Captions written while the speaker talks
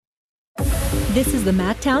This is the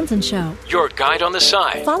Matt Townsend Show. Your guide on the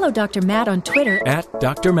side. Follow Dr. Matt on Twitter At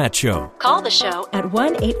Dr. Matt Show. Call the show at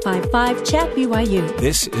 1-855-CHAT-BYU.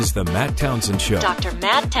 This is the Matt Townsend Show. Dr.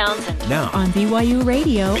 Matt Townsend. Now on BYU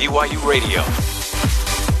Radio. BYU Radio.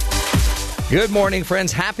 Good morning,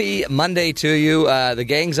 friends. Happy Monday to you. The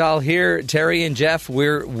gang's all here. Terry and Jeff,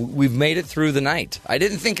 we've made it through the night. I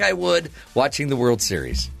didn't think I would, watching the World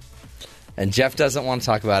Series. And Jeff doesn't want to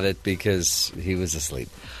talk about it because he was asleep.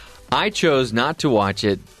 I chose not to watch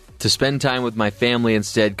it, to spend time with my family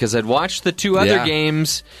instead, because I'd watched the two other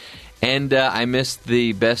games, and I missed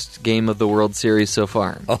the best game of the World Series so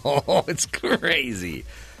far. Oh, it's crazy.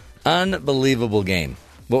 Unbelievable game.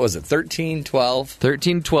 What was it, 13-12?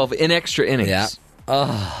 13-12 in extra innings. Yeah.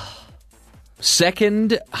 Oh.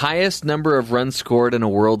 Second highest number of runs scored in a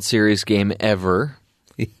World Series game ever.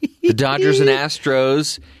 The Dodgers and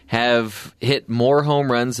Astros have hit more home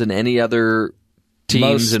runs than any other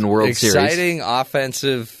teams in World Series. Most exciting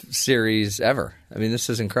offensive series ever. I mean, this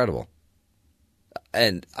is incredible.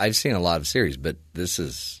 And I've seen a lot of series, but this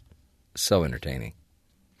is so entertaining.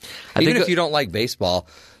 Even if you don't like baseball,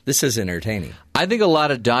 this is entertaining. I think a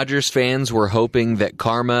lot of Dodgers fans were hoping that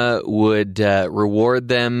karma would reward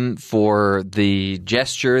them for the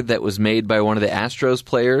gesture that was made by one of the Astros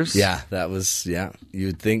players. Yeah,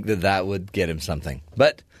 you'd think that would get him something.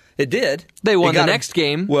 But it did. They won the next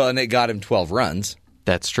game. Well, and it got him 12 runs.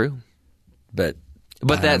 That's true. But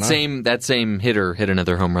that same hitter hit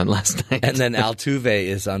another home run last night. And then Altuve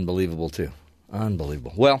is unbelievable too.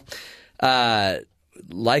 Unbelievable. Well,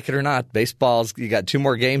 like it or not, baseball's you got 2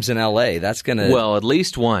 more games in LA. That's going to at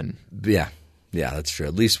least one. Yeah, that's true.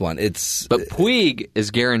 At least one. But Puig is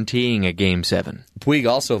guaranteeing a Game 7. Puig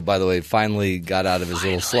also, by the way, finally got out of his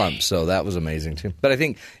little slump, so that was amazing too. But I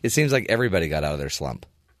think it seems like everybody got out of their slump.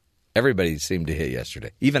 Everybody seemed to hit yesterday.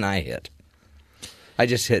 Even I hit. I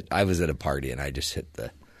was at a party and I just hit the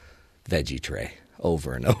veggie tray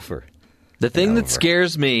over and over. The thing that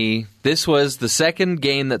scares me, this was the second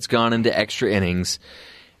game that's gone into extra innings.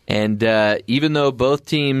 And even though both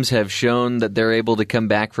teams have shown that they're able to come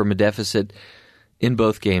back from a deficit, in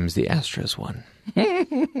both games, the Astros won.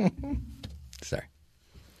 Sorry.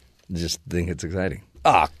 Just think it's exciting.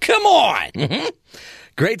 Oh, come on! Mm-hmm.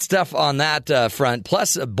 Great stuff on that front.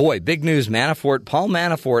 Plus, big news, Paul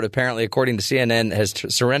Manafort, apparently, according to CNN, has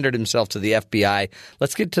surrendered himself to the FBI.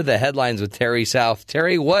 Let's get to the headlines with Terry South.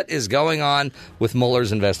 Terry, what is going on with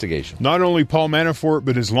Mueller's investigation? Not only Paul Manafort,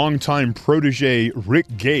 but his longtime protege,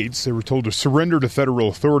 Rick Gates, they were told to surrender to federal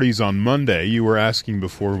authorities on Monday. You were asking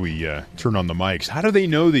before we turned on the mics, how do they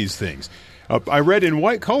know these things? I read in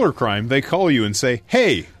white-collar crime, they call you and say,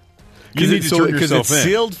 hey, you need to turn yourself in. Because it's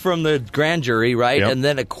sealed from the grand jury, right? Yep. And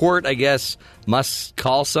then a court, I guess, must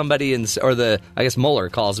call somebody, Mueller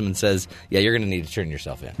calls them and says, yeah, you're going to need to turn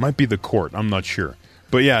yourself in. Might be the court. I'm not sure.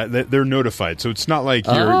 But yeah, they're notified. So it's not like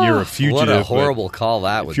you're a fugitive. What a horrible call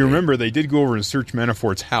that would be. If you remember, they did go over and search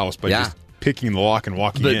Manafort's house by just picking the lock and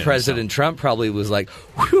walking in. But President Trump probably was like,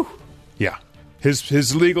 whew. Yeah.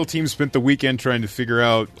 His legal team spent the weekend trying to figure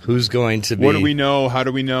out who's going to be. What do we know? How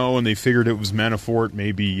do we know? And they figured it was Manafort,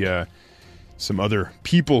 maybe some other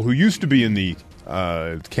people who used to be in the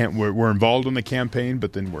were involved in the campaign,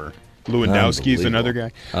 but then were Lewandowski's another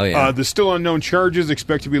guy. Oh, yeah. The still unknown charges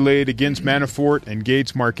expect to be laid against Manafort and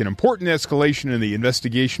Gates mark an important escalation in the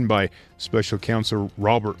investigation by Special Counsel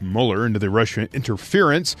Robert Mueller into the Russian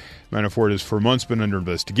interference. Manafort has for months been under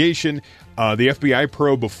investigation. The FBI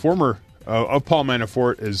probe of Paul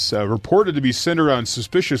Manafort is reported to be centered on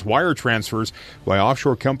suspicious wire transfers by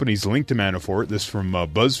offshore companies linked to Manafort. This from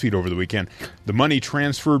BuzzFeed over the weekend. The money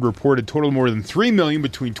transferred reported totaled more than $3 million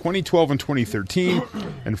between 2012 and 2013,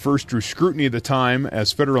 and first drew scrutiny at the time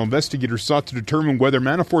as federal investigators sought to determine whether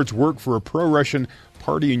Manafort's work for a pro-Russian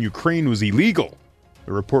party in Ukraine was illegal.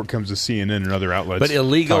 The report comes to CNN and other outlets. But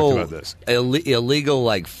illegal, talked about this. Illegal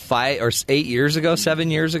like 5 or 8 years ago, 7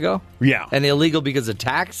 years ago? Yeah. And illegal because of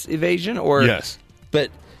tax evasion? Or yes. But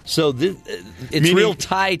so it's real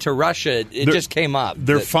tie to Russia. It just came up.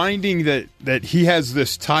 They're finding that he has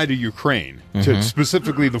this tie to Ukraine, to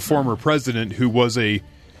specifically the former president who was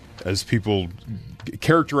as people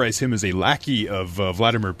characterize him as a lackey of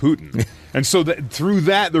Vladimir Putin. And so through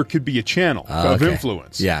that, there could be a channel of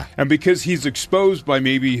influence. Yeah. And because he's exposed by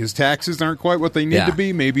maybe his taxes aren't quite what they need to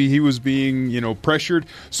be, maybe he was being, pressured.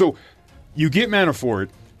 So you get Manafort,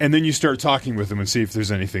 and then you start talking with him and see if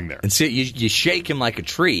there's anything there. And see, you shake him like a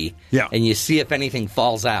tree, and you see if anything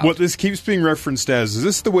falls out. What this keeps being referenced as, is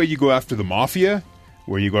this the way you go after the mafia?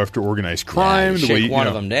 where you go after organized crime. You the shake way you, one you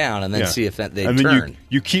of them down and then see if they and turn. then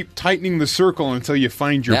you keep tightening the circle until you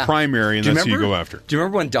find your primary, and that's who you go after. Do you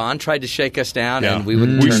remember when Don tried to shake us down and we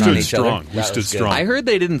wouldn't turn stood on each strong. other? We stood strong. I heard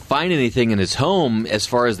they didn't find anything in his home as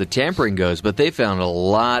far as the tampering goes, but they found a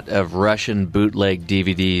lot of Russian bootleg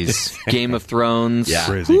DVDs. Game of Thrones. Yeah.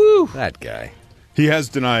 Crazy. Woo. That guy. He has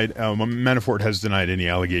denied, Manafort has denied any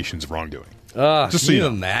allegations of wrongdoing. Just so you know.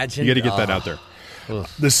 imagine? You got to get that out there.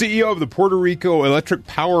 The CEO of the Puerto Rico Electric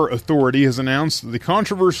Power Authority has announced that the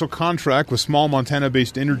controversial contract with small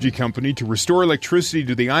Montana-based energy company to restore electricity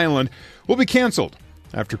to the island will be canceled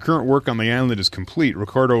after current work on the island is complete.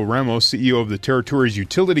 Ricardo Ramos, CEO of the territory's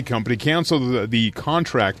utility company, canceled the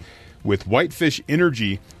contract with Whitefish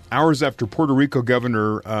Energy hours after Puerto Rico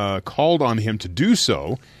governor called on him to do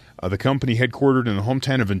so. The company, headquartered in the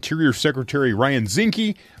hometown of Interior Secretary Ryan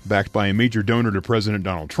Zinke, backed by a major donor to President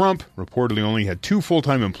Donald Trump, reportedly only had 2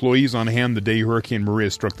 full-time employees on hand the day Hurricane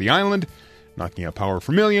Maria struck the island, knocking out power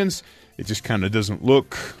for millions. It just kind of doesn't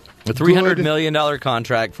look a $300 million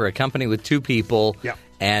contract for a company with 2 people,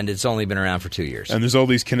 and it's only been around for 2 years. And there's all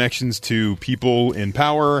these connections to people in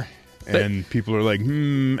power, and people are like,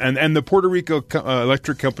 And the Puerto Rico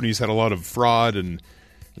electric companies had a lot of fraud and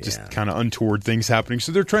just kind of untoward things happening.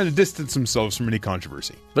 So they're trying to distance themselves from any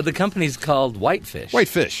controversy. But the company's called Whitefish.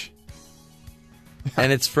 Whitefish.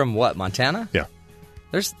 And it's from what, Montana? Yeah.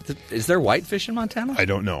 Is there whitefish in Montana? I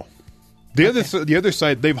don't know. The other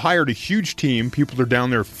side, they've hired a huge team. People are down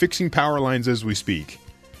there fixing power lines as we speak.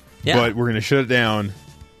 Yeah. But we're going to shut it down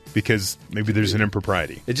because maybe there's an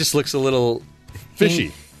impropriety. It just looks a little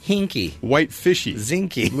fishy. Hinky. White fishy.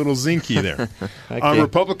 Zinky. A little zinky there. Okay.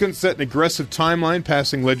 Republicans set an aggressive timeline,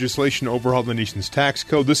 passing legislation to overhaul the nation's tax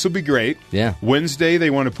code. This will be great. Yeah. Wednesday, they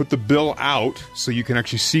want to put the bill out so you can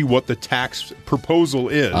actually see what the tax proposal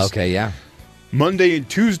is. Okay, yeah. Monday and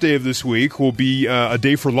Tuesday of this week will be a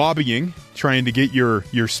day for lobbying, trying to get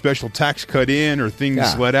your special tax cut in or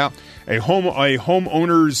things let out. A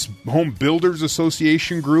home builders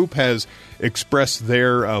association group has expressed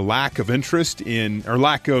their lack of interest in or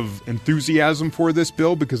lack of enthusiasm for this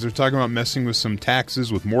bill because they're talking about messing with some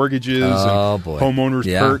taxes with mortgages and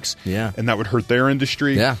homeowners perks, and that would hurt their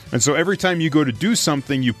industry. Yeah. And so every time you go to do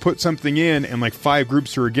something, you put something in, and like 5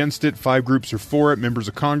 groups are against it, 5 groups are for it, members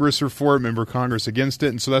of Congress are for it, member of Congress against it,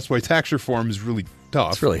 and so that's why tax reform is really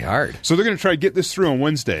tough. It's really hard. So they're going to try to get this through on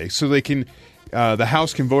Wednesday so they can the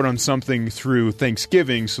House can vote on something through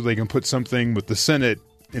Thanksgiving so they can put something with the Senate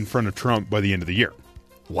in front of Trump by the end of the year.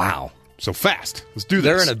 Wow. So fast. Let's do this.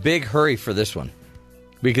 They're in a big hurry for this one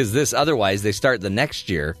because otherwise they start the next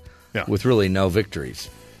year with really no victories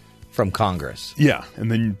from Congress. Yeah, and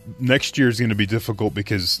then next year is going to be difficult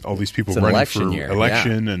because all these people running for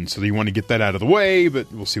election, and so you want to get that out of the way, but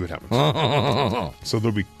we'll see what happens. So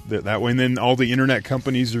there'll be that way, and then all the internet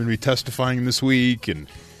companies are going to be testifying this week, and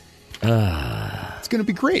it's going to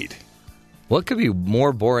be great. What could be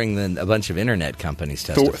more boring than a bunch of internet companies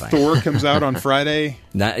testifying? Thor comes out on Friday.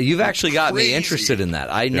 Now, you've actually got me interested in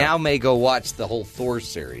that. I now may go watch the whole Thor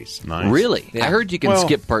series. Nice. Really? Yeah. I heard you can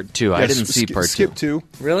skip part 2. I didn't see part 2. Skip 2.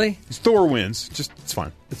 Really? Thor wins. It's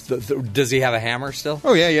fine. Does he have a hammer still?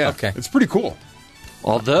 Oh, yeah. Okay. It's pretty cool.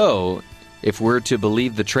 Although, if we're to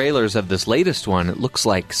believe the trailers of this latest one, it looks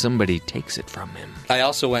like somebody takes it from him. I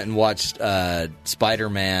also went and watched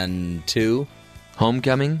Spider-Man 2.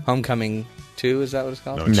 Homecoming 2, is that what it's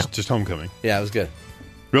called? No, it's just Homecoming. Yeah, it was good.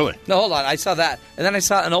 Really? No, hold on. I saw that, and then I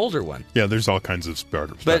saw an older one. Yeah, there's all kinds of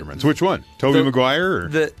Spider-Mans. Which one? Tobey Maguire?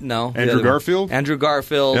 No. Andrew Garfield? Andrew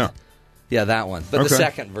Garfield. Yeah. Yeah, that one. But the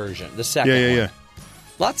second version. The second one. Yeah.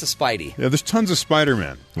 Lots of Spidey. Yeah, there's tons of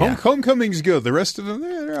Spider-Man. Yeah. Homecoming's good. The rest of them,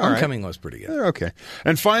 they're all right. Homecoming was pretty good. They're okay.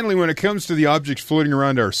 And finally, when it comes to the objects floating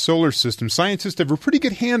around our solar system, scientists have a pretty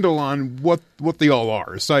good handle on what they all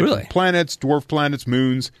are. Aside from planets, dwarf planets,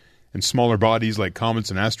 moons, and smaller bodies like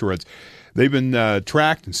comets and asteroids. They've been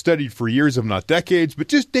tracked and studied for years, if not decades. But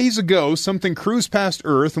just days ago, something cruised past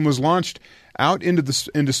Earth and was launched out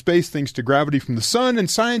into space thanks to gravity from the sun,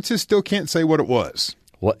 and scientists still can't say what it was.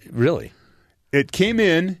 What? Really? It came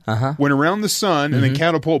in, went around the sun, and then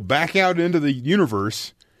catapulted back out into the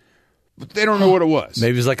universe. But they don't know what it was.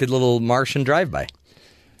 Maybe it's like a little Martian drive-by.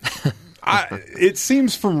 It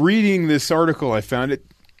seems from reading this article I found, it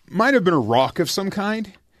might have been a rock of some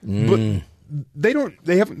kind. But they haven't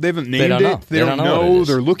named it. They don't know.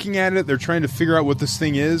 They're looking at it. They're trying to figure out what this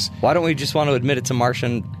thing is. Why don't we just want to admit it's a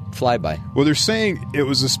Martian flyby? Well, they're saying it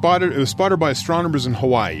was spotted by astronomers in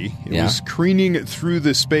Hawaii. It was careening through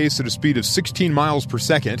the space at a speed of 16 miles per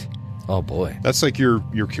second. Oh, boy. That's like your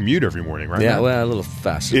commute every morning, right? Yeah, Matt? well, a little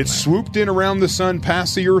faster. It swooped in around the sun,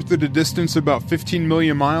 past the Earth at a distance of about 15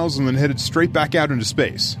 million miles, and then headed straight back out into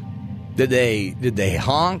space. Did they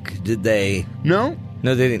honk? Did they... No.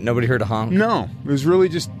 No, they didn't. Nobody heard a honk? No. It was really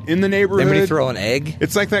just in the neighborhood. Anybody throw an egg?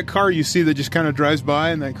 It's like that car you see that just kind of drives by,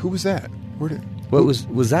 and like, who was that? Where did... What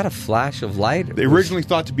was that a flash of light? They originally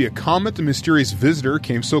thought to be a comet. The mysterious visitor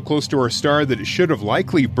came so close to our star that it should have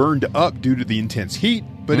likely burned up due to the intense heat,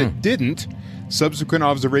 but it didn't. Subsequent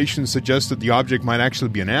observations suggest that the object might actually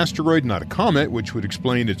be an asteroid, not a comet, which would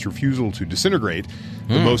explain its refusal to disintegrate.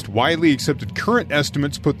 The most widely accepted current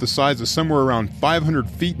estimates put the size of somewhere around 500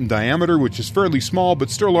 feet in diameter, which is fairly small, but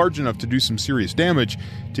still large enough to do some serious damage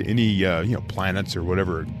to any planets or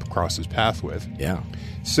whatever it crosses path with. Yeah.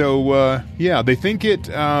 So, they think it...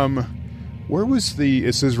 it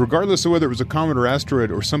says, regardless of whether it was a comet or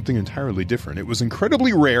asteroid or something entirely different, it was an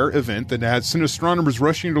incredibly rare event that had sent astronomers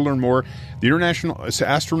rushing to learn more. The International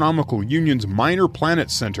Astronomical Union's Minor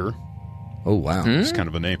Planet Center, Oh, wow. it's kind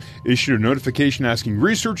of a name, issued a notification asking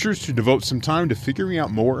researchers to devote some time to figuring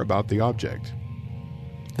out more about the object.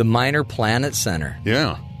 The Minor Planet Center.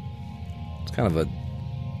 Yeah. It's kind of a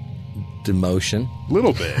demotion. A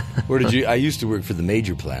little bit. Where did you... I used to work for the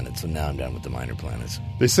major planets, so now I'm down with the minor planets.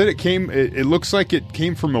 They said it looks like it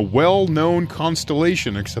came from a well-known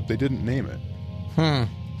constellation, except they didn't name it.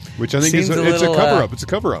 Which I think Seems it's a cover-up. It's a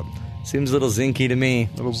cover-up. Seems a little zinky to me.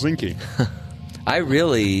 A little zinky. I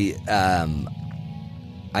really...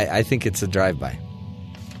 I think it's a drive-by.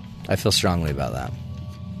 I feel strongly about that.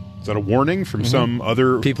 Is that a warning from some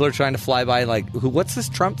other... People are trying to fly by like, what's this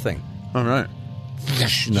Trump thing? All right.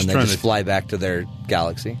 And then they just fly back to their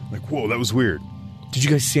galaxy. Like, whoa, that was weird. Did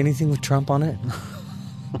you guys see anything with Trump on it?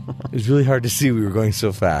 It was really hard to see. We were going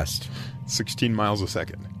so fast. 16 miles a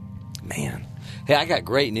second. Man. Hey, I got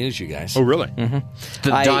great news, you guys. Oh, really? The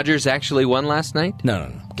Dodgers actually won last night?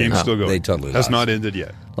 No. Game's still going. They totally Has lost. not ended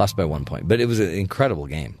yet. Lost by 1 point. But it was an incredible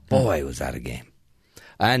game. Boy, was that a game.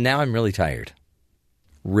 And now I'm really tired.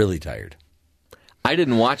 Really tired. I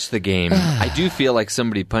didn't watch the game. I do feel like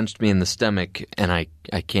somebody punched me in the stomach, and I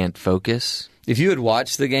can't focus. If you had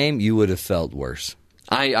watched the game, you would have felt worse.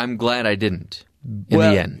 I'm glad I didn't in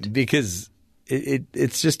the end. Because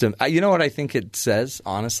it's just you know what I think it says,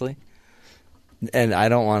 honestly? And I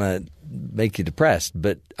don't want to make you depressed,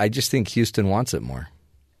 but I just think Houston wants it more.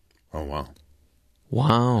 Oh, wow.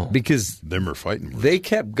 Wow. Because Them are fighting worse. they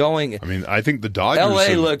kept going. I mean, I think the Dodgers...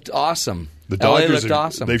 L.A. looked awesome. The Dodgers LA looked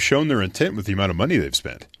awesome. They've shown their intent with the amount of money they've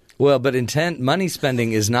spent. Well, but money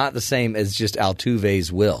spending is not the same as just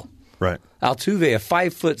Altuve's will. Right. Altuve, a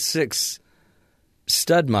 5'6"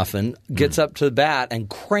 stud muffin, gets up to the bat and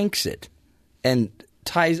cranks it and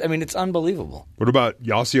ties. I mean, it's unbelievable. What about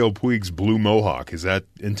Yasiel Puig's blue mohawk? Is that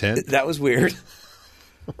intent? That was weird.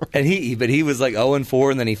 And he was like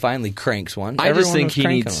 0-4, and then he finally cranks one. I just Everyone think was he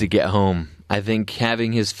cranking needs him. to get home. I think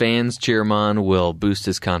having his fans cheer him on will boost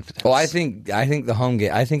his confidence. Oh, I think the home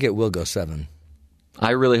game. I think it will go 7.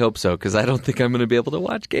 I really hope so, because I don't think I'm going to be able to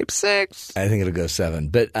watch Game 6. I think it'll go 7.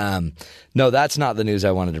 But no, that's not the news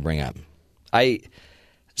I wanted to bring up.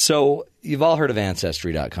 So you've all heard of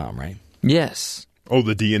Ancestry.com, right? Yes. Oh,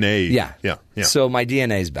 the DNA. Yeah. So my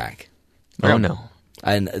DNA's back. Oh, no.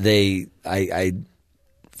 And I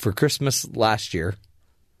for Christmas last year,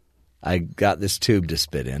 I got this tube to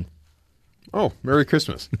spit in. Oh, Merry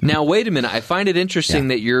Christmas. Now, wait a minute. I find it interesting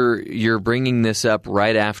that you're bringing this up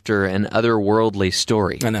right after an otherworldly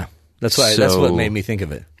story. I know. That's what made me think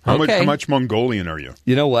of it. How much Mongolian are you?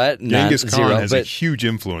 You know what? Genghis Khan Zero, has a but huge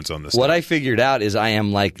influence on this. what I figured out is I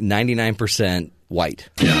am like 99% white.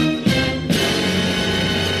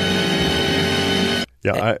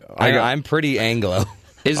 Yeah, I'm pretty Anglo.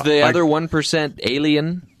 Is the other 1%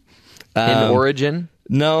 alien in origin?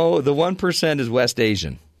 No, the 1% is West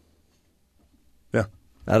Asian. yeah.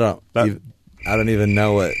 I don't even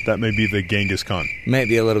know what. That may be the Genghis Khan.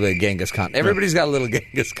 Maybe a little bit of Genghis Khan. Everybody's got a little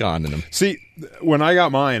Genghis Khan in them. See, when I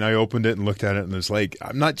got mine, I opened it and looked at it, and it's like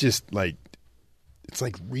I'm not just like it's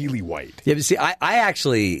like really white. Yeah, but see, I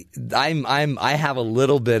actually I have a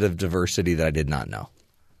little bit of diversity that I did not know.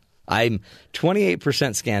 I'm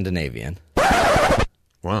 28% Scandinavian.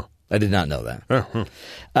 Wow. I did not know that.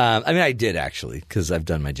 I mean, I did actually because I've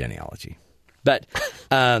done my genealogy. But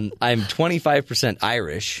I'm 25%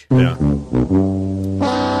 Irish, Yeah.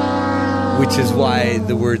 which is why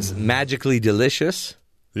the words magically delicious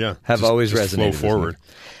Yeah. have always just resonated flow with me. forward.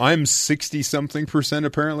 I'm 60-something%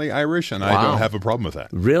 apparently Irish, and I Wow. don't have a problem with that.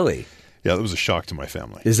 Really? Yeah, that was a shock to my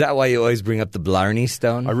family. Is that why you always bring up the Blarney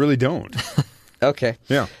Stone? I really don't. Okay.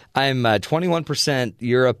 Yeah. I'm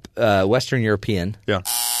 21% Western European. Yeah.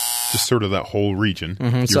 Just sort of that whole region.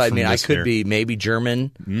 Mm-hmm. So, You're I from mean, I this could area. be maybe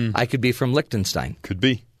German. I could be from Liechtenstein. Could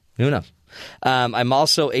be. Who knows? I'm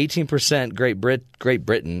also 18%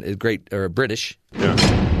 British. Yeah.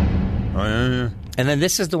 Oh, yeah. And then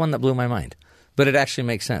this is the one that blew my mind. But it actually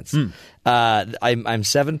makes sense. I'm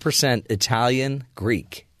 7% Italian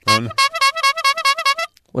Greek.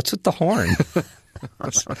 What's with the horn?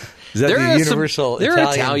 Is that the universal there are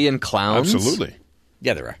Italian? Italian clowns. Absolutely.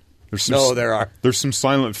 Yeah, there are. There are. There's some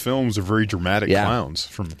silent films of very dramatic clowns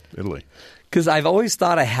from Italy. Because I've always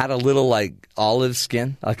thought I had a little like olive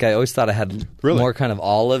skin. Like I always thought I had more kind of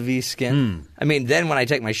olive-y skin. I mean, then when I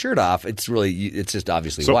take my shirt off, it's just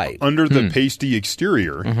obviously white. Under the pasty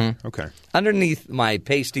exterior, okay. Underneath my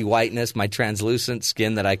pasty whiteness, my translucent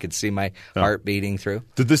skin that I could see my heart beating through.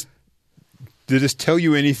 Did this tell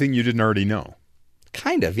you anything you didn't already know?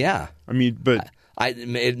 Kind of, yeah. I mean, but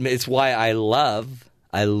it's why I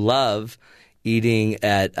love eating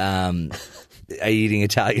at eating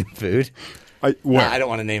Italian food. I don't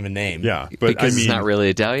want to name a name. Yeah, but because it's not really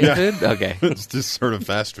Italian food. Okay, it's just sort of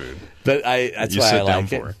fast food. But that's why I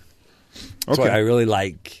like it. That's why I really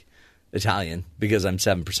like Italian because I'm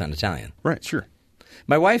 7% Italian. Right. Sure.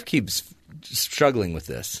 My wife keeps struggling with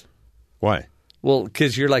this. Why? Well,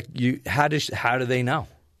 because you're like, how do they know?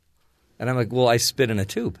 And I'm like, well, I spit in a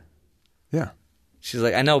tube. Yeah. She's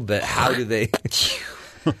like, I know, but how do they?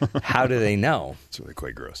 How do they know? It's really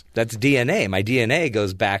quite gross. That's DNA. My DNA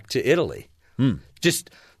goes back to Italy.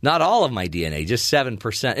 Just not all of my DNA, just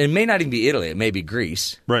 7%. It may not even be Italy. It may be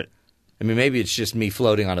Greece. Right. I mean, maybe it's just me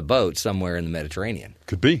floating on a boat somewhere in the Mediterranean.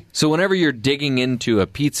 Could be. So whenever you're digging into a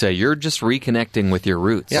pizza, you're just reconnecting with your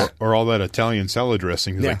roots. Yeah. Or all that Italian salad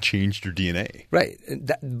dressing has changed your DNA. Right.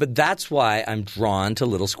 But that's why I'm drawn to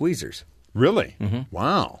little squeezers. Really?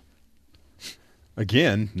 Wow.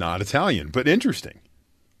 Again, not Italian, but interesting.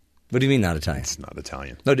 What do you mean not Italian? It's not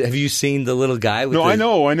Italian. No, have you seen the little guy? With I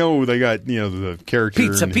know. They got the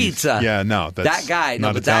character. Pizza. Yeah, no, that's that guy. not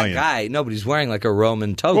No, but Italian. that guy. Nobody's wearing like a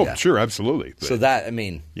Roman toga. Oh, sure, absolutely. But, So that, I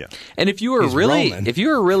mean, yeah. And if you were He's Roman.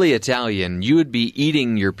 really Italian, you would be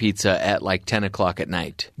eating your pizza at like 10 o'clock at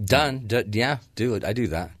night. done. Yeah, do it. I do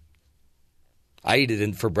that. I eat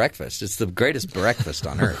it for breakfast. It's the greatest breakfast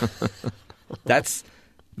on earth.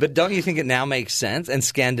 But don't you think it now makes sense? And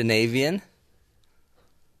Scandinavian.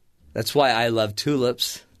 That's why I love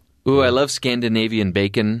tulips. Ooh, I love Scandinavian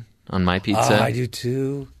bacon on my pizza. Oh, I do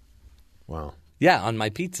too. Wow. Yeah, on my I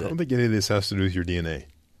pizza. don't think any of this has to do with your DNA.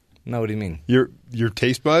 No, what do you mean? Your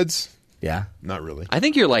taste buds? Yeah. Not really. I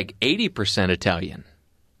think you're like 80% Italian.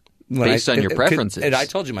 Based on your preferences. And I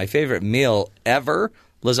told you my favorite meal ever,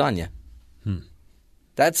 lasagna.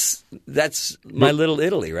 That's my little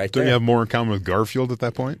Italy right Don't there. you have more in common with Garfield at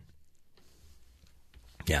that point?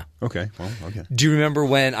 Yeah. Okay. Well, okay. Do you remember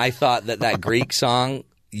when I thought that Greek song,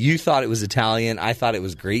 you thought it was Italian, I thought it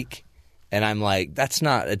was Greek, and I'm like, that's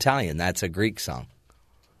not Italian, that's a Greek song.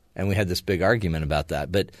 And we had this big argument about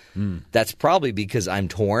that. But that's probably because I'm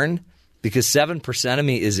torn, because 7% of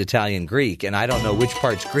me is Italian Greek, and I don't know which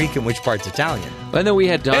part's Greek and which part's Italian. I know we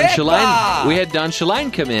had Don Epa! Shaline. We had Don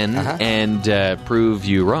Shaline come in and prove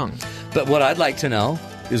you wrong. But what I'd like to know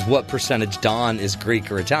is what percentage Don is Greek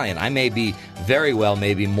or Italian. I may be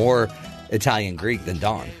maybe more Italian Greek than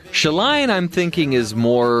Don. Shaline, I'm thinking, is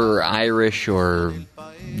more Irish or,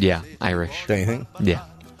 Irish. Don't you think? Yeah.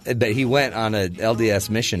 But he went on a LDS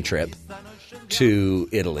mission trip to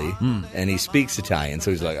Italy, and he speaks Italian,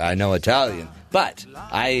 so he's like, I know Italian. But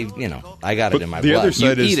I got it in my the blood. other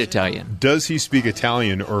side You is, eat Italian. Does he speak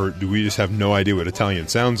Italian, or do we just have no idea what Italian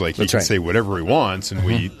sounds like? He That's can right. say whatever he wants, and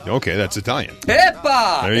okay, that's Italian.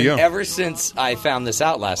 Epa! There you go. Ever since I found this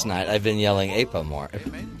out last night, I've been yelling Epa more.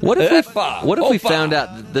 What if Epa! we Opa! found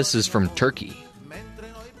out that this is from Turkey?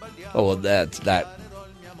 Oh, well, that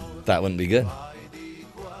wouldn't be good.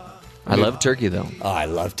 I love turkey, though. Oh, I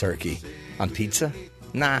love turkey. On pizza?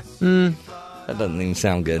 Nah. That doesn't even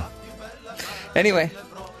sound good. Anyway,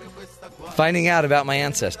 finding out about my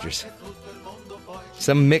ancestors.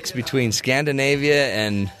 Some mix between Scandinavia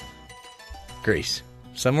and Greece.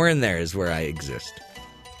 Somewhere in there is where I exist.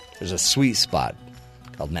 There's a sweet spot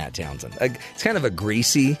called Matt Townsend. It's kind of a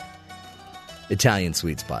greasy Italian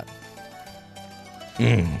sweet spot.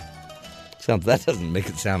 That doesn't make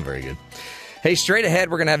it sound very good. Hey, straight ahead,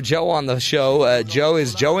 we're going to have Joe on the show. Joe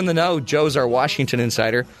is Joe in the Know. Joe's our Washington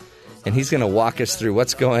insider, and he's going to walk us through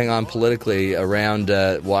what's going on politically around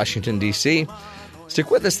Washington, D.C.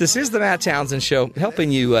 Stick with us. This is the Matt Townsend Show,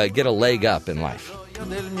 helping you get a leg up in life. Del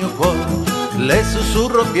mio cuore, le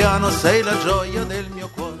sussurro piano, sei la gioia del mio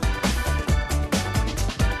cuore.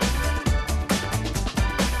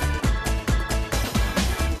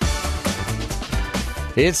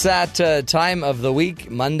 It's that time of the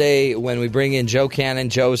week, Monday, when we bring in Joe Cannon.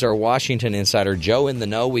 Joe's our Washington insider, Joe in the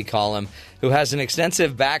Know, we call him, who has an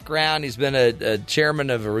extensive background. He's been a chairman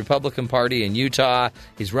of a Republican Party in Utah.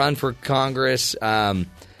 He's run for Congress.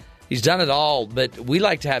 He's done it all, but we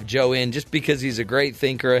like to have Joe in just because he's a great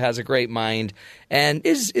thinker, has a great mind, and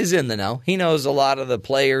is in the know. He knows a lot of the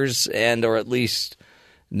players, or at least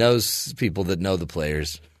knows people that know the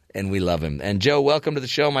players. And we love him. And Joe, welcome to the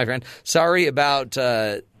show, my friend. Sorry about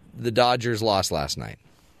the Dodgers' loss last night.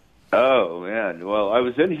 Oh, man. Well, I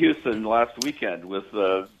was in Houston last weekend with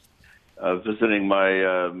visiting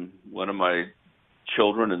my one of my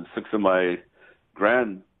children and 6 of my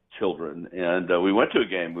grandchildren, and we went to a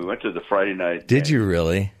game. We went to the Friday night. Did you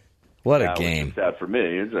really? What a Which game! was sad for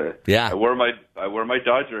me. Yeah. I wore my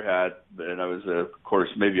Dodger hat, and I was, of course,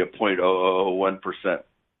 maybe a 0.001%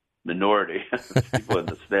 minority people in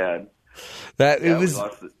the stand.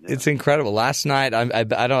 It's incredible. Last night, I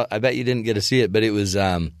bet you didn't get to see it, but it was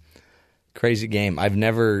crazy game. I've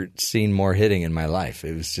never seen more hitting in my life.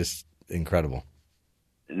 It was just incredible.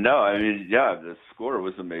 No, I mean, yeah, the score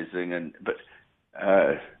was amazing, but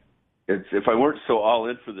if I weren't so all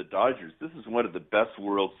in for the Dodgers, this is one of the best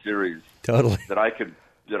World Series that I can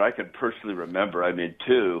personally remember. I mean,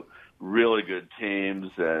 2 really good teams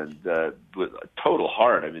and with a total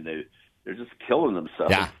heart. I mean, they're just killing themselves.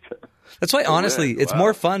 Yeah. That's why, honestly, it's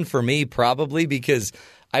more fun for me probably because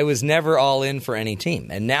I was never all in for any team.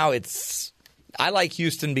 And now I like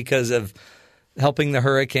Houston because of helping the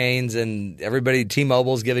Hurricanes, and everybody,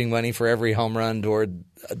 T-Mobile's giving money for every home run toward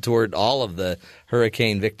all of the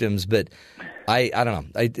hurricane victims. But I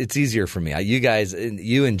don't know. It's easier for me. You guys,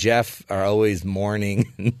 you and Jeff are always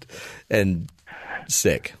mourning and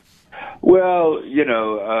sick. Well,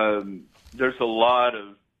 there's a lot of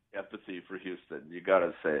empathy for Houston. You got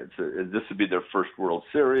to say it. This would be their first World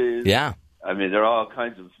Series. Yeah. I mean, there are all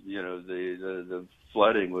kinds of, the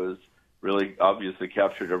flooding was really obviously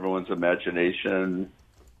captured everyone's imagination.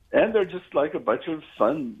 And they're just like a bunch of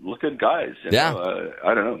fun-looking guys. Yeah.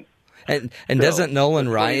 I don't know. And doesn't Nolan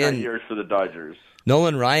Ryan... years for the Dodgers.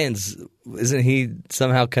 Nolan Ryan's, isn't he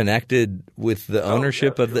somehow connected with the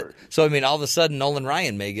ownership of the... So, I mean, all of a sudden, Nolan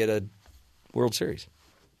Ryan may get a World Series.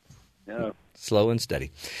 Yeah. Slow and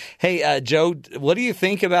steady. Hey, Joe, what do you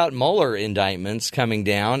think about Mueller indictments coming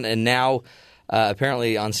down? And now,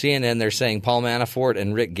 apparently on CNN, they're saying Paul Manafort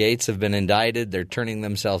and Rick Gates have been indicted. They're turning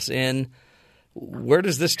themselves in. Where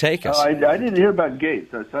does this take us? I didn't hear about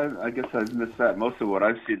Gates. I guess I've missed that. Most of what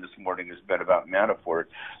I've seen this morning has been about Manafort.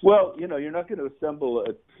 Well, you're not going to assemble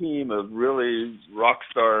a team of really rock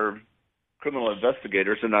star criminal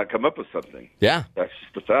investigators and not come up with something. Yeah. That's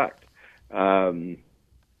just a fact. And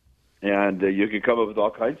you can come up with all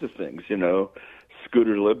kinds of things.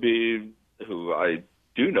 Scooter Libby, who I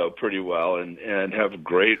do know pretty well and have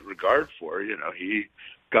great regard for. He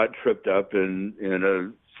got tripped up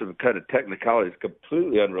in some kind of technicalities,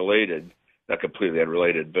 completely unrelated. Not completely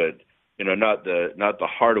unrelated, but not the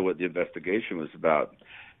heart of what the investigation was about.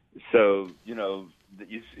 So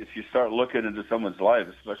if you start looking into someone's life,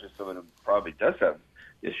 especially someone who probably does have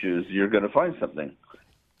issues, you're going to find something.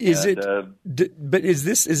 Is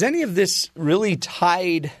any of this really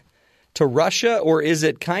tied to Russia, or is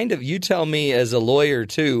it kind of, you tell me as a lawyer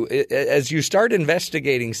too, as you start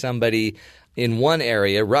investigating somebody in one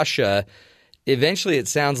area, Russia, eventually it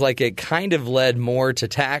sounds like it kind of led more to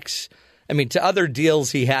to other deals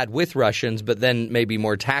he had with Russians, but then maybe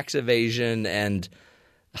more tax evasion and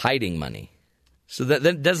hiding money. So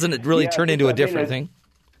that doesn't it really turn into a different thing?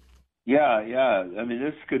 Yeah. I mean,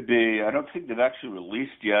 this could be, I don't think they've actually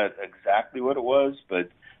released yet exactly what it was, but,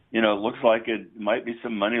 it looks like it might be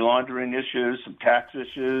some money laundering issues, some tax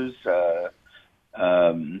issues.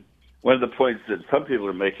 One of the points that some people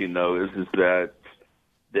are making, though, is that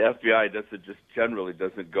the FBI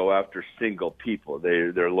doesn't go after single people.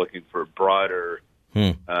 They're looking for a broader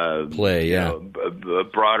play, yeah. A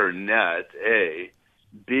broader net, A.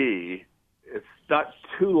 B, it's not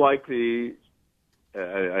too likely.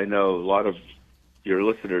 I know a lot of your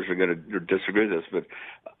listeners are going to disagree with this, but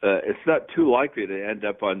it's not too likely to end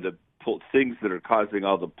up on the things that are causing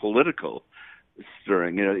all the political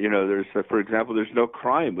stirring. There's, for example, there's no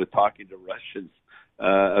crime with talking to Russians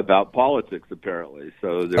about politics, apparently.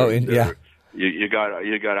 So you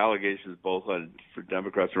got allegations both for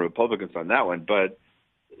Democrats and Republicans on that one, but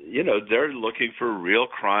they're looking for real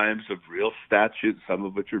crimes of real statutes, some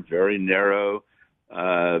of which are very narrow,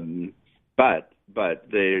 but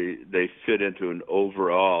they fit into an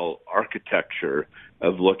overall architecture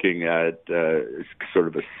of looking at sort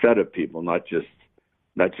of a set of people, not just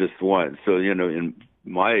one. So in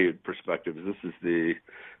my perspective is this is the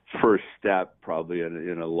first step, probably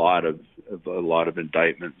in a lot of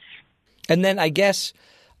indictments. And then I guess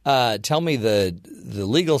tell me the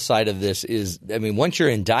legal side of this is, I mean, once you're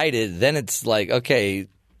indicted, then it's like, okay,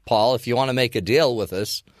 Paul, if you want to make a deal with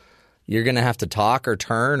us, you're going to have to talk or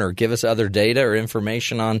turn or give us other data or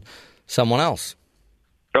information on someone else.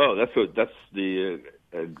 Oh, that's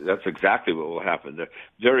exactly what will happen. There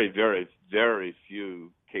very, very, very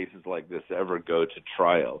few cases like this ever go to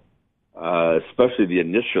trial. Especially the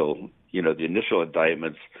initial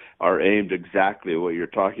indictments are aimed exactly at what you're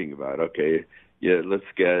talking about. Okay, yeah, let's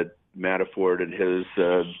get Manafort and his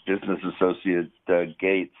business associate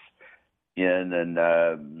Gates in, and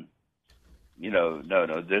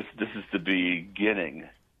this is the beginning.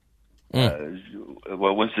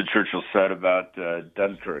 What Winston Churchill said about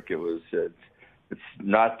Dunkirk, it's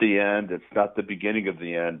not the end, it's not the beginning of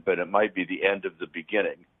the end, but it might be the end of the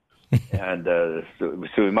beginning. And so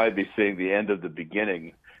we might be seeing the end of the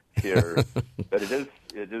beginning here, but it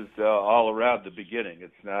is all around the beginning.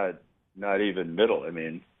 It's not even middle. I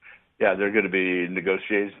mean, yeah, there are going to be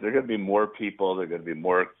negotiations. There are going to be more people. There are going to be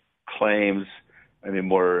more claims. I mean,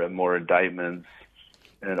 more indictments,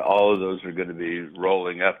 and all of those are going to be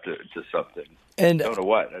rolling up to something. And I don't know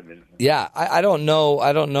what. I mean, yeah, I don't know.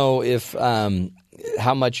 I don't know if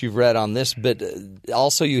how much you've read on this, but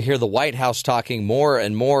also you hear the White House talking more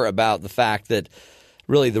and more about the fact that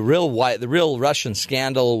really the real Russian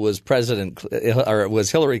scandal was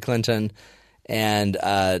Hillary Clinton and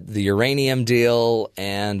the uranium deal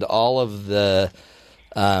and all of the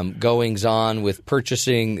goings on with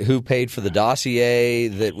purchasing, who paid for the dossier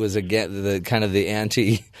that was again the kind of the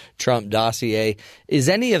anti-Trump dossier. Is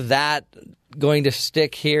any of that going to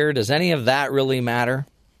stick here? Does any of that really matter?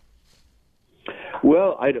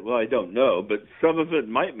 Well, I don't know, but some of it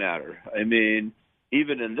might matter. I mean,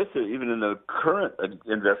 even in the current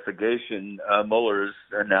investigation, Mueller's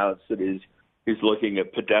announced that he's looking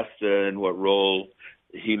at Podesta and what role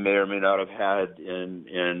he may or may not have had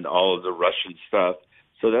in all of the Russian stuff.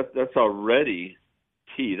 So that's already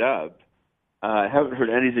teed up. I haven't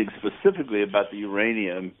heard anything specifically about the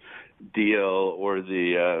uranium deal or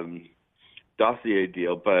the dossier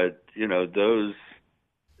deal, but there's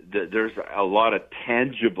a lot of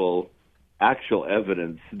tangible, actual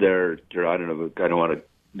evidence there. I don't want to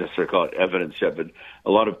necessarily call it evidence yet, but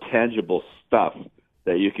a lot of tangible stuff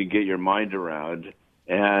that you can get your mind around.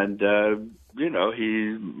 And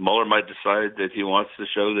Mueller might decide that he wants to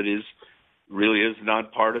show that he's really is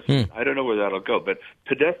nonpartisan. I don't know where that'll go, but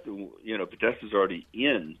Podesta's already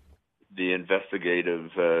in the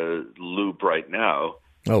investigative loop right now.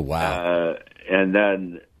 Oh wow! And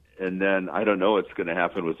then I don't know what's going to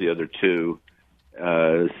happen with the other two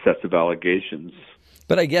sets of allegations.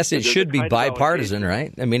 But I guess it should be bipartisan,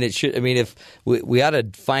 right? I mean, it should. I mean, if we ought to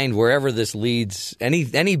find wherever this leads,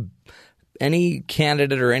 any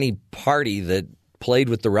candidate or any party that played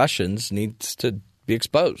with the Russians needs to be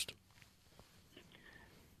exposed.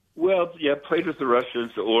 Well, yeah, played with the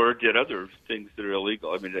Russians or did other things that are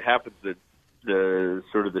illegal. I mean, it happens that the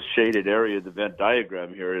sort of the shaded area of the Venn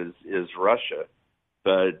diagram here is Russia.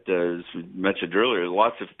 But as we mentioned earlier,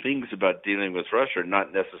 lots of things about dealing with Russia are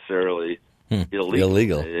not necessarily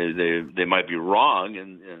illegal. They might be wrong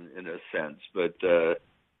in a sense, but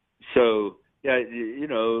so yeah,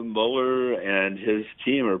 Mueller and his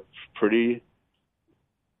team are pretty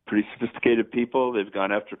sophisticated people. They've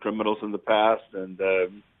gone after criminals in the past, and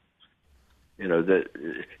that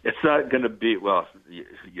it's not going to be, well,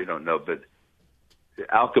 you don't know, but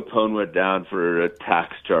Al Capone went down for a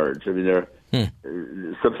tax charge. I mean, there are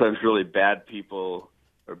sometimes really bad people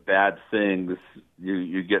or bad things.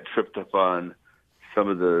 You get tripped up on some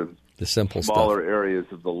of the simple smaller stuff. Areas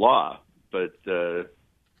of the law, but the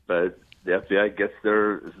FBI gets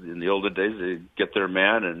in the olden days, they get their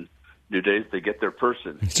man, and new days they get their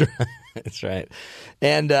person. That's right.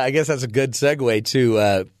 And I guess that's a good segue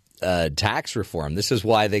to tax reform. This is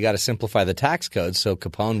why they got to simplify the tax code so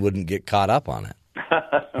Capone wouldn't get caught up on it.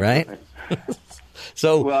 Right?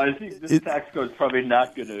 So, well, I think this tax code is probably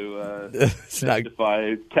not going to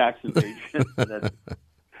justify tax evasion.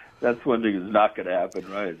 That's one thing that's not going to happen,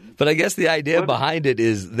 right? But I guess the idea behind it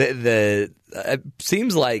is it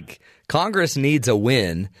seems like Congress needs a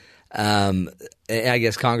win. I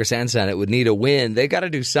guess Congress and Senate would need a win. They got to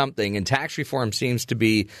do something, and tax reform seems to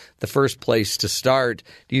be the first place to start.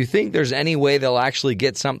 Do you think there's any way they'll actually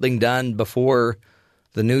get something done before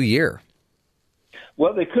the new year?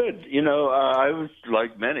 Well, they could. I was,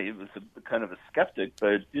 like many, was kind of a skeptic.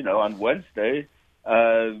 But, on Wednesday,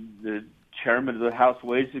 the chairman of the House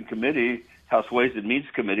Ways and Committee House Ways and Means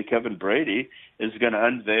Committee, Kevin Brady, is going to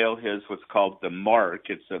unveil his what's called the mark.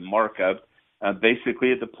 It's a markup,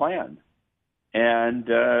 basically of the plan, and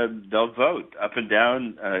they'll vote up and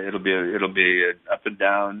down. It'll be an up and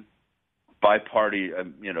down bi-party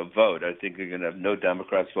vote. I think you're going to have no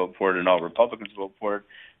Democrats vote for it and all Republicans vote for it.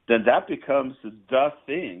 Then that becomes the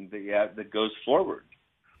thing that goes forward,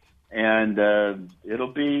 and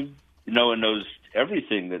it'll be no one knows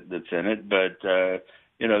everything that's in it, but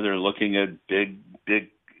they're looking at big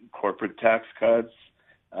corporate tax cuts.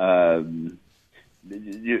 There are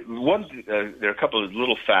a couple of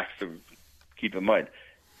little facts to keep in mind.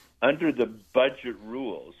 Under the budget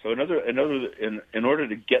rules, so in order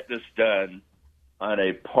to get this done on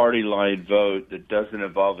a party line vote that doesn't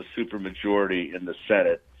involve a supermajority in the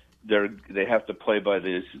Senate, they have to play by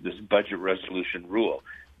this budget resolution rule.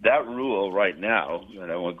 That rule right now,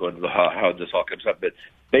 and I won't go into how this all comes up, but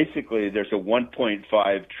basically there's a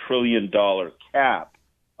 $1.5 trillion cap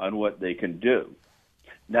on what they can do.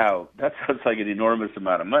 Now, that sounds like an enormous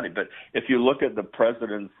amount of money, but if you look at the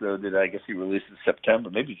president's, that I guess he released in September,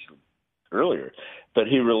 maybe earlier, but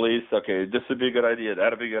he released, okay, this would be a good idea,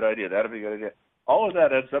 that would be a good idea, that would be a good idea. All of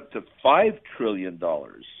that adds up to $5 trillion.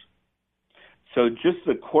 So just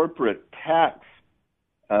the corporate tax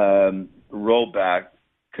rollback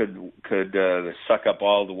could suck up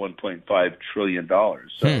all the $1.5 trillion.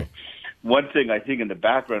 So one thing I think in the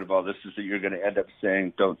background of all this is that you're going to end up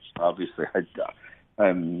saying, obviously,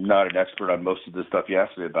 I'm not an expert on most of the stuff you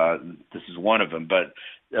asked me about, and this is one of them, but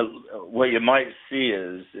what you might see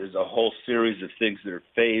is a whole series of things that are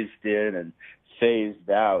phased in and phased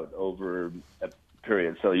out over a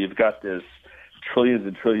period. So you've got this trillions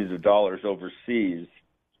and trillions of dollars overseas,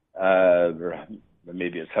 or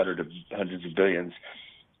maybe it's hundreds of billions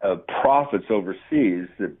of profits overseas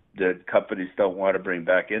that companies don't want to bring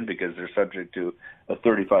back in because they're subject to a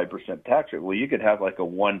 35% tax rate. Well, you could have like a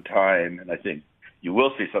one-time, and I think you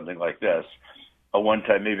will see something like this, a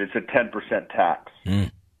one-time, maybe it's a 10% tax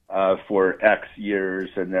for X years,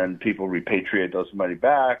 and then people repatriate those money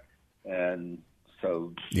back. And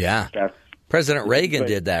so that's President Reagan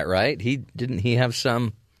did that, right? Didn't he have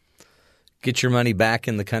some get your money back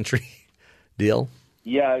in the country deal?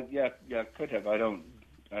 Yeah, could have. I don't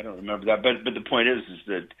remember that. But the point is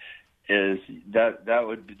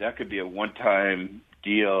that could be a one-time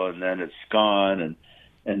deal, and then it's gone,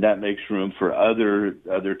 and that makes room for other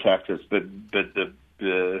taxes. But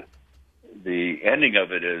the ending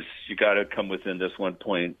of it is you got to come within this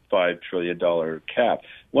 $1.5 trillion cap.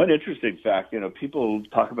 One interesting fact, people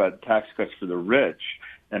talk about tax cuts for the rich,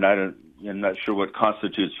 and I'm not sure what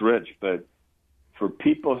constitutes rich, but for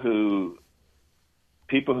people who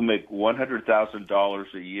make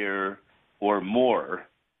 $100,000 a year or more,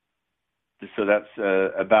 so that's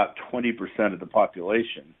about 20% of the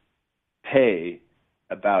population, pay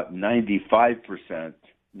about 95%,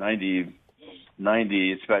 90,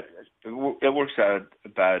 it's about, it works out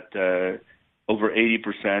about over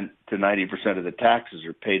 80% to 90% of the taxes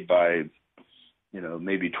are paid by,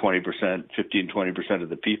 maybe 20%, 15-20% of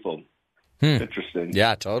the people. Interesting.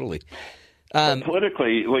 Yeah, totally.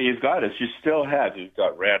 Politically, what you've got is you've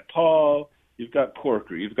got Rand Paul, you've got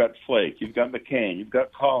Corker, you've got Flake, you've got McCain, you've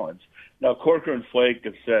got Collins. Now, Corker and Flake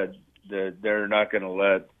have said that they're not going to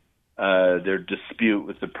let their dispute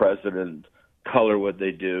with the president color what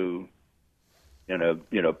they do in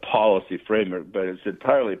a policy framework, but it's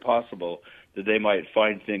entirely possible that they might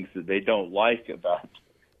find things that they don't like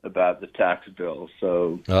about the tax bill.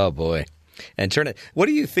 So, oh boy, and turn it. What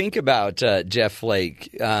do you think about Jeff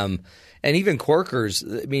Flake and even Corker's?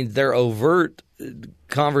 I mean, their overt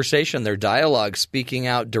conversation, their dialogue, speaking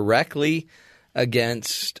out directly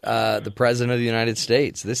against the president of the United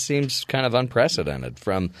States. This seems kind of unprecedented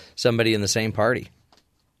from somebody in the same party.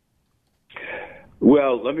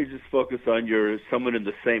 Well, let me just focus on someone in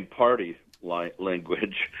the same party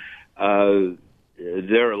language.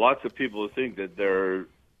 There are lots of people who think that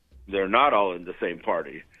they're not all in the same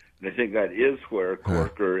party, and I think that is where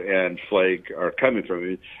Corker and Flake are coming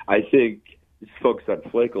from. I think let's focus on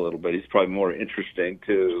Flake a little bit. He's probably more interesting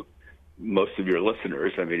to most of your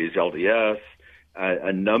listeners. I mean, he's LDS.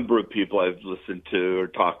 A number of people I've listened to or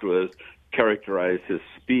talked with characterize his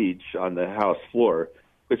speech on the House floor,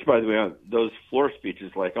 which, by the way, those floor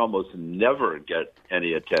speeches almost never get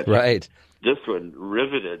any attention. Right. This one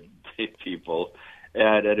riveted people.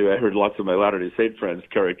 And anyway, I heard lots of my Latter-day Saint friends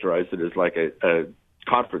characterize it as like a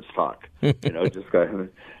conference talk, just kind of,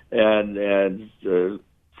 and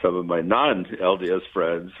some of my non-LDS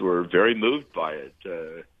friends were very moved by it.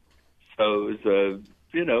 So it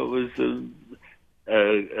was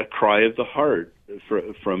a cry of the heart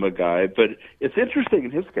from a guy. But it's interesting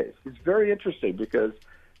in his case. It's very interesting because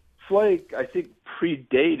Flake, I think,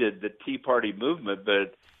 predated the Tea Party movement,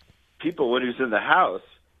 but people, when he was in the House,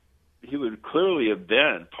 he would clearly have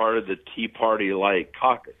been part of the Tea Party-like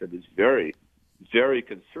caucus. It was very, very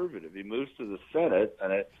conservative. He moves to the Senate,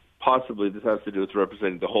 and possibly this has to do with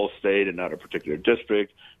representing the whole state and not a particular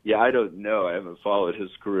district. Yeah, I don't know. I haven't followed his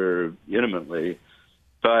career intimately,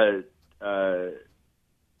 but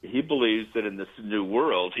he believes that in this new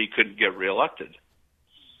world he couldn't get reelected,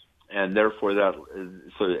 and therefore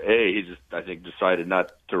he just, I think, decided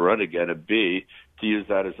not to run again, and B, to use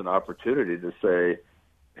that as an opportunity to say,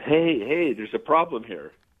 hey, there's a problem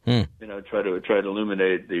here. Try to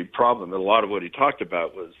illuminate the problem. And a lot of what he talked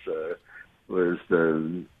about was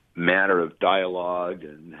the manner of dialogue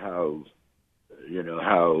and how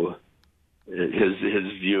his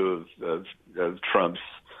view of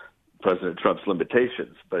President Trump's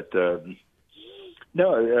limitations. But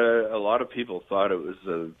no, a lot of people thought it was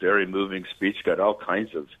a very moving speech. Got all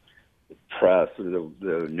kinds of press.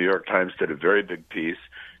 The New York Times did a very big piece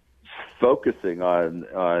focusing on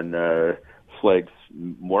Flake's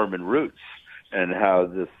Mormon roots and how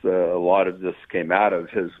a lot of this came out of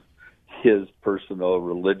his personal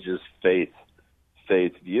religious faith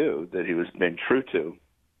view that he was being true to.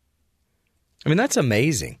 I mean, that's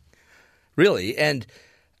amazing, really. And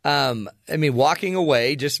walking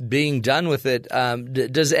away, just being done with it.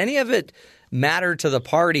 Does any of it matter to the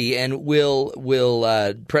party? And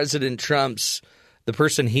will President Trump's, the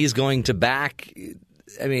person he's going to back,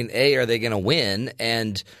 are they going to win?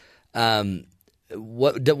 And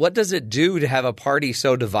what does it do to have a party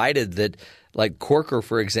so divided that, like Corker,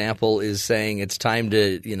 for example, is saying it's time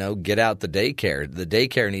to get out the daycare. The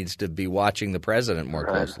daycare needs to be watching the president more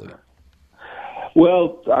closely.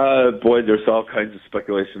 Well, there's all kinds of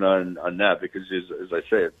speculation on that because, as I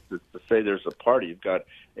say, to say there's a party, you've got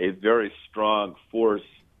a very strong force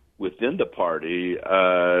within the party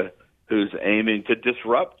who's aiming to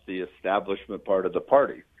disrupt the establishment part of the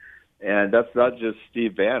party. And that's not just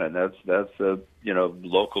Steve Bannon. That's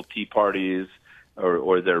local Tea Parties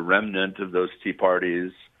or their remnant of those Tea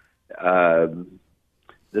Parties.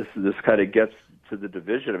 This kind of gets to the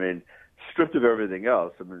division. Stripped of everything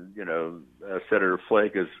else. Senator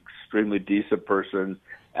Flake is an extremely decent person,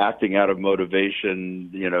 acting out of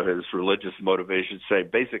motivation, his religious motivation, saying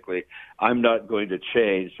basically, I'm not going to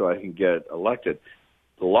change so I can get elected.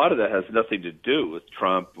 A lot of that has nothing to do with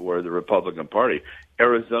Trump or the Republican Party.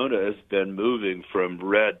 Arizona has been moving from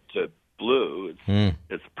red to blue.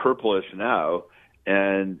 It's purplish now,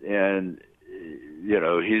 and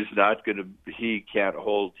he's not going to.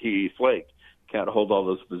 Flake can't hold all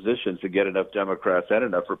those positions to get enough Democrats and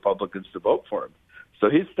enough Republicans to vote for him. So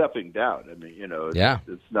he's stepping down.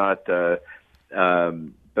 It's not.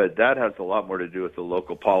 But that has a lot more to do with the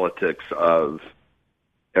local politics of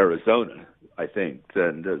Arizona, I think,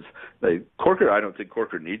 than does Corker. I don't think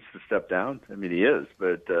Corker needs to step down. He is,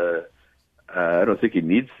 but I don't think he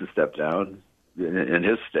needs to step down in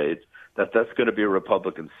his state. That's going to be a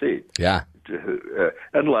Republican seat. Yeah.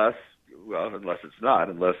 Unless it's not.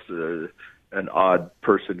 Unless an odd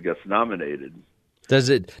person gets nominated. Does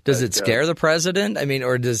it scare the president?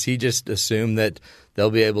 Or does he just assume that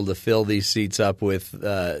they'll be able to fill these seats up with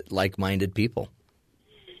like-minded people?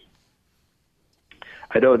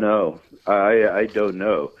 I don't know. I don't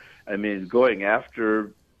know. Going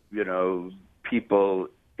after people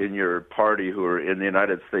in your party who are in the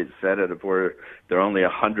United States Senate, where there are only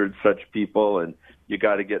 100 such people, and you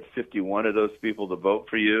got to get 51 of those people to vote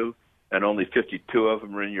for you, and only 52 of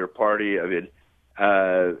them are in your party. And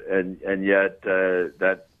yet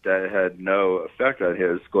that had no effect on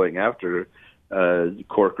his going after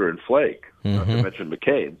Corker and Flake, not to mention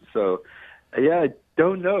McCain. So, I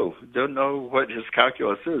don't know what his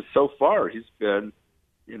calculus is. So far, he's been,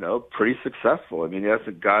 pretty successful. He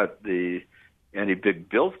hasn't got any big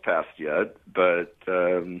bills passed yet, but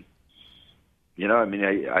I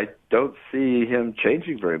don't see him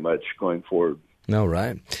changing very much going forward. No,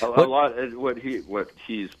 right. A lot. What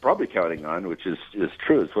he's probably counting on, which is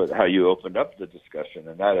true, is how you opened up the discussion,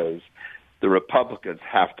 and that is the Republicans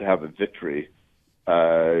have to have a victory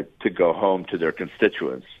to go home to their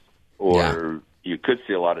constituents, or you could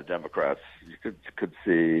see a lot of Democrats. You could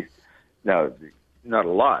see now. Not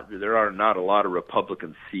a lot. There are not a lot of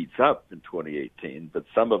Republican seats up in 2018, but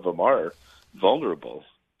some of them are vulnerable.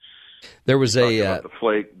 There was the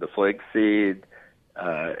Flake seat.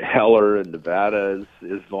 Heller in Nevada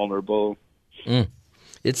is vulnerable.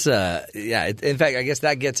 It's in fact, I guess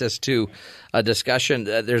that gets us to a discussion.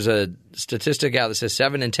 There's a statistic out that says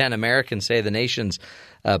 7 in 10 Americans say the nation's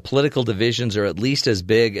political divisions are at least as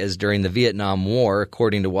big as during the Vietnam War,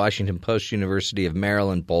 according to Washington Post University of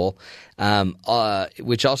Maryland poll,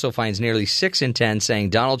 which also finds nearly 6 in 10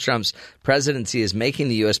 saying Donald Trump's presidency is making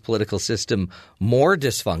the U.S. political system more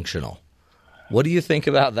dysfunctional. What do you think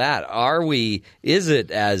about that? Is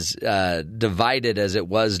it as divided as it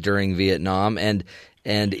was during Vietnam, and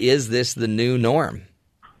is this the new norm?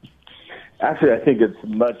 Actually, I think it's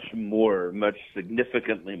much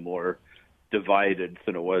significantly more divided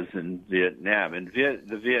than it was in Vietnam. And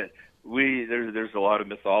there's a lot of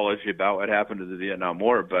mythology about what happened to the Vietnam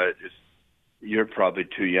War, but you're probably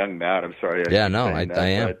too young, Matt. I'm sorry. I am.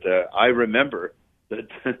 But I remember that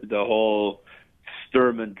the whole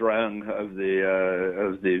Sturm und Drang of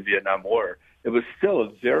the Vietnam War. It was still a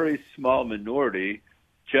very small minority,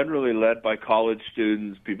 generally led by college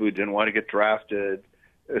students, people who didn't want to get drafted,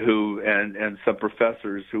 and some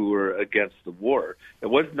professors who were against the war. It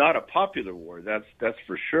was not a popular war, that's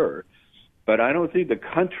for sure. But I don't think the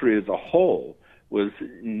country as a whole was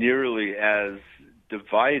nearly as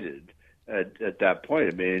divided at that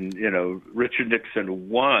point. I mean, Richard Nixon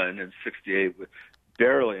won in '68,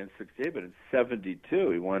 barely in '68, but in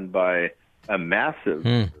 '72 he won by a massive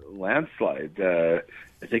landslide. I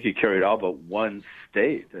think he carried all but one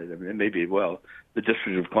state, maybe, the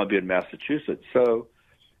District of Columbia in Massachusetts. So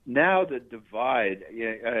now the divide,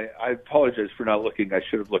 I apologize for not looking. I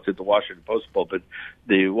should have looked at the Washington Post poll, but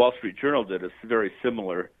the Wall Street Journal did a very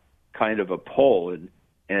similar kind of a poll.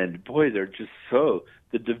 And boy, they're just the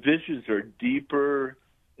divisions are deeper.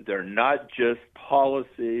 They're not just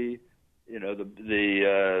policy.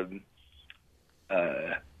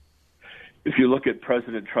 If you look at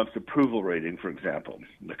President Trump's approval rating, for example,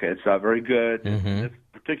 okay, it's not very good. Mm-hmm. In this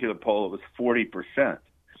particular poll, it was 40%.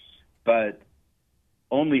 But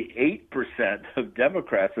only 8% of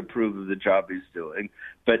Democrats approve of the job he's doing,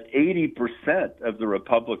 but 80% of the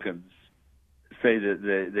Republicans say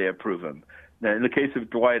that they approve him. Now, in the case of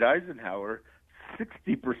Dwight Eisenhower,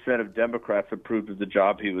 60% of Democrats approved of the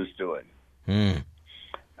job he was doing.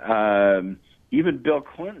 Even Bill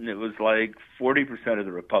Clinton, it was like 40% of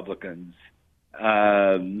the Republicans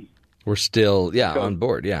were still on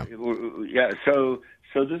board. Yeah. So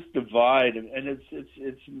this divide, and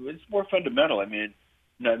it's more fundamental. I mean,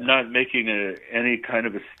 not making any kind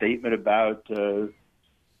of a statement about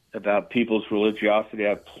people's religiosity. I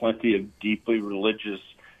have plenty of deeply religious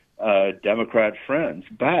Democrat friends,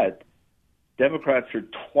 but Democrats are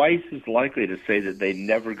twice as likely to say that they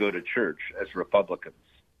never go to church as Republicans.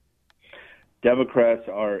 Democrats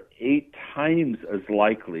are 8 times as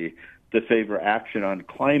likely to favor action on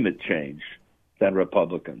climate change than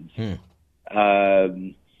Republicans.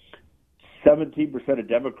 17% of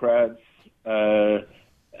Democrats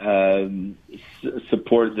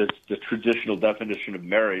support the traditional definition of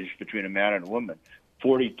marriage between a man and a woman.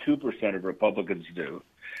 42% of Republicans do.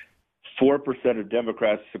 4% of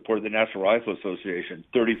Democrats support the National Rifle Association.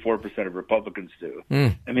 34% of Republicans do.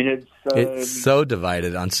 I mean, it's so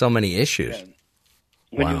divided on so many issues.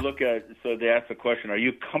 When you look at, so they ask the question, are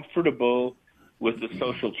you comfortable with the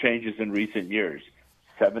social changes in recent years?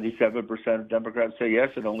 77% of Democrats say yes,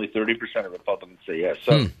 and only 30% of Republicans say yes.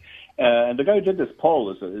 So, and the guy who did this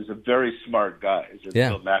poll is a very smart guy.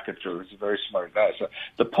 Bill McIntyre is a very smart guy. So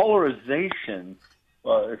the polarization,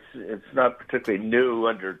 it's not particularly new,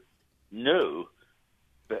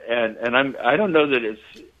 and I don't know that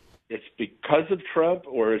it's because of Trump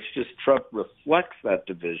or it's just Trump reflects that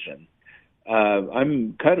division.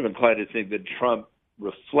 I'm kind of inclined to think that Trump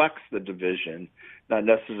reflects the division, not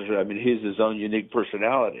necessarily. I mean, he's his own unique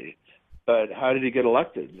personality, but how did he get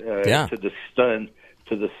elected? To the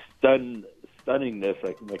stunningness,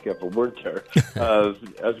 I can make up a word there, of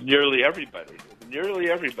nearly everybody.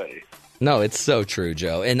 No, it's so true,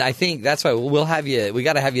 Joe, and I think that's why we'll have you. We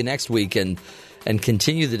got to have you next week and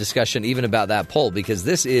continue the discussion even about that poll, because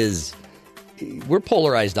we're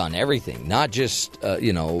polarized on everything, not just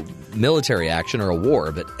military action or a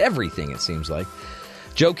war, but everything, it seems like.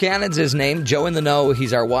 Joe Cannon's his name, Joe in the Know.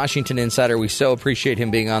 He's our Washington insider. We so appreciate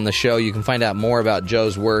him being on the show. You can find out more about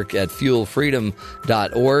Joe's work at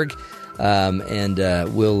fuelfreedom.org, and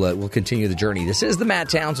we'll continue the journey. This is the Matt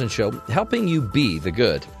Townsend Show, helping you be the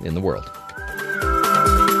good in the world.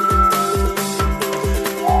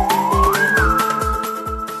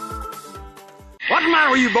 What's the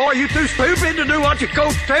matter with you, boy? You too stupid to do what your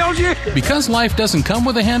coach tells you? Because life doesn't come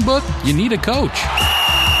with a handbook, you need a coach.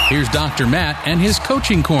 Here's Dr. Matt and his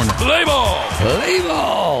coaching corner. Play ball! Play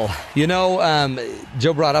ball! You know,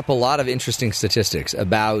 Joe brought up a lot of interesting statistics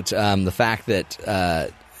about the fact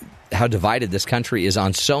that how divided this country is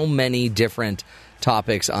on so many different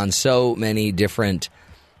topics, on so many different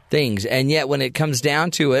things. And yet when it comes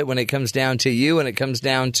down to it, when it comes down to you, and it comes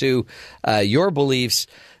down to your beliefs,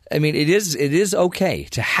 I mean, it is okay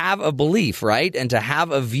to have a belief, right? And to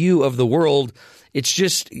have a view of the world. It's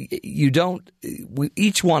just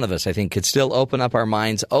each one of us, I think, could still open up our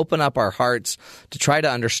minds, open up our hearts to try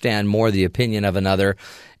to understand more the opinion of another.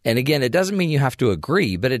 And again, it doesn't mean you have to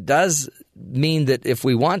agree, but it does mean that if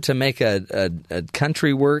we want to make a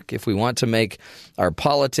country work, if we want to make our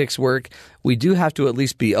politics work, we do have to at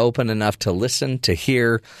least be open enough to listen, to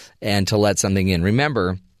hear, and to let something in.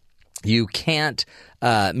 Remember, you can't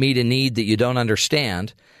meet a need that you don't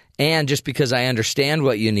understand. And just because I understand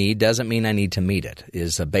what you need doesn't mean I need to meet it,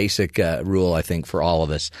 is a basic rule, I think, for all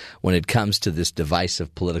of us when it comes to this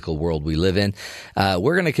divisive political world we live in.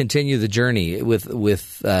 We're going to continue the journey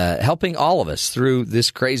with helping all of us through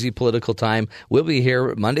this crazy political time. We'll be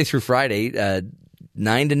here Monday through Friday,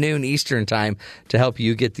 9 to noon Eastern time, to help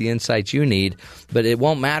you get the insights you need. But it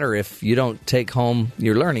won't matter if you don't take home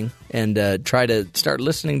your learning and try to start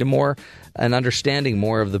listening to more and understanding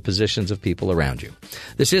more of the positions of people around you.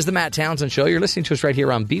 This is the Matt Townsend Show. You're listening to us right here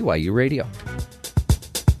on BYU Radio.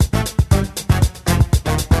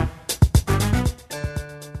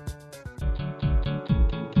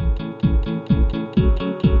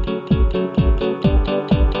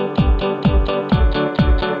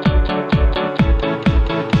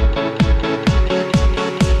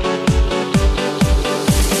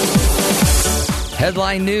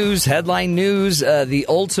 Headline news, the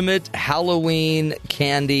ultimate Halloween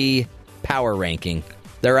candy power ranking.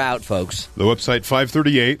 They're out, folks. The website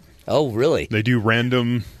 538. Oh, really? They do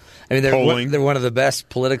random polling. They're one of the best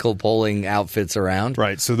political polling outfits around.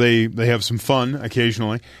 Right, so they have some fun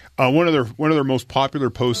occasionally. One of their most popular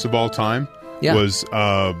posts of all time was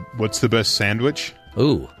what's the best sandwich?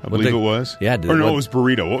 Ooh. I believe it was. Yeah. It was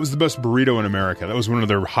burrito. What was the best burrito in America? That was one of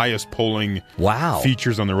their highest polling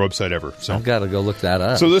features on their website ever. So I've got to go look that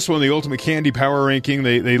up. So this one, the Ultimate Candy Power Ranking,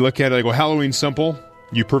 they look at it, they go, Halloween simple.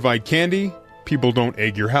 You provide candy, people don't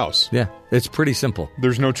egg your house. Yeah, it's pretty simple.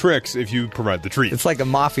 There's no tricks if you provide the treat. It's like a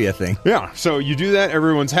mafia thing. Yeah, so you do that,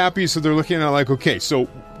 everyone's happy, so they're looking at like, okay, so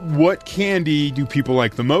what candy do people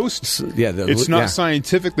like the most? It's not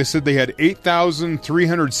scientific. They said they had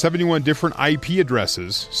 8,371 different IP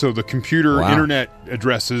addresses, so the computer internet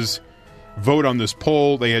addresses vote on this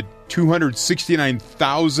poll. They had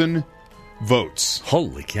 269,000 votes.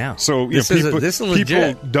 Holy cow. So this is legit.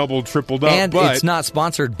 People doubled, tripled up. And but it's not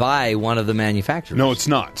sponsored by one of the manufacturers. No, it's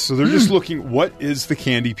not. So they're just looking, what is the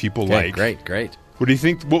candy people like? Great. What do you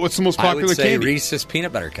think? What's the most popular I would say candy? Reese's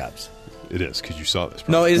Peanut Butter Cups. It is, because you saw this.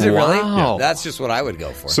 No, is it really? Yeah. That's just what I would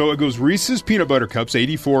go for. So it goes Reese's Peanut Butter Cups,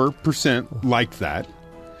 84% liked that.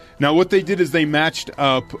 Now, what they did is they matched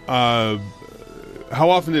up how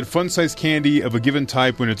often did fun-sized candy of a given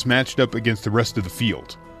type when it's matched up against the rest of the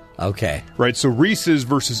field. Okay. Right, so Reese's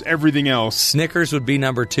versus everything else. Snickers would be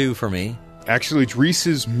number 2 for me. Actually, it's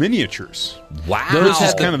Reese's Miniatures. Wow. Those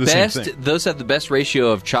have kind of the best, same thing. Those have the best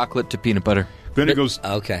ratio of chocolate to peanut butter. Then it goes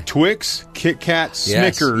Twix, Kit Kat,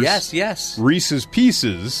 Snickers, yes, Reese's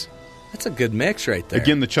Pieces. That's a good mix right there.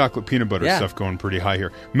 Again, the chocolate peanut butter stuff going pretty high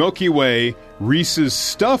here. Milky Way, Reese's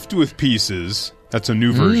Stuffed with Pieces. That's a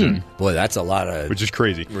new version. Boy, that's a lot of... Which is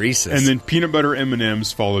crazy. Reese's. And then peanut butter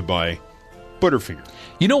M&M's followed by Butterfinger.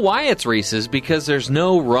 You know why it's Reese's? Because there's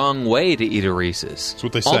no wrong way to eat a Reese's. That's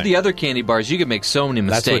what they say. All the other candy bars, you can make so many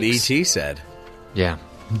mistakes. That's what E.T. said. Yeah.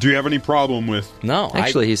 Do you have any problem with... No.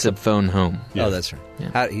 Actually, he said phone home. Yeah. Oh, that's right.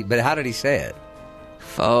 Yeah. But how did he say it?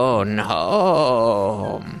 Phone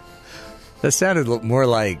home. That sounded more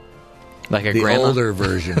like a the grandma? older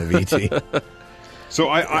version of E.T. So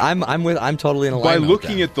I'm totally in alignment. By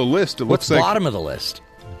looking at the list, it what's looks like... bottom of the list?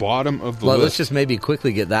 Bottom of the list. list. Let's just maybe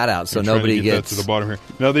quickly get that out so I'm nobody trying to get gets... that to the bottom here.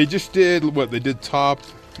 Now, they just did what? They did top...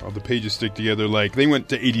 Oh, the pages stick together. Like, they went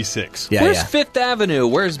to 86. Where's Fifth Avenue?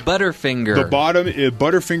 Where's Butterfinger? The bottom,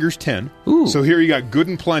 Butterfinger's 10. Ooh. So here you got Good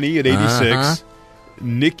and Plenty at 86.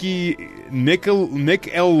 Nick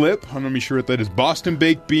L. Lip, I'm not even sure what that is. Boston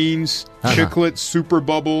Baked Beans, Chiclets, Super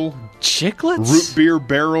Bubble. Chiclets? Root Beer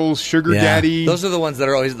Barrels, Sugar Daddy. Those are the ones that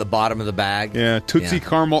are always at the bottom of the bag. Yeah, Tootsie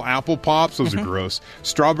Caramel Apple Pops, those are gross.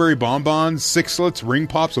 Strawberry Bonbons, Sixlets, Ring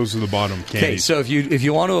Pops, those are the bottom candies. Okay, so if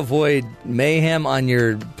you want to avoid mayhem on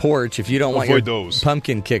your porch, if you don't want your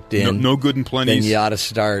pumpkin kicked in, no Good and Plenties, then you ought to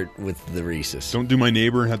start with the Reese's. Don't do my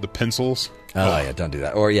neighbor and have the pencils. Oh, yeah, don't do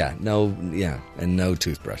that. Or, no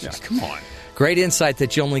toothbrushes. Yeah, come on. Great insight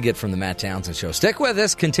that you only get from the Matt Townsend Show. Stick with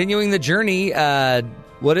us, continuing the journey.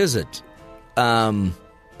 What is it?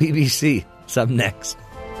 BBC. It's up next.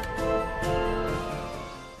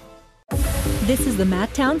 This is the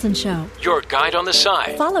Matt Townsend Show. Your guide on the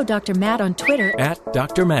side. Follow Dr. Matt on Twitter At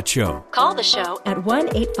Dr. Matt Show. Call the show at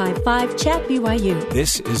 1-855-CHAT-BYU.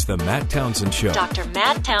 This is the Matt Townsend Show. Dr.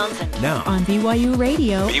 Matt Townsend Now on BYU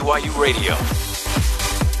Radio. BYU Radio.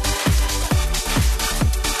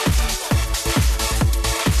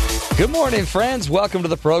 Good morning, friends. Welcome to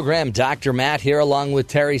the program. Dr. Matt here along with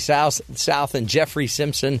Terry South and Jeffrey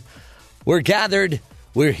Simpson. We're gathered,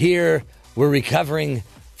 we're here, we're recovering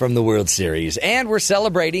from the World Series, and we're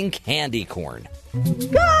celebrating candy corn.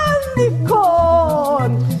 Candy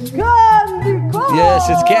corn! Candy corn! Yes,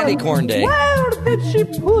 it's Candy Corn Day. Where did she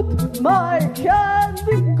put my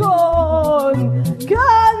candy corn?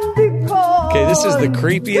 Candy corn! Okay, this is the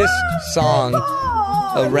creepiest song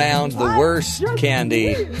around the worst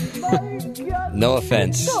candy. No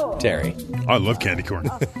offense, Terry. I love candy corn.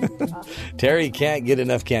 Terry can't get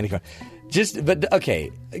enough candy corn. Okay,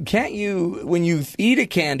 can't you, when you eat a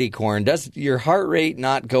candy corn, does your heart rate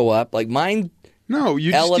not go up? Like mine No,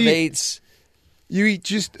 you elevates. You eat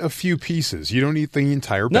just a few pieces. You don't eat the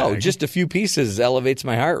entire bag. No, just a few pieces elevates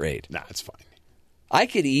my heart rate. Nah, it's fine. I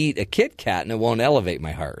could eat a Kit Kat and it won't elevate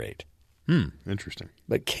my heart rate. Interesting.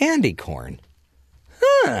 But candy corn.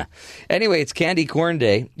 Anyway, it's Candy Corn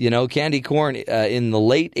Day. You know, candy corn in the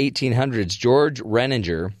late 1800s, George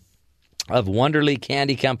Renninger of Wonderly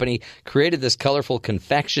Candy Company created this colorful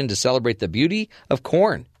confection to celebrate the beauty of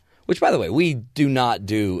corn, which, by the way, we do not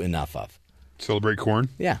do enough of. Celebrate corn?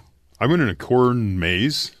 Yeah. I went in a corn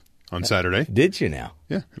maze on Saturday. Did you now?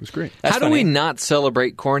 Yeah, it was great. That's How do funny. we not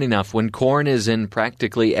celebrate corn enough when corn is in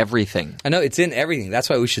practically everything? I know it's in everything. That's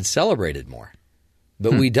why we should celebrate it more.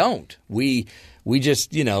 But we don't. We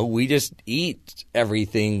just, we just eat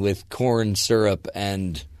everything with corn syrup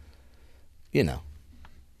and,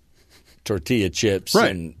 tortilla chips.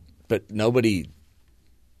 Right. But nobody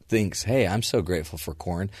thinks, hey, I'm so grateful for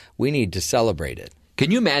corn. We need to celebrate it. Can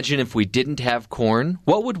you imagine if we didn't have corn?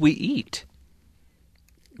 What would we eat?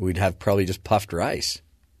 We'd have probably just puffed rice.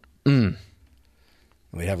 We'd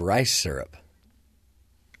have rice syrup.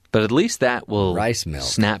 But at least that will Rice milk.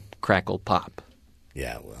 snap, crackle, pop.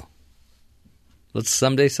 Yeah, well, let's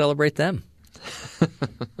someday celebrate them.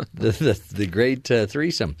 the great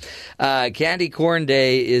threesome. Candy Corn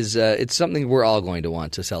Day is it's something we're all going to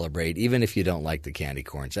want to celebrate, even if you don't like the candy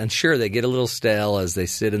corns. And sure, they get a little stale as they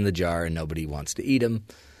sit in the jar and nobody wants to eat them.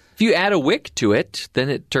 If you add a wick to it, then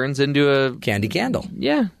it turns into a... Candy candle.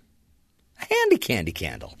 Yeah. A handy candy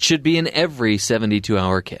candle. Should be in every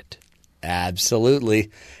 72-hour kit.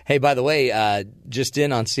 Absolutely. Hey, by the way, just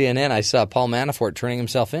in on CNN, I saw Paul Manafort turning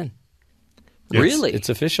himself in. Really? It's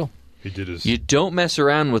official. He did his. You don't mess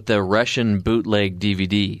around with the Russian bootleg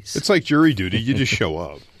DVDs. It's like jury duty. You just show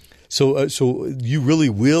up. So you really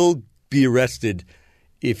will be arrested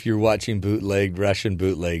if you're watching Russian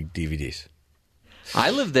bootleg DVDs.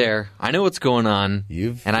 I live there. I know what's going on.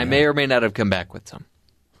 I may or may not have come back with some.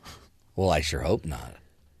 Well, I sure hope not.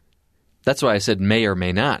 That's why I said may or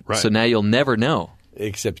may not. Right. So now you'll never know.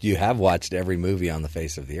 Except you have watched every movie on the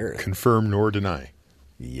face of the earth. Confirm nor deny.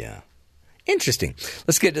 Yeah. Interesting.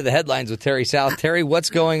 Let's get to the headlines with Terry South. Terry, what's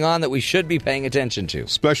going on that we should be paying attention to?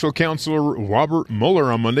 Special Counsel Robert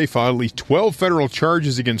Mueller on Monday filed at least 12 federal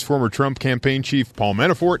charges against former Trump campaign chief Paul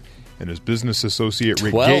Manafort and his business associate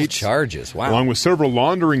Rick 12 Gates. charges. Wow. Along with several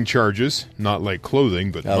laundering charges, not like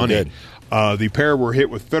clothing, but money. Good. The pair were hit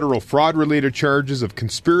with federal fraud-related charges of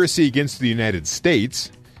conspiracy against the United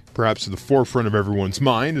States. Perhaps at the forefront of everyone's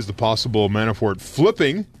mind is the possible Manafort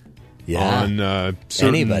flipping on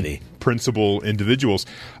certain anybody. principal individuals.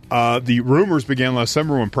 The rumors began last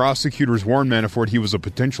summer when prosecutors warned Manafort he was a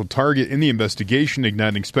potential target in the investigation,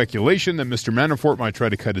 igniting speculation that Mr. Manafort might try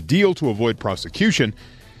to cut a deal to avoid prosecution.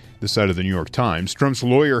 This side of the New York Times. Trump's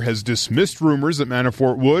lawyer has dismissed rumors that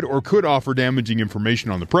Manafort would or could offer damaging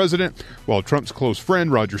information on the president, while Trump's close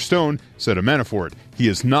friend Roger Stone said of Manafort, he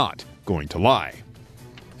is not going to lie.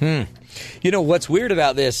 You know, what's weird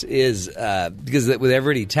about this is because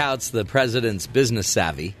everybody touts the president's business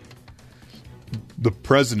savvy. The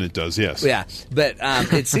president does, yes. Yeah, but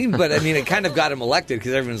it seemed, it kind of got him elected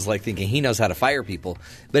because everyone's like thinking he knows how to fire people.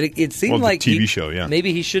 But it seemed like TV show, yeah.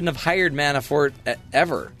 Maybe he shouldn't have hired Manafort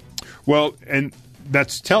ever. Well, and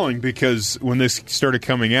that's telling because when this started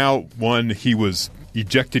coming out, one, he was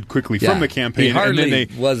ejected quickly from the campaign. He hardly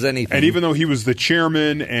and then was anything. And even though he was the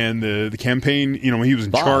chairman and the campaign, he was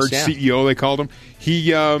in Boss, charge, yeah. CEO they called him. He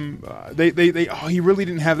he really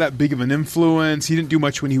didn't have that big of an influence. He didn't do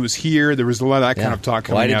much when he was here. There was a lot of that kind of talk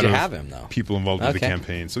coming Why did out you of have him, though? people involved with the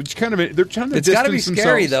campaign. So it's kind of they're trying to. It's got to be distance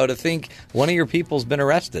scary, themselves. though, to think one of your people's been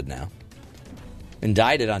arrested now.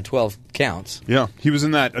 Indicted on 12 counts. Yeah, he was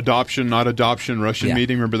in that adoption, not adoption Russian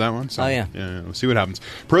meeting. Remember that one? So, yeah. We'll see what happens.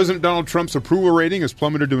 President Donald Trump's approval rating has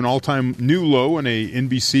plummeted to an all-time new low in a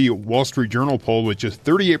NBC Wall Street Journal poll, with just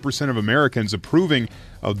 38% of Americans approving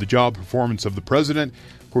of the job performance of the president.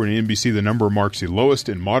 According to NBC, the number marks the lowest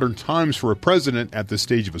in modern times for a president at this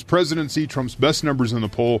stage of his presidency. Trump's best numbers in the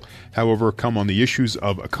poll, however, come on the issues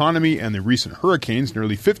of economy and the recent hurricanes.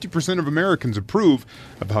 Nearly 50% of Americans approve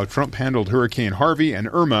of how Trump handled Hurricane Harvey and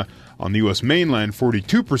Irma on the U.S. mainland.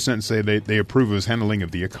 42% say they approve of his handling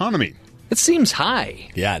of the economy. It seems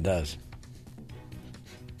high. Yeah, it does.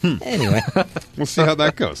 Anyway. We'll see how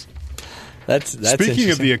that goes. That's Speaking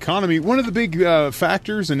of the economy, one of the big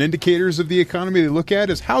factors and indicators of the economy they look at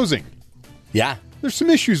is housing. Yeah. There's some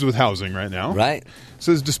issues with housing right now. Right. It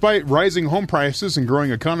says despite rising home prices and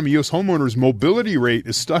growing economy, U.S. homeowners' mobility rate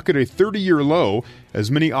is stuck at a 30-year low as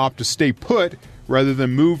many opt to stay put rather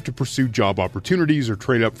than move to pursue job opportunities or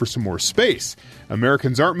trade up for some more space.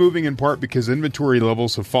 Americans aren't moving in part because inventory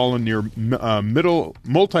levels have fallen near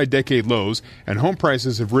multi-decade lows and home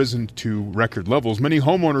prices have risen to record levels. Many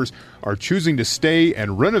homeowners are choosing to stay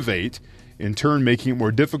and renovate, in turn making it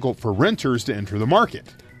more difficult for renters to enter the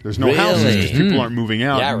market. There's no houses because people aren't moving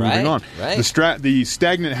out and moving on. Right. The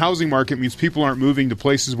stagnant housing market means people aren't moving to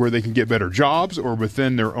places where they can get better jobs or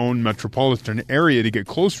within their own metropolitan area to get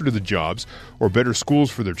closer to the jobs or better schools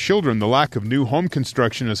for their children. The lack of new home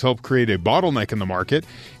construction has helped create a bottleneck in the market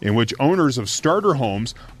in which owners of starter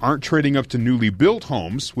homes aren't trading up to newly built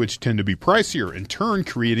homes, which tend to be pricier, in turn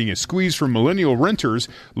creating a squeeze for millennial renters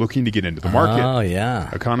looking to get into the market. Oh, yeah.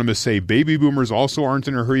 Economists say baby boomers also aren't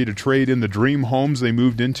in a hurry to trade in the dream homes they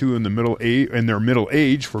moved into in their middle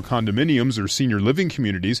age for condominiums or senior living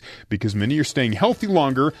communities because many are staying healthy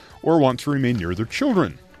longer or want to remain near their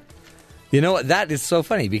children. You know what? That is so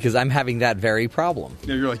funny because I'm having that very problem.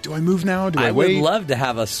 You're like, do I move now? Do I would wait? love to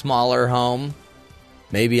have a smaller home,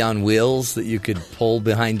 maybe on wheels that you could pull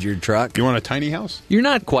behind your truck. You want a tiny house? You're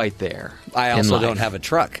not quite there. I also don't have a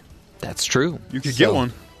truck. That's true. You could get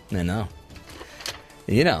one. I know.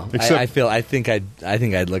 I think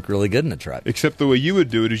I'd look really good in a truck. Except the way you would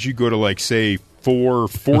do it is you go to, like, say, 4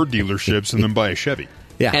 Ford dealerships and then buy a Chevy.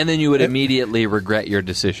 Yeah. And then you would immediately regret your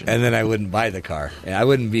decision. And then I wouldn't buy the car. I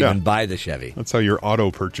wouldn't even buy the Chevy. That's how your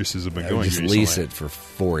auto purchases have been I going. would just lease it for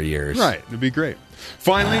 4 years. Right. It'd be great.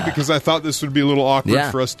 Finally, because I thought this would be a little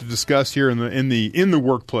awkward for us to discuss here in the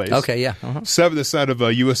workplace. Okay, yeah. This out of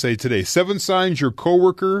USA Today. 7 signs your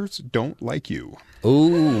coworkers don't like you.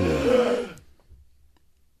 Ooh.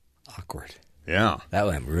 Awkward. Yeah. That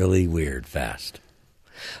went really weird fast.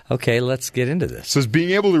 Okay, let's get into this. It says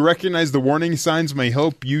being able to recognize the warning signs may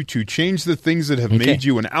help you to change the things that have made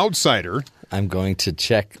you an outsider. I'm going to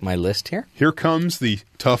check my list here. Here comes the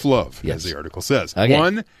tough love, as the article says. Okay.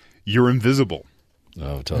 1, you're invisible.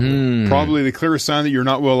 Oh, totally. Probably the clearest sign that you're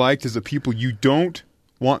not well liked is that people don't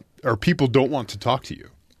want to talk to you.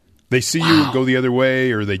 They see you and go the other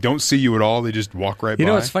way, or they don't see you at all. They just walk right by. You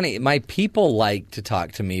know what's funny? My people like to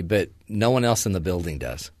talk to me, but no one else in the building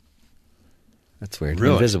does. That's weird.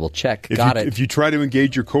 Really? Invisible. Check. Got it. If you try to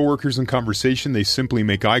engage your coworkers in conversation, they simply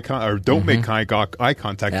make eye contact, or don't make eye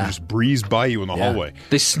contact, and just breeze by you in the hallway.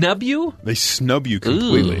 They snub you? They snub you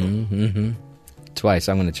completely. Twice.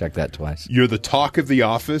 I'm going to check that twice. You're the talk of the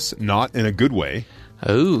office, not in a good way.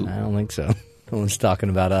 Oh. I don't think so. No one's talking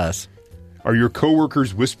about us. Are your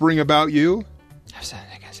coworkers whispering about you?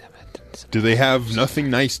 Do they have nothing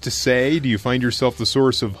nice to say? Do you find yourself the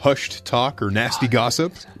source of hushed talk or nasty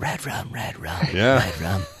gossip? Red rum. Yeah. Red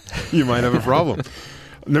rum. You might have a problem.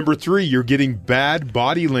 Number 3, you're getting bad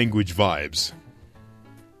body language vibes.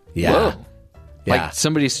 Yeah. Whoa. Yeah. Like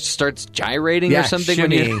somebody starts gyrating or something?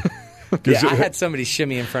 Shimmying. I had somebody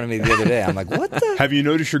shimmy in front of me the other day. I'm like, what the? Have you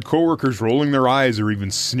noticed your coworkers rolling their eyes or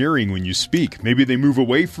even sneering when you speak? Maybe they move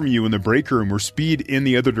away from you in the break room or speed in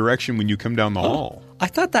the other direction when you come down the hall. I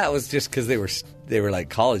thought that was just because they were like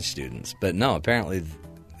college students, but no, apparently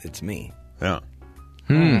it's me. Yeah.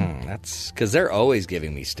 That's because they're always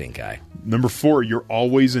giving me stink eye. Number 4, you're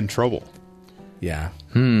always in trouble. Yeah.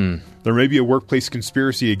 There may be a workplace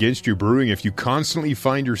conspiracy against you brewing if you constantly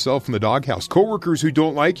find yourself in the doghouse. Coworkers who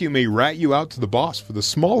don't like you may rat you out to the boss for the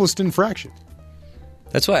smallest infraction.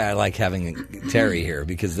 That's why I like having Terry here,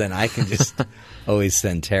 because then I can just always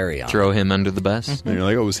send Terry on. Throw him under the bus. And you're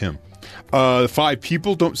like, oh, it was him. 5,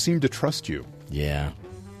 people don't seem to trust you. Yeah.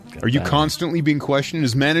 Are you constantly being questioned?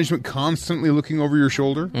 Is management constantly looking over your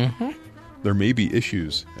shoulder? Mm-hmm. There may be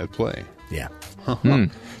issues at play. Yeah.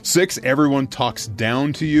 6, everyone talks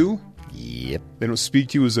down to you. Yep. They don't speak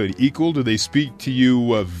to you as an equal. Do they speak to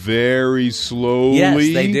you very slowly? Yes,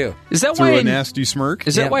 they do. Is that through why a nasty smirk?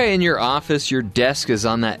 Is that why in your office your desk is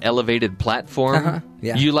on that elevated platform?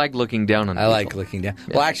 Yeah. You like looking down on I people. like looking down.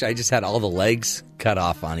 Yeah. Well, actually, I just had all the legs cut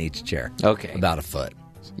off on each chair. Okay. About a foot.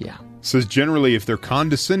 Yeah. Says generally, if they're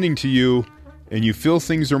condescending to you and you feel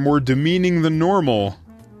things are more demeaning than normal,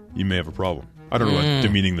 you may have a problem. I don't know what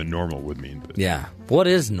demeaning than normal would mean. But Yeah. What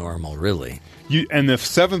is normal, really? And the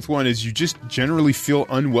 7th one is you just generally feel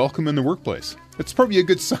unwelcome in the workplace. That's probably a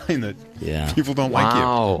good sign that people don't like you.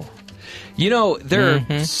 Wow. You know, there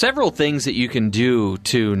are several things that you can do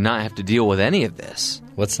to not have to deal with any of this.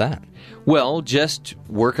 What's that? Well, just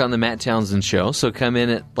work on the Matt Townsend show. So come in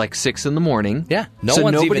at like 6 in the morning. Yeah. So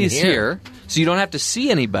one's nobody's even here. so you don't have to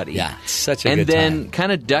see anybody. Yeah. It's such a and good then time.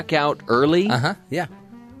 kind of duck out early. Yeah.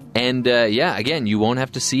 And again, you won't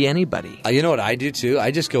have to see anybody. You know what I do too?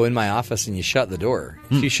 I just go in my office and you shut the door.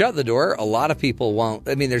 If you shut the door, a lot of people won't.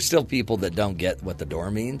 I mean, there's still people that don't get what the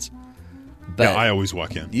door means. But I always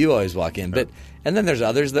walk in. You always walk in. And then there's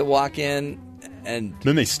others that walk in and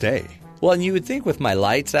then they stay. Well, and you would think with my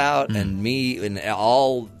lights out and me and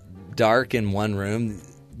all dark in one room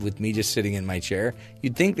with me just sitting in my chair,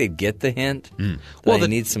 you'd think they'd get the hint. Well, they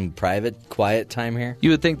need some private, quiet time here.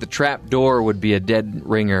 You would think the trap door would be a dead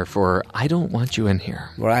ringer for, I don't want you in here.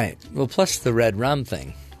 Right. Well, plus the red rum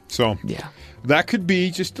thing. So that could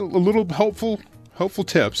be just a little helpful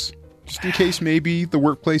tips. Just in case maybe the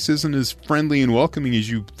workplace isn't as friendly and welcoming as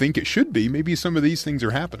you think it should be. Maybe some of these things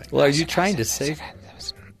are happening. Well, are you trying to say...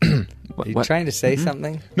 Are you trying to say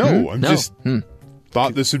something? No, I'm just...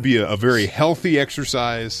 Thought this would be a very healthy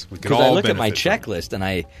exercise. Because I look at my checklist and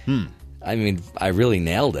I mean, I really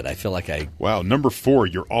nailed it. I feel like I... Wow, number 4,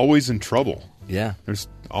 you're always in trouble. Yeah. There's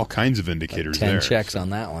all kinds of indicators like 10 there. checks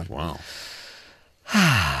on that one. Wow.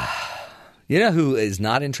 You know who is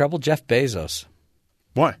not in trouble? Jeff Bezos.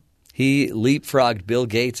 Why? He leapfrogged Bill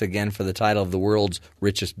Gates again for the title of the world's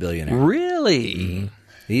richest billionaire. Really? Mm-hmm.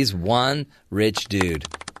 He's one rich dude.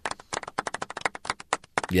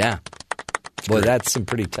 Yeah. Boy, that's some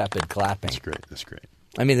pretty tepid clapping. That's great.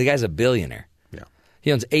 I mean, the guy's a billionaire. Yeah.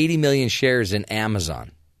 He owns 80 million shares in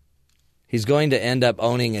Amazon. He's going to end up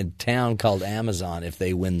owning a town called Amazon if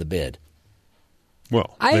they win the bid.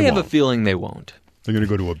 Well, I have a feeling they won't. They're going to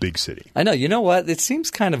go to a big city. I know. You know what? It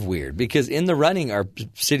seems kind of weird because in the running are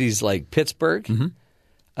cities like Pittsburgh,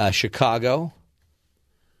 Chicago,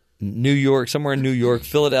 New York, somewhere in New York,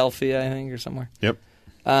 Philadelphia, I think, or somewhere. Yep.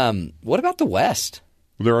 What about the West?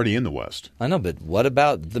 Well, they're already in the West. I know, but what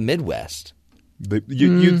about the Midwest?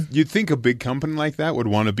 You'd think a big company like that would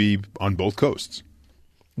want to be on both coasts.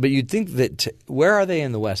 But you'd think that where are they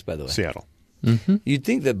in the West, by the way? Seattle. Mm-hmm. You'd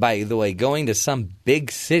think that, by the way, going to some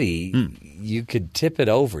big city, you could tip it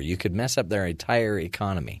over. You could mess up their entire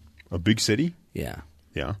economy. A big city? Yeah.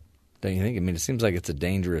 Yeah. Don't you think? I mean, it seems like it's a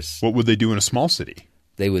dangerous... What would they do in a small city?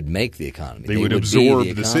 They would make the economy. They would absorb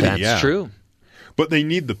the city, That's true. But they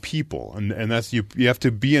need the people, and that's you have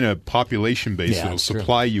to be in a population base that will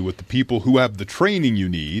supply you with the people who have the training you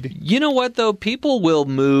need. You know what, though? People will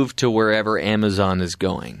move to wherever Amazon is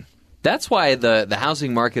going. That's why the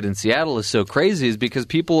housing market in Seattle is so crazy, is because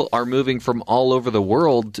people are moving from all over the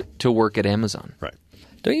world to work at Amazon. Right.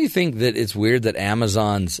 Don't you think that it's weird that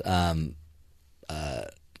Amazon's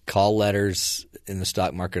call letters in the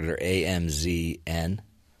stock market are AMZN?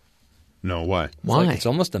 No, why? Why? It's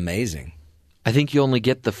almost amazing. I think you only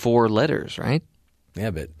get the 4 letters, right?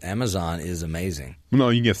 Yeah, but Amazon is amazing. No,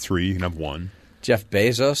 you can get 3. You can have 1. Jeff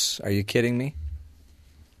Bezos, are you kidding me?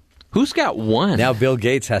 Who's got 1? Now Bill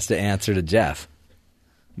Gates has to answer to Jeff.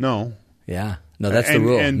 No. Yeah. No, that's the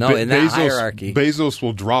rule. In that hierarchy. Bezos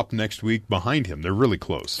will drop next week behind him. They're really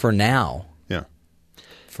close. For now. Yeah.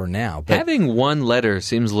 For now. But, having 1 letter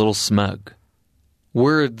seems a little smug.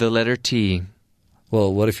 We're the letter T.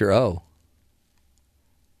 Well, what if you're O?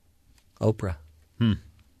 Oprah.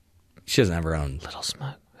 She doesn't have her own. Little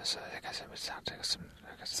smug.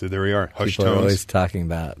 So there we are. Hushed People tones. are always talking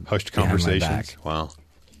about hushed behind my conversations. back. Wow.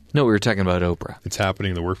 No, we were talking about Oprah. It's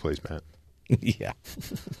happening in the workplace, Matt. Yeah.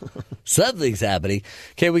 Something's happening.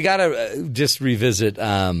 Okay, we got to just revisit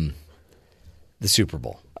the Super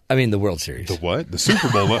Bowl. I mean, the World Series. The what? The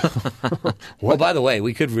Super Bowl? What? Well, by the way,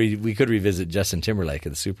 we could revisit Justin Timberlake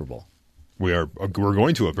at the Super Bowl. We're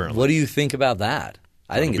going to, apparently. What do you think about that?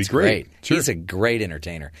 I think That'll it's be great. Sure. He's a great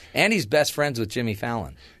entertainer. And he's best friends with Jimmy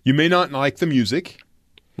Fallon. You may not like the music.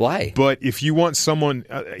 Why? But if you want someone,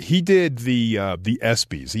 he did the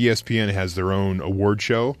ESPYs. ESPN has their own award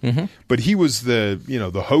show, but he was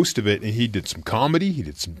the host of it, and he did some comedy, he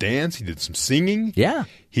did some dance, he did some singing. Yeah,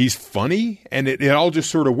 he's funny, and it all just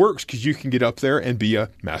sort of works because you can get up there and be a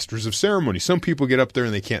masters of ceremony. Some people get up there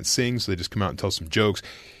and they can't sing, so they just come out and tell some jokes.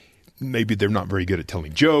 Maybe they're not very good at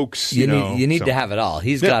telling jokes. You need to have it all.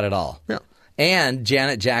 He's got it all. Yeah, and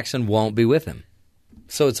Janet Jackson won't be with him,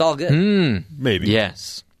 so it's all good. Maybe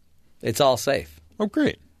yes. It's all safe. Oh,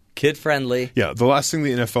 great. Kid-friendly. Yeah, the last thing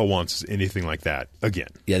the NFL wants is anything like that again.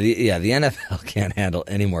 Yeah, the NFL can't handle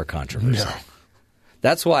any more controversy. No.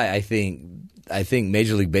 That's why I think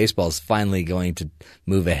Major League Baseball is finally going to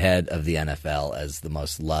move ahead of the NFL as the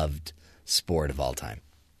most loved sport of all time.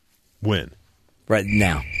 When? Right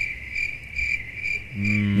now.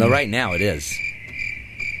 No, right now it is.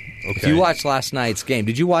 Okay. If you watched last night's game,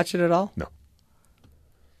 did you watch it at all? No.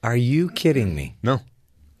 Are you kidding me? No.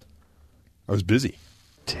 I was busy.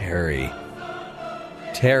 Terry.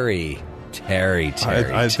 I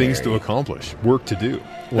had things to accomplish, work to do.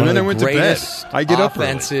 One and then of I went the to bed. greatest I get up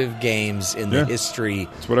offensive games in the history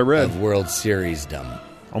That's what I read. of World Series-dom.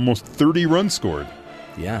 Almost 30 runs scored.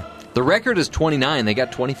 Yeah. The record is 29. They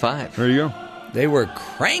got 25. There you go. They were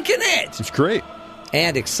cranking it. It's great.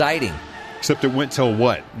 And exciting. Except it went till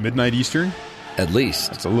what? Midnight Eastern? At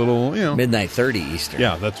least. That's a little, Midnight 30 Eastern.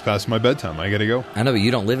 Yeah, that's past my bedtime. I got to go. I know, but you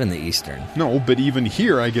don't live in the Eastern. No, but even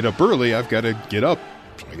here, I get up early. I've got to get up.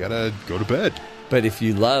 I got to go to bed. But if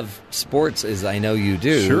you love sports, as I know you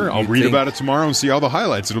do. Sure, I'll read about it tomorrow and see all the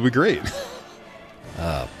highlights. It'll be great.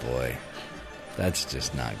 Oh, boy. That's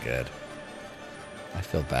just not good. I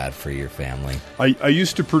feel bad for your family. I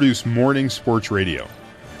used to produce morning sports radio.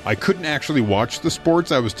 I couldn't actually watch the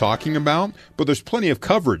sports I was talking about, but there's plenty of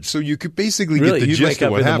coverage, so you could basically get the gist wake of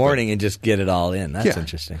up what in happened. the morning and just get it all in. That's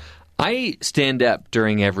interesting. I stand up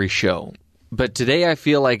during every show, but today I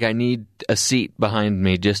feel like I need a seat behind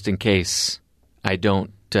me just in case I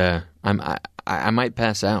don't. I might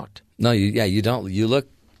pass out. No, you don't. You look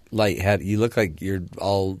lightheaded. You look like you're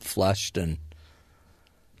all flushed and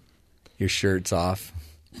your shirt's off.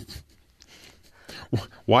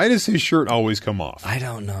 Why does his shirt always come off? I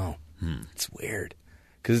don't know. It's weird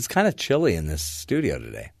because it's kind of chilly in this studio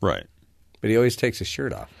today. Right. But he always takes his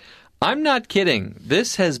shirt off. I'm not kidding.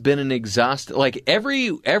 This has been an exhausting. Like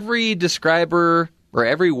every describer or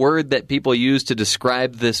every word that people use to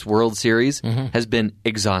describe this World Series has been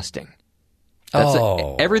exhausting. That's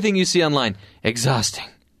everything you see online, exhausting.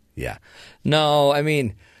 Yeah. No, I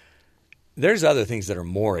mean, there's other things that are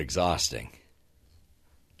more exhausting.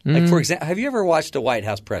 Like, for example, have you ever watched a White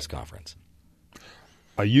House press conference?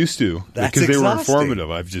 I used to. That's because they were exhausting. informative.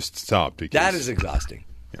 I've just stopped. Because, That is exhausting.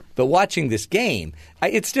 Yeah. But watching this game,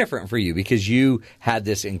 it's different for you because you had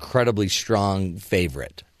this incredibly strong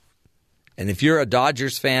favorite. And if you're a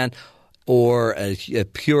Dodgers fan or a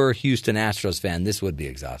pure Houston Astros fan, this would be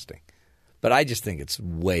exhausting. But I just think it's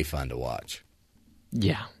way fun to watch.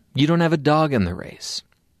 Yeah. You don't have a dog in the race.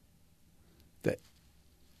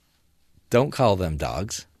 Don't call them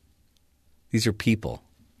dogs. These are people.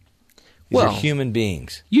 These are human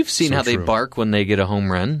beings. You've seen how they true. bark when they get a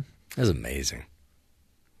home run. That's amazing.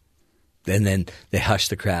 And then they hush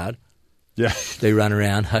the crowd. Yeah. They run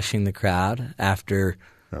around hushing the crowd after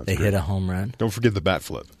they hit a home run. Don't forget the bat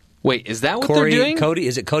flip. Wait, is that what they're doing?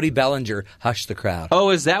 Cody Bellinger hushed the crowd. Oh,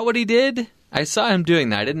 is that what he did? I saw him doing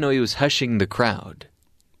that. I didn't know he was hushing the crowd.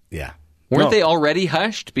 Yeah. Weren't they already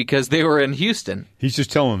hushed because they were in Houston? He's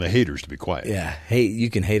just telling the haters to be quiet. Yeah. Hey, you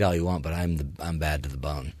can hate all you want, but I'm bad to the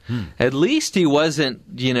bone. At least he wasn't,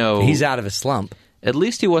 He's out of his slump. At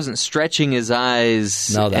least he wasn't stretching his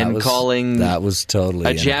eyes calling that was totally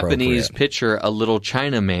a Japanese pitcher a little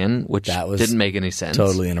Chinaman, which didn't make any sense.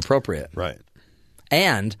 Totally inappropriate. Right.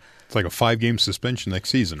 And it's like a 5-game suspension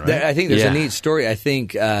next season, right? I think there's a neat story. I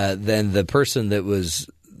think then the person that was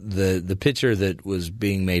the pitcher that was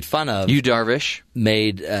being made fun of, Yu Darvish,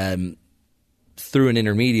 made through an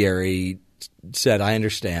intermediary, said, "I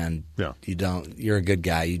understand. Yeah. You're a good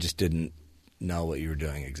guy. You just didn't know what you were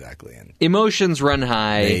doing exactly." And emotions run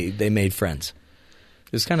high. They made friends.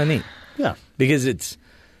 It was kind of neat. Yeah, because it's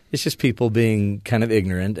just people being kind of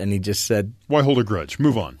ignorant, and he just said, "Why hold a grudge?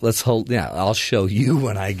 Move on. Let's hold. Yeah, I'll show you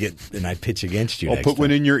when I pitch against you. I'll put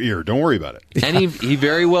one in your ear. Don't worry about it." And he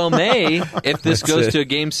very well may. If this goes to a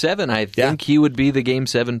Game 7, I think he would be the Game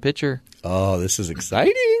 7 pitcher. Oh, this is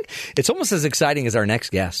exciting! It's almost as exciting as our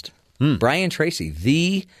next guest, Brian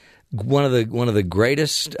Tracy, one of the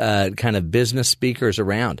greatest kind of business speakers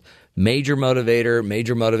around. major motivator,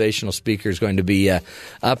 major motivational speaker, is going to be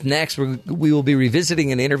up next. We will be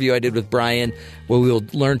revisiting an interview I did with Brian where we will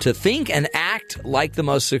learn to think and act like the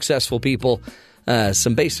most successful people.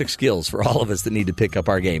 Some basic skills for all of us that need to pick up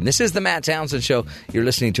our game. This is the Matt Townsend Show. You're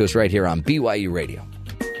listening to us right here on BYU Radio.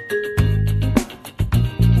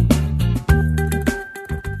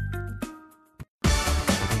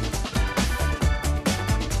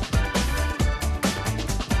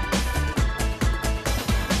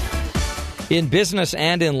 In business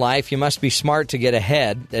and in life, you must be smart to get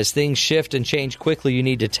ahead. As things shift and change quickly, you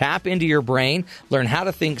need to tap into your brain, learn how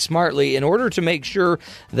to think smartly in order to make sure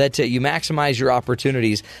that you maximize your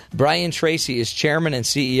opportunities. Brian Tracy is chairman and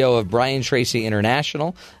CEO of Brian Tracy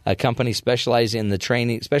International, a company specializing in the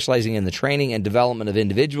training and development of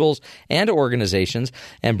individuals and organizations.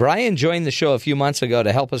 And Brian joined the show a few months ago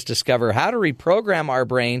to help us discover how to reprogram our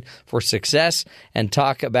brain for success and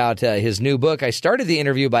talk about his new book. I started the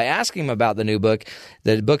interview by asking him about the new book.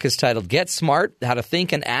 The book is titled Get Smart, How to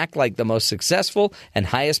Think and Act Like the Most Successful and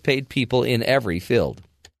Highest Paid People in Every Field.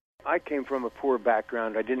 I came from a poor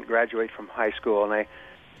background. I didn't graduate from high school, and I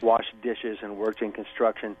washed dishes and worked in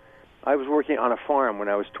construction. I was working on a farm when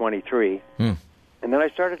I was 23. And then I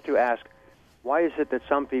started to ask, why is it that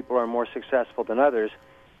some people are more successful than others?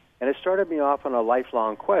 And it started me off on a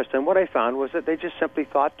lifelong quest. And what I found was that they just simply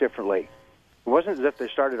thought differently. It wasn't as if they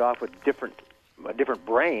started off with a different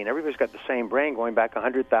brain. Everybody's got the same brain going back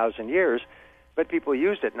 100,000 years, but people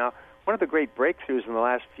used it. Now, one of the great breakthroughs in the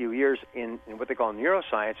last few years in what they call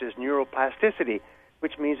neuroscience is neuroplasticity,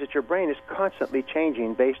 which means that your brain is constantly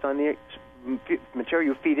changing based on the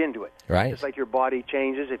material you feed into it. Right. It's like your body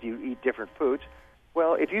changes if you eat different foods.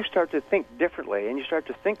 Well, if you start to think differently and you start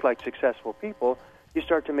to think like successful people, you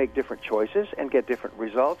start to make different choices and get different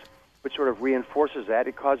results, which sort of reinforces that.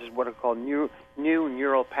 It causes what are called new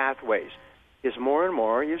neural pathways. Is more and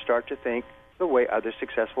more you start to think the way other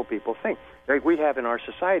successful people think. Like we have in our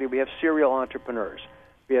society, we have serial entrepreneurs.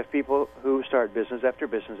 We have people who start business after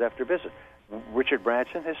business after business. Richard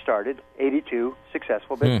Branson has started 82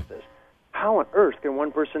 successful businesses. How on earth can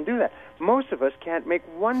one person do that? Most of us can't make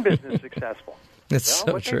one business successful.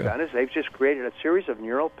 What they've done is they've just created a series of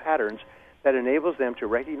neural patterns that enables them to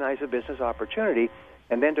recognize a business opportunity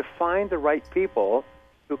and then to find the right people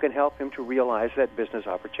who can help him to realize that business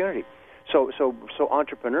opportunity. So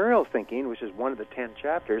entrepreneurial thinking, which is one of the 10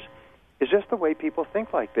 chapters, is just the way people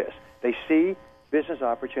think like this. They see business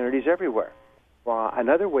opportunities everywhere. Well,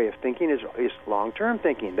 another way of thinking is long-term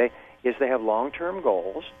thinking. They have long-term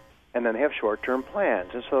goals, and then they have short-term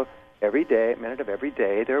plans. And so every day, minute of every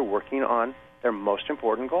day, they're working on their most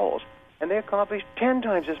important goals. And they accomplish 10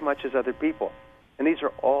 times as much as other people. And these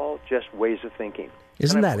are all just ways of thinking.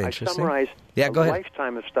 Isn't that interesting? I summarize go ahead.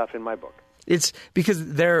 lifetime of stuff in my book. It's because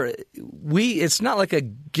it's not like a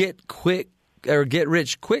get quick or get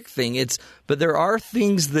rich quick thing. But there are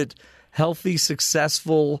things that healthy,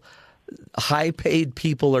 successful, high paid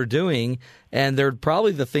people are doing, and they're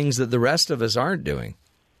probably the things that the rest of us aren't doing.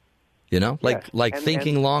 Like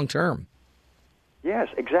thinking long term. Yes,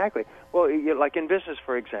 exactly. Well, like in business,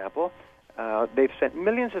 for example, they've spent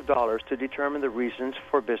millions of dollars to determine the reasons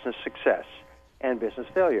for business success and business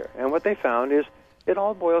failure. And what they found is it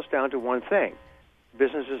all boils down to one thing.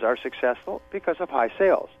 Businesses are successful because of high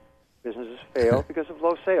sales. Businesses fail because of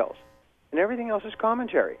low sales. And everything else is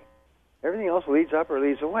commentary. Everything else leads up or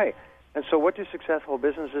leads away. And so what do successful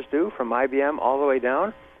businesses do from IBM all the way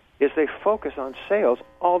down is they focus on sales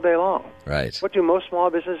all day long. Right. What do most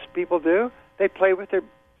small business people do? They play with their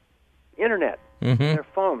internet, their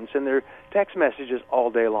phones, and their text messages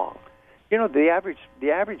all day long. The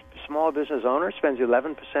average small business owner spends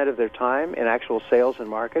 11% of their time in actual sales and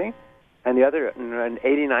marketing, and the other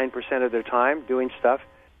 89% of their time doing stuff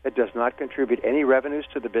that does not contribute any revenues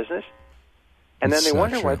to the business. And then they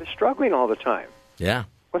wonder why they're struggling all the time. Yeah.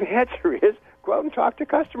 Well, the answer is go out and talk to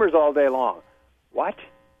customers all day long. What?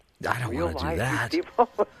 I don't want to do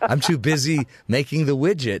that. I'm too busy making the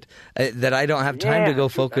widget that I don't have time to go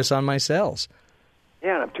focus on my sales.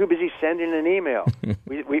 Yeah, and I'm too busy sending an email.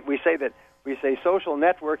 we say social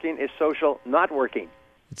networking is social not working.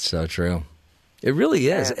 It's so true. It really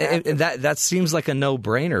is. And that seems like a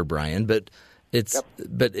no-brainer, Brian, but it's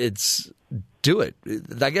do it.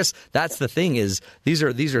 I guess that's the thing is these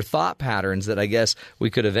are thought patterns that I guess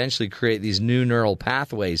we could eventually create these new neural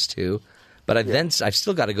pathways to, but I've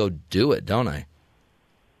still got to go do it, don't I?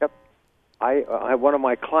 Yep. I one of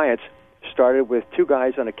my clients started with two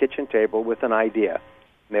guys on a kitchen table with an idea.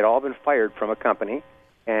 And they'd all been fired from a company,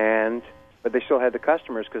 but they still had the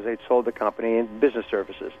customers because they'd sold the company in business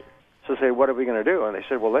services. So they said, what are we going to do? And they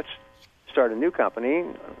said, well, let's start a new company,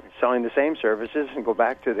 selling the same services, and go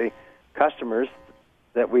back to the customers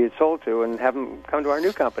that we had sold to and have them come to our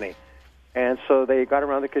new company. And so they got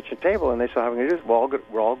around the kitchen table and they saw how we do this. We'll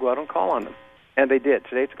all go out and call on them. And they did.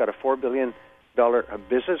 Today it's got a $4 billion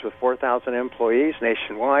business with 4,000 employees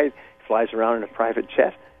nationwide, flies around in a private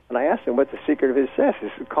jet. And I asked him what the secret of his success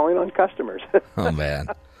is, calling on customers. Oh, man.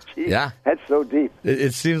 Jeez, yeah. That's so deep.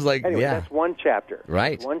 It seems like, anyway, yeah. That's one chapter.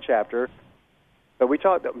 Right. That's one chapter. But we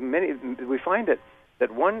find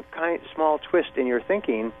that one small twist in your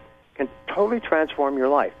thinking can totally transform your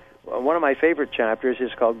life. One of my favorite chapters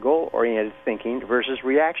is called goal-oriented thinking versus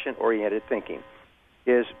reaction-oriented thinking.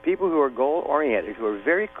 Is people who are goal-oriented, who are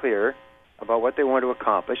very clear about what they want to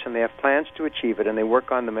accomplish, and they have plans to achieve it, and they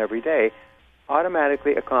work on them every day,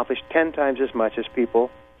 automatically accomplish 10 times as much as people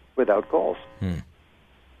without goals.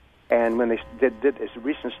 And when they did this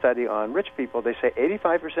recent study on rich people, they say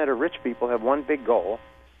 85% of rich people have one big goal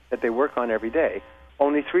that they work on every day.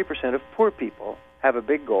 Only 3% of poor people have a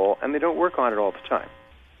big goal, and they don't work on it all the time.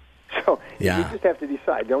 So you just have to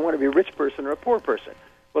decide. Do I want to be a rich person or a poor person?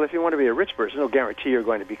 Well, if you want to be a rich person, no guarantee you're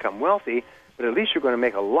going to become wealthy, but at least you're going to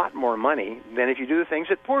make a lot more money than if you do the things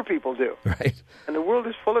that poor people do. Right. And the world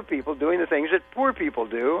is full of people doing the things that poor people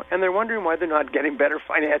do, and they're wondering why they're not getting better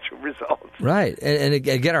financial results. Right. And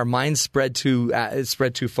again, our minds spread too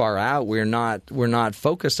far out. We're not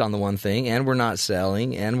focused on the one thing, and we're not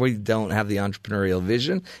selling, and we don't have the entrepreneurial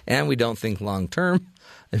vision, and we don't think long term.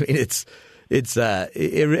 I mean,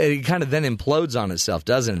 it kind of then implodes on itself,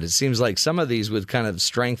 doesn't it? It seems like some of these would kind of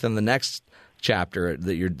strengthen the next chapter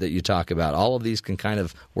that you talk about. All of these can kind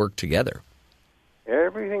of work together.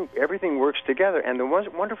 Everything works together, and the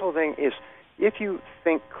wonderful thing is, if you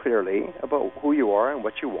think clearly about who you are and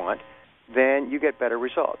what you want, then you get better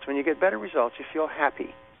results. When you get better results, you feel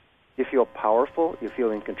happy, you feel powerful, you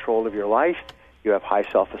feel in control of your life, you have high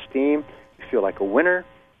self-esteem, you feel like a winner,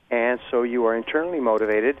 and so you are internally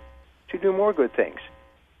motivated to do more good things.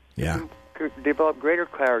 Yeah. To develop greater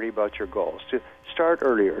clarity about your goals, to start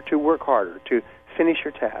earlier, to work harder, to finish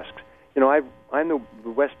your tasks. You know, I'm the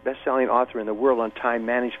best-selling author in the world on time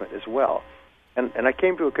management as well. And I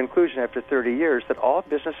came to a conclusion after 30 years that all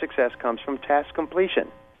business success comes from task completion.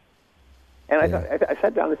 And I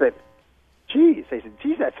sat down and said, geez,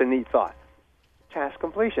 that's a neat thought. Task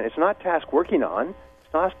completion. It's not task working on.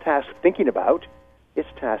 It's not task thinking about. It's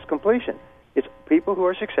task completion. It's people who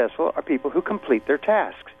are successful are people who complete their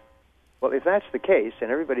tasks. Well, if that's the case,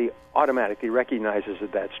 and everybody automatically recognizes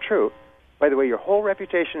that that's true, by the way, your whole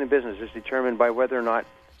reputation in business is determined by whether or not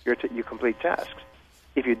you complete tasks.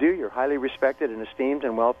 If you do, you're highly respected and esteemed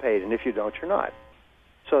and well paid, and if you don't, you're not.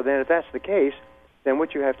 So then if that's the case, then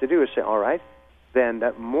what you have to do is say, all right, then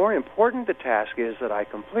the more important the task is that I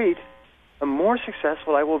complete, the more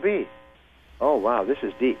successful I will be. Oh, wow, this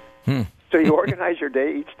is deep. So you organize your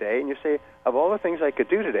day each day, and you say, of all the things I could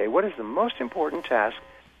do today, what is the most important task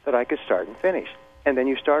that I could start and finish? And then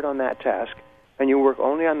you start on that task, and you work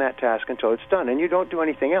only on that task until it's done, and you don't do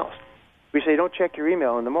anything else. We say, don't check your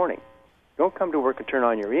email in the morning. Don't come to work and turn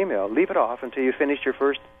on your email. Leave it off until you finish your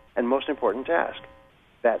first and most important task.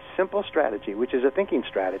 That simple strategy, which is a thinking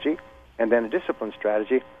strategy, and then a discipline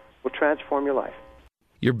strategy, will transform your life.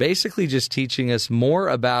 You're basically just teaching us more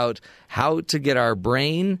about how to get our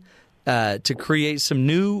brain to create some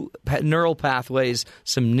new neural pathways,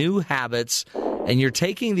 some new habits, and you're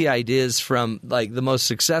taking the ideas from like the most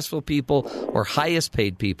successful people or highest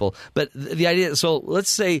paid people. But the idea, so let's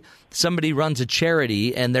say somebody runs a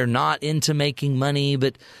charity and they're not into making money,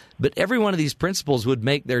 but every one of these principles would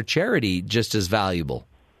make their charity just as valuable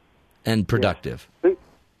and productive. Yeah.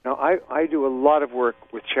 Now, I do a lot of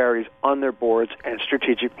work with charities on their boards and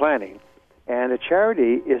strategic planning. And a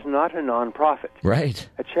charity is not a nonprofit. Right.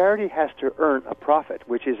 A charity has to earn a profit,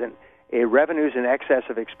 which is a revenues in excess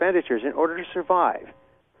of expenditures in order to survive.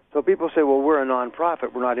 So people say, well, we're a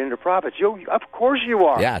nonprofit. We're not into profits. Of course you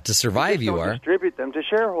are. Yeah, to survive you are. Distribute them to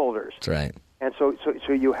shareholders. That's right. And so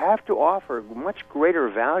you have to offer much greater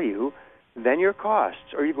value than your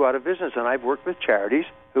costs, or you go out of business. And I've worked with charities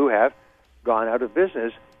who have gone out of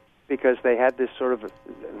business because they had this sort of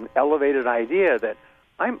elevated idea that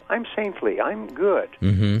I'm saintly, I'm good,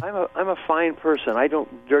 I'm a fine person, I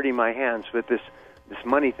don't dirty my hands with this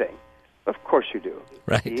money thing. Of course you do.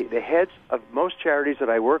 Right. The heads of most charities that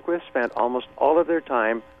I work with spend almost all of their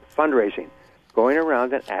time fundraising, going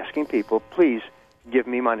around and asking people, please give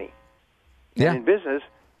me money. Yeah. And in business,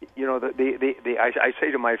 you know, I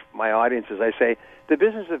say to my audiences, I say, the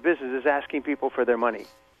business of business is asking people for their money,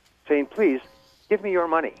 saying, please give me your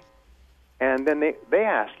money. And then they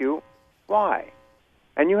ask you, why?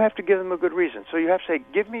 And you have to give them a good reason. So you have to say,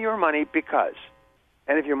 give me your money because.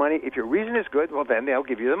 And if your reason is good, well, then they'll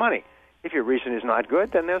give you the money. If your reason is not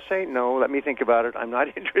good, then they'll say, no, let me think about it. I'm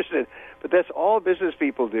not interested. But that's all business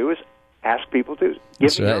people do is ask people to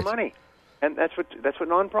give me your money. And that's what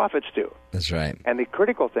nonprofits do. That's right. And the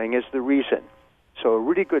critical thing is the reason. So a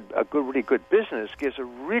really good business gives a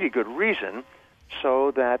really good reason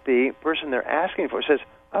so that the person they're asking for says,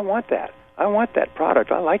 I want that. I want that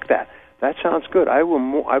product. I like that. That sounds good.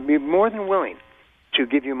 I'd be more than willing to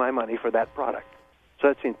give you my money for that product. So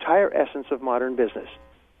that's the entire essence of modern business.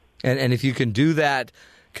 And if you can do that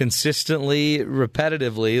consistently,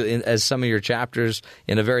 repetitively, as some of your chapters,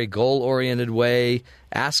 in a very goal-oriented way,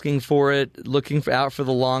 asking for it, looking out for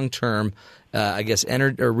the long term,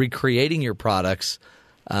 recreating your products,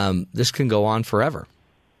 this can go on forever.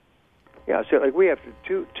 Yeah, so like we have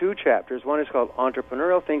two chapters. One is called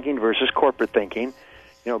entrepreneurial thinking versus corporate thinking,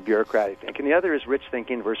 bureaucratic thinking. The other is rich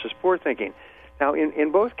thinking versus poor thinking. Now,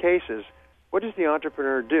 in both cases, what does the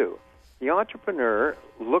entrepreneur do? The entrepreneur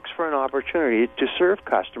looks for an opportunity to serve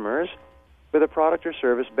customers with a product or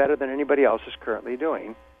service better than anybody else is currently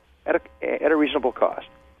doing at a reasonable cost.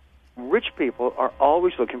 Rich people are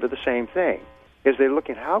always looking for the same thing. They're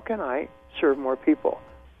looking, how can I serve more people?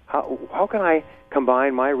 How can I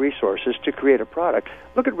combine my resources to create a product?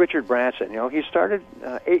 Look at Richard Branson. He started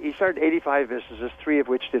 85 businesses, 3 of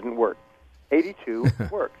which didn't work. 82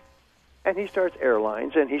 worked. And he starts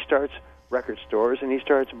airlines, and he starts record stores, and he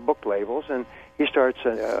starts book labels, and he starts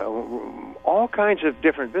all kinds of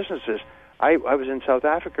different businesses. I was in South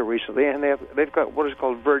Africa recently, and they've got what is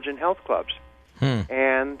called Virgin Health Clubs.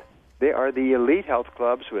 And they are the elite health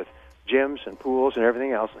clubs with gyms and pools and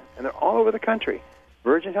everything else, and they're all over the country.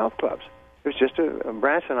 Virgin Health Clubs. It was just a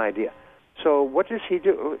Branson idea. So what does he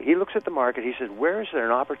do? He looks at the market. He says, where is there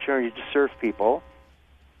an opportunity to serve people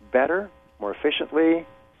better, more efficiently,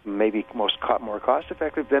 maybe more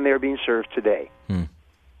cost-effective than they're being served today? And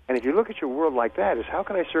if you look at your world like that, is how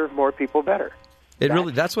can I serve more people better?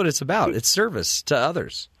 That's what it's about. It's service to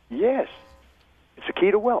others. Yes. It's the key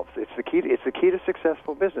to wealth. It's the key to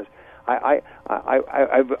successful business.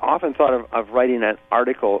 I've often thought of writing an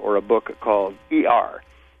article or a book called ER.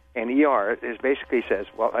 And ER basically says,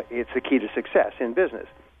 well, it's the key to success in business.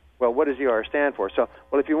 Well, what does ER stand for? So,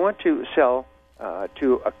 if you want to sell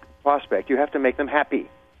to a prospect, you have to make them happy.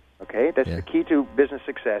 Okay? That's the key to business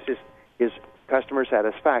success is customer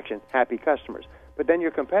satisfaction, happy customers. But then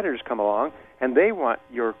your competitors come along, and they want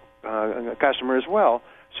your customer as well.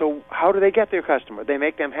 So how do they get their customer? They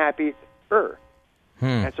make them happier.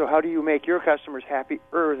 And so how do you make your customers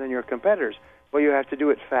happier than your competitors? Well, you have to do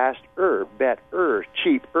it faster, better,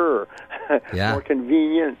 cheaper, more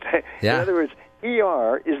convenient. In other words,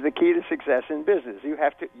 ER is the key to success in business. You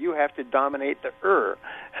have to dominate the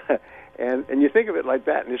and you think of it like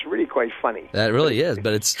that, and it's really quite funny. That really is,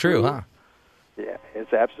 but it's true, huh? Yeah,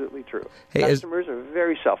 it's absolutely true. Hey, customers are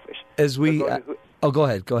very selfish. Go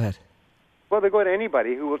ahead. Well, they go to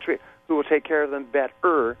anybody who will take care of them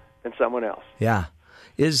better than someone else. Yeah.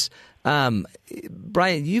 Brian,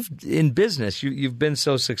 in business, you've been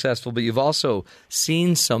so successful, but you've also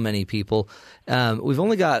seen so many people. We've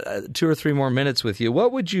only got 2 or 3 more minutes with you.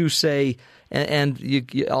 What would you say? And you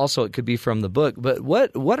also, it could be from the book. But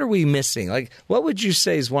what are we missing? Like, what would you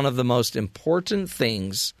say is one of the most important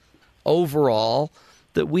things overall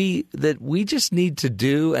that we just need to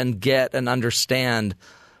do and get and understand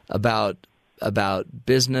about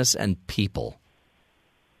business and people?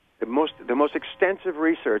 The most extensive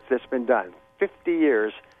research that's been done, 50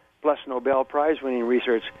 years plus Nobel Prize-winning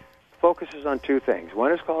research, focuses on 2 things.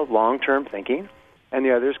 One is called long-term thinking, and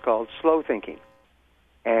the other is called slow thinking.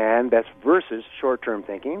 And that's versus short-term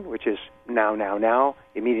thinking, which is now,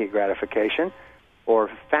 immediate gratification, or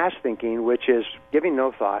fast thinking, which is giving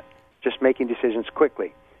no thought, just making decisions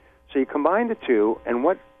quickly. So you combine the 2, and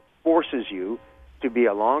what forces you to be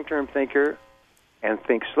a long-term thinker and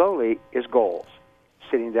think slowly is goals.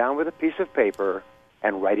 Sitting down with a piece of paper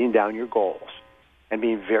and writing down your goals and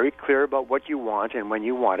being very clear about what you want and when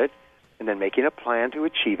you want it, and then making a plan to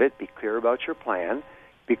achieve it. Be clear about your plan.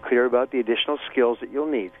 Be clear about the additional skills that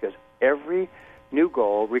you'll need, because every new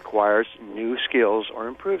goal requires new skills or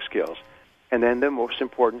improved skills. And then the most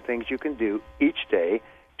important things you can do each day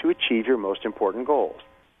to achieve your most important goals.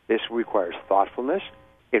 This requires thoughtfulness.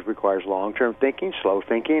 It requires long-term thinking, slow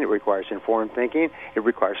thinking. It requires informed thinking. It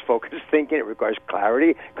requires focused thinking. It requires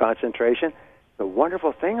clarity, concentration. The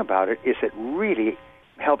wonderful thing about it is it really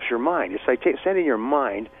helps your mind. It's like sending your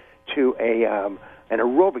mind to an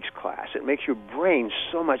aerobics class. It makes your brain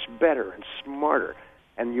so much better and smarter,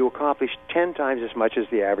 and you accomplish 10 times as much as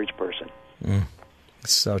the average person.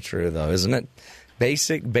 It's so true, though, isn't it?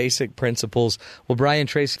 Basic principles. Well, Brian,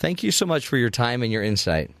 Tracy, thank you so much for your time and your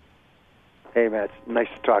insight. Hey, Matt. It's nice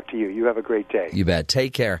to talk to you. You have a great day. You bet.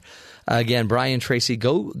 Take care. Again, Brian Tracy,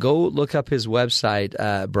 go look up his website,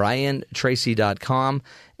 briantracy.com,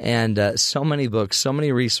 and so many books, so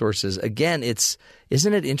many resources. Again,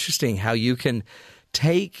 isn't it interesting how you can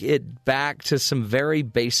take it back to some very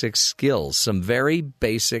basic skills, some very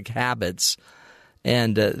basic habits,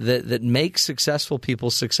 and that make successful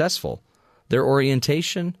people successful. Their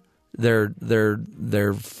orientation, their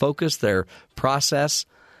focus, their process,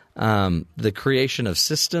 the creation of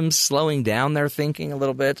systems, slowing down their thinking a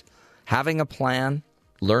little bit, having a plan,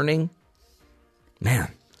 learning.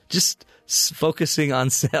 Man, just focusing on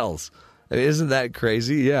sales. Isn't that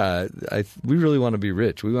crazy? Yeah, we really want to be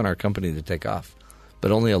rich. We want our company to take off.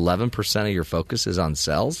 But only 11% of your focus is on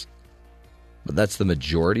sales? But that's the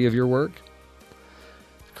majority of your work?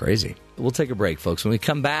 Crazy. We'll take a break, folks. When we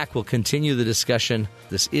come back, we'll continue the discussion.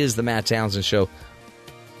 This is the Matt Townsend Show.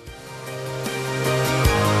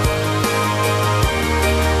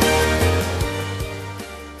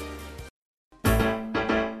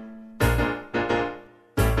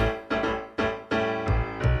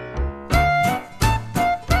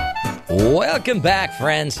 Welcome back,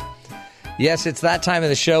 friends. Yes, it's that time of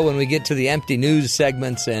the show when we get to the empty news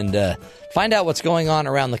segments and find out what's going on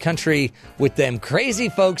around the country with them crazy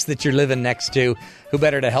folks that you're living next to. Who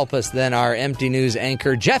better to help us than our empty news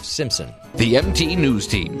anchor, Jeff Simpson? The MT News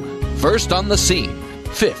Team. First on the scene,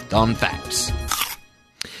 fifth on facts.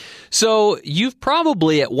 So you've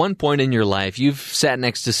probably at one point in your life, you've sat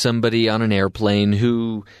next to somebody on an airplane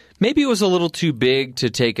who maybe was a little too big to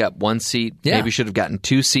take up one seat. Yeah. Maybe should have gotten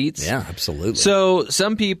two seats. Yeah, absolutely. So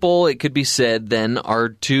some people, it could be said, then are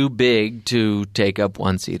too big to take up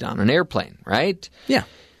one seat on an airplane, right? Yeah.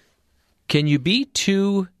 Can you be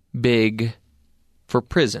too big for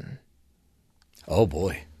prison? Oh,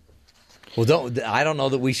 boy. Well, I don't know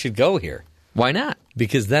that we should go here. Why not?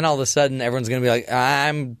 Because then all of a sudden everyone's going to be like,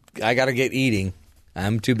 I got to get eating.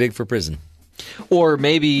 I'm too big for prison. Or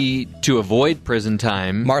maybe to avoid prison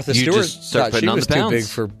time, Martha you Stewart just start thought she putting on was the pounds. too big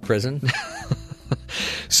for prison.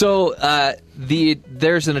 So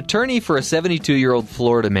there's an attorney for a 72-year-old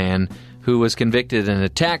Florida man who was convicted in a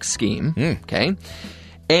tax scheme. Okay,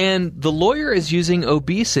 and the lawyer is using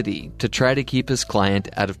obesity to try to keep his client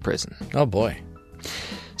out of prison. Oh boy!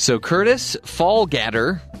 So Curtis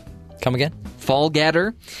Fallgatter, come again?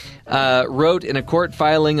 Fallgatter wrote in a court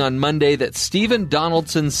filing on Monday that Stephen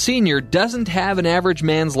Donaldson Sr. doesn't have an average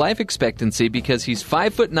man's life expectancy because he's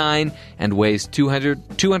 5'9" and weighs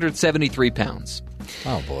 273 pounds.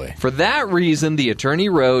 Oh, boy. For that reason, the attorney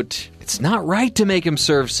wrote, it's not right to make him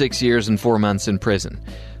serve 6 years and 4 months in prison.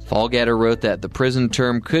 Fallgatter wrote that the prison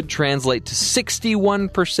term could translate to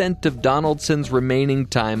 61% of Donaldson's remaining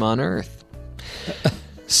time on Earth.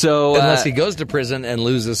 So, unless he goes to prison and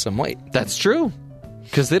loses some weight. That's true.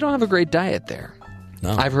 Because they don't have a great diet there.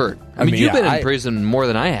 No. I've heard. I mean, you've been in prison more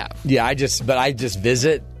than I have. Yeah, I just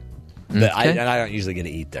visit. But I don't usually get to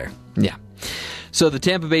eat there. Yeah. So the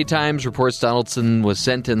Tampa Bay Times reports Donaldson was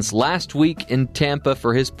sentenced last week in Tampa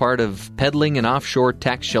for his part of peddling an offshore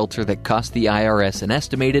tax shelter that cost the IRS an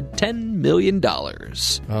estimated $10 million.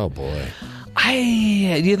 Oh, boy. Do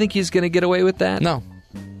you think he's going to get away with that? No.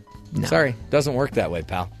 Sorry. Doesn't work that way,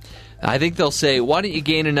 pal. I think they'll say, why don't you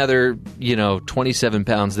gain another, 27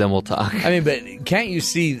 pounds, then we'll talk. I mean, but can't you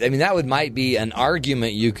see, that might be an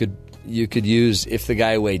argument you could use if the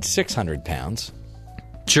guy weighed 600 pounds.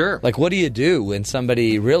 Sure. Like, what do you do when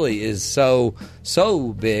somebody really is so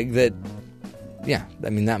big that,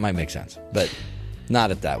 that might make sense, but not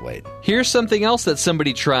at that weight. Here's something else that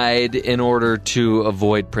somebody tried in order to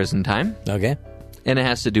avoid prison time. Okay. And it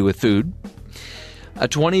has to do with food. A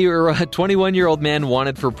 21-year-old man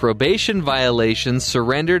wanted for probation violations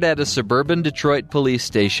surrendered at a suburban Detroit police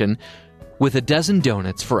station with a dozen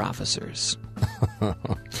donuts for officers.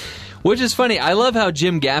 Which is funny. I love how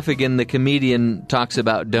Jim Gaffigan, the comedian, talks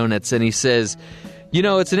about donuts, and he says,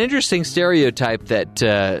 it's an interesting stereotype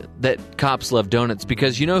that cops love donuts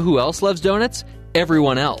because you know who else loves donuts?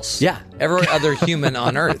 Everyone else. Yeah, every other human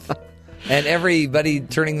on Earth. And everybody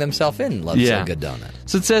turning themselves in loves a good donut.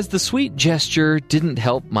 So it says the sweet gesture didn't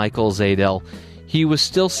help Michael Zadel. He was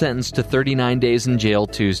still sentenced to 39 days in jail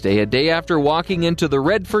Tuesday, a day after walking into the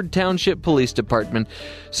Redford Township Police Department.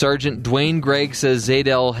 Sergeant Dwayne Gregg says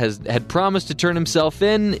Zadel had promised to turn himself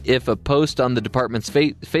in if a post on the department's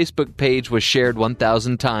Facebook page was shared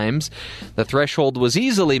 1,000 times. The threshold was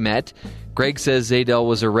easily met. Gregg says Zadel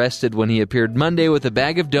was arrested when he appeared Monday with a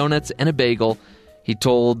bag of donuts and a bagel. He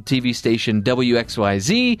told TV station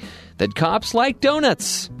WXYZ that cops like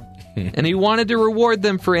donuts. and he wanted to reward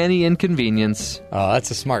them for any inconvenience. Oh,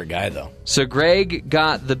 that's a smart guy, though. So Greg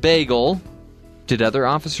got the bagel. Did other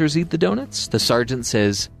officers eat the donuts? The sergeant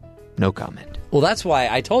says, no comment. Well, that's why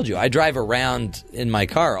I told you. I drive around in my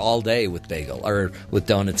car all day with with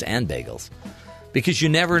donuts and bagels. Because you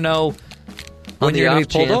never know when you're going to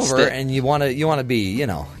be pulled over, and you want to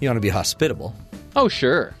be hospitable. Oh,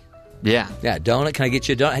 sure. Yeah. Yeah, donut. Can I get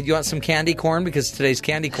you a donut? You want some candy corn? Because today's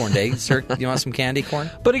candy corn day. Sir, you want some candy corn?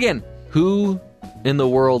 But again, who in the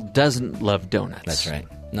world doesn't love donuts? That's right.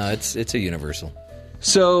 No, it's a universal.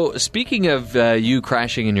 So, speaking of you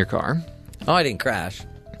crashing in your car. Oh, I didn't crash.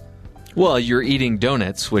 Well, you're eating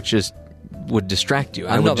donuts, which would distract you.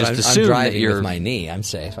 I'm driving you're with my knee. I'm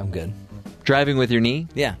safe. I'm good. Driving with your knee?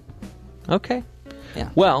 Yeah. Okay. Yeah.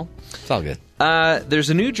 Well, it's all good. There's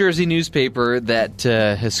a New Jersey newspaper that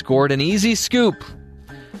has scored an easy scoop.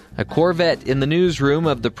 A Corvette in the newsroom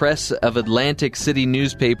of the Press of Atlantic City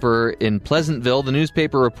newspaper in Pleasantville. The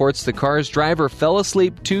newspaper reports the car's driver fell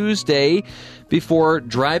asleep Tuesday before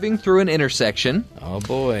driving through an intersection. Oh,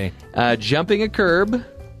 boy. Jumping a curb,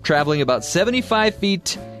 traveling about 75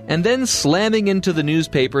 feet, and then slamming into the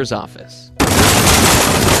newspaper's office.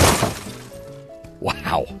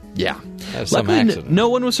 Wow. Yeah. Luckily, no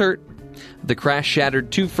one was hurt. The crash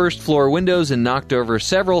shattered 2 first-floor windows and knocked over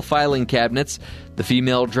several filing cabinets. The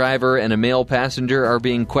female driver and a male passenger are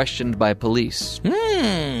being questioned by police. You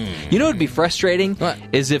know what would be frustrating? What?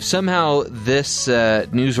 Is if somehow this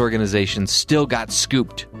news organization still got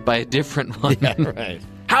scooped by a different one. Yeah, right.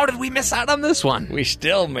 How did we miss out on this one? We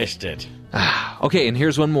still missed it. Okay, and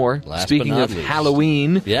here's one more. Speaking of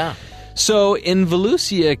Halloween. Yeah. So, in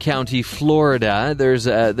Volusia County, Florida, there's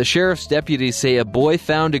the sheriff's deputies say a boy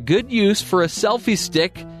found a good use for a selfie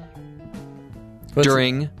stick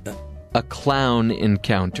during a clown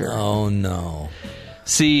encounter. Oh, no.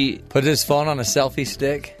 See... Put his phone on a selfie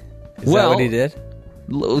stick? Is that what he did?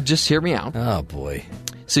 Just hear me out. Oh, boy.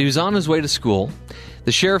 So, he was on his way to school.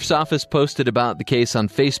 The sheriff's office posted about the case on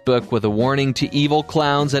Facebook with a warning to evil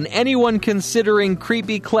clowns and anyone considering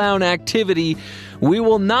creepy clown activity. We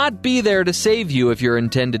will not be there to save you if your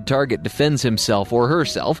intended target defends himself or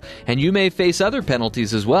herself, and you may face other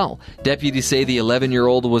penalties as well. Deputies say the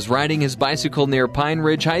 11-year-old was riding his bicycle near Pine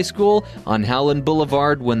Ridge High School on Howland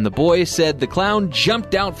Boulevard when the boy said the clown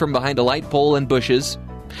jumped out from behind a light pole and bushes.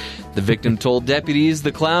 The victim told deputies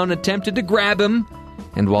the clown attempted to grab him,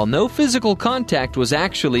 and while no physical contact was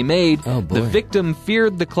actually made, the victim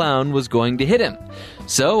feared the clown was going to hit him.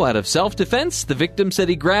 So, out of self-defense, the victim said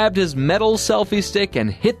he grabbed his metal selfie stick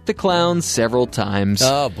and hit the clown several times.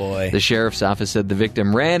 Oh, boy. The sheriff's office said the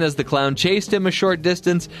victim ran as the clown chased him a short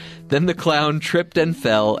distance. Then the clown tripped and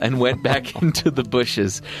fell and went back into the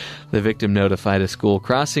bushes. The victim notified a school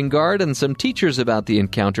crossing guard and some teachers about the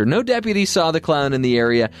encounter. No deputy saw the clown in the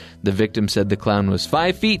area. The victim said the clown was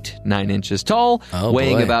 5 feet, 9 inches tall,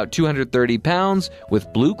 weighing about 230 pounds,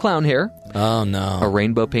 with blue clown hair. Oh, no. A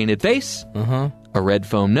rainbow-painted face. A red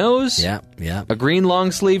foam nose. Yeah. A green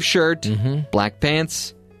long-sleeve shirt. Black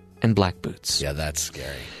pants. And black boots. Yeah, that's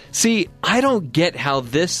scary. See, I don't get how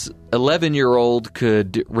this 11-year-old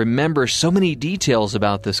could remember so many details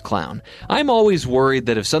about this clown. I'm always worried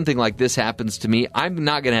that if something like this happens to me, I'm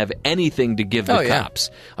not going to have anything to give the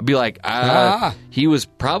cops. I'll be like, he was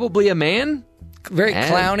probably a man? Very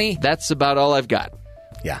clowny. That's about all I've got.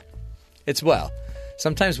 Yeah.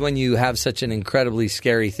 Sometimes when you have such an incredibly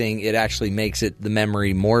scary thing, it actually makes the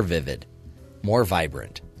memory more vivid, more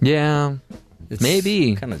vibrant. Yeah,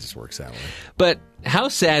 maybe. Kind of just works that way. But how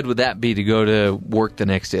sad would that be to go to work the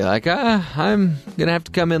next day? Like, I'm going to have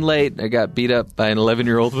to come in late. I got beat up by an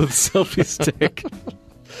 11-year-old with a selfie stick.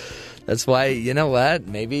 That's why, you know what?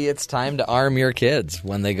 Maybe it's time to arm your kids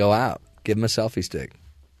when they go out. Give them a selfie stick.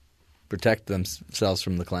 Protect themselves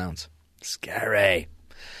from the clowns. Scary.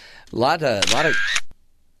 A lot of...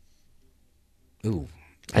 Ooh.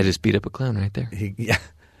 I just beat up a clown right there. Yeah.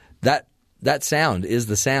 That sound is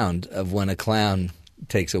the sound of when a clown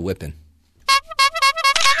takes a whipping.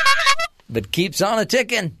 But keeps on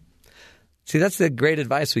a-ticking. See, that's the great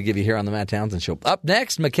advice we give you here on the Matt Townsend Show. Up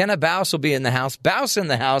next, Makena Bauss will be in the house. Bauss in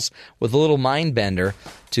the house with a little mind bender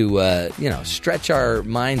to, stretch our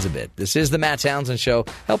minds a bit. This is the Matt Townsend Show,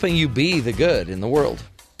 helping you be the good in the world.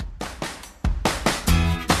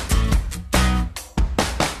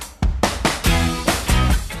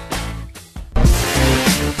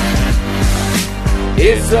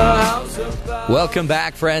 It's a house of Bauss. Welcome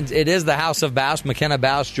back, friends. It is the House of Bauss. Makena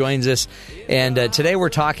Bauss joins us, and today we're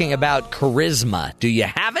talking about charisma. Do you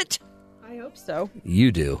have it? I hope so.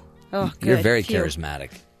 You do. Oh, good. You're very Thank you. charismatic.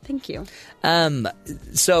 Thank you.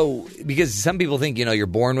 So, because some people think, you're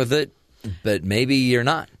born with it, but maybe you're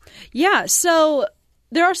not. Yeah, so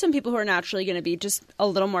there are some people who are naturally going to be just a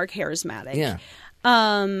little more charismatic. Yeah.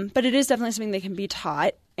 But it is definitely something that can be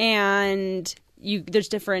taught, and there's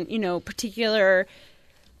different, particular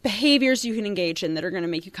behaviors you can engage in that are going to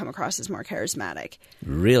make you come across as more charismatic.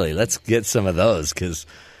 Really? Let's get some of those, because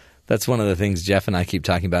that's one of the things Jeff and I keep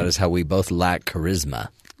talking about is how we both lack charisma.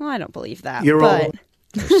 Well, I don't believe that. You're but...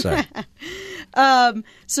 Oh, sorry.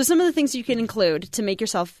 So some of the things you can include to make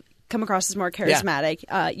yourself come across as more charismatic,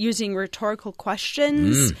 using rhetorical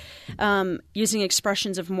questions, using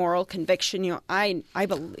expressions of moral conviction. I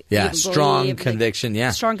believe. Yeah, strong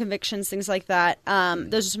conviction, strong convictions, things like that.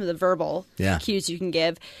 Those are some of the verbal cues you can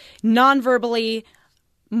give. Non-verbally,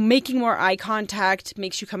 making more eye contact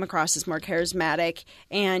makes you come across as more charismatic,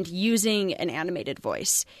 and using an animated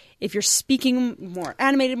voice. If you're speaking more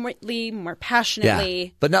animatedly, more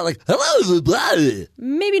passionately. But not like, hello, blah, blah.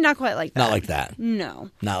 Maybe not quite like that. Not like that.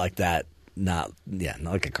 No. Not like that. Not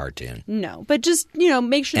like a cartoon. No, but just,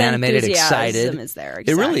 make sure that animated, enthusiasm excited. is there.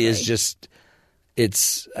 Exactly. It really is just,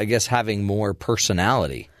 it's, I guess, having more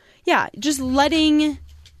personality. Yeah, just letting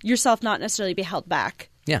yourself not necessarily be held back.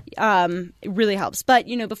 Yeah. It really helps. But,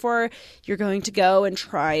 before you're going to go and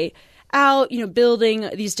try out, building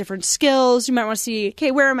these different skills, you might want to see,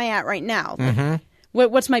 okay, where am I at right now?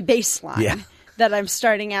 What's my baseline that I'm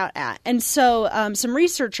starting out at? And so some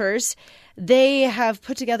researchers, they have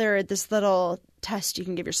put together this little test you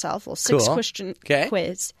can give yourself, a little 6-question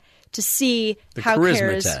quiz to see how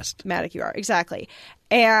charismatic you are. Exactly.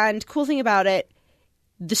 And cool thing about it,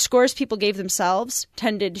 the scores people gave themselves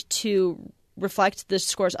tended to reflect the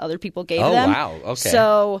scores other people gave them. Oh, wow. Okay.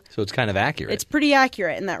 So it's kind of accurate. It's pretty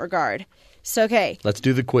accurate in that regard. So, okay. Let's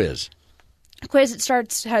do the quiz. Quiz,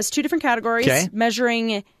 has 2 different categories,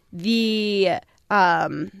 measuring the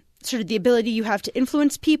sort of the ability you have to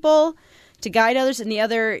influence people, to guide others, and the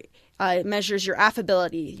other measures your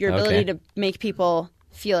affability, your ability to make people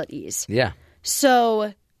feel at ease. Yeah.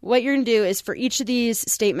 So what you're going to do is for each of these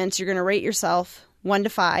statements, you're going to rate yourself 1 to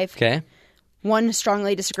 5. Okay. 1,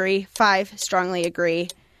 strongly disagree. 5, strongly agree.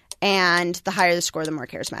 And the higher the score, the more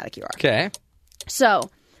charismatic you are. Okay.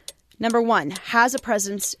 So, number 1, has a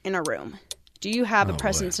presence in a room. Do you have a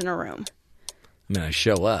presence in a room? I mean, I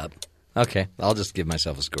show up. Okay. I'll just give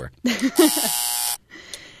myself a score.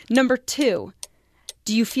 Number 2,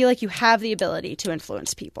 do you feel like you have the ability to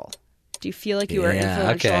influence people? Do you feel like you are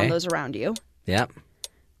influential on those around you? Yep.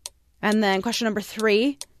 And then question number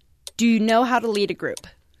 3, do you know how to lead a group?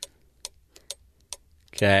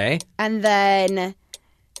 Okay. And then,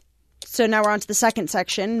 so now we're on to the second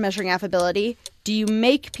section, measuring affability. Do you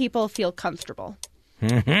make people feel comfortable?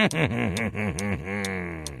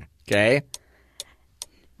 Okay.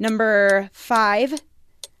 Number 5,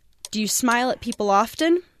 do you smile at people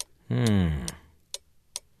often?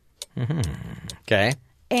 Okay.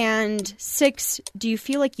 And 6, do you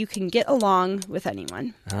feel like you can get along with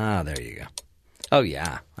anyone? Ah, there you go. Oh,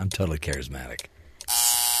 yeah. I'm totally charismatic.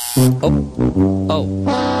 Oh.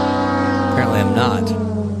 Apparently I'm not.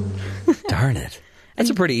 Darn it. That's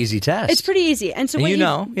a pretty easy test. It's pretty easy. And so what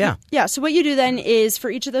yeah. So what you do then is for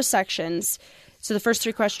each of those sections, so the first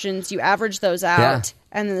 3 questions, you average those out,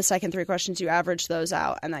 and then the second 3 questions, you average those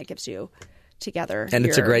out, and that gives you together. And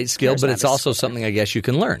it's a great skill, but it's also something I guess you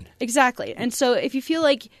can learn. Exactly. And so if you feel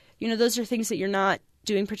like, those are things that you're not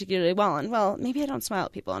doing particularly well on, well, maybe I don't smile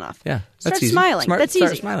at people enough. Yeah. Start smiling. That's easy.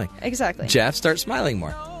 Start smiling. Exactly. Jeff, start smiling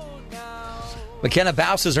more. Makena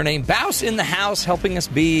Bauss is her name. Bauss in the house, helping us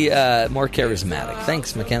be more charismatic.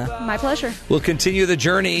 Thanks, Makena. My pleasure. We'll continue the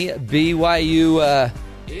journey. BYU,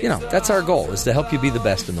 that's our goal, is to help you be the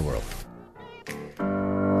best in the world.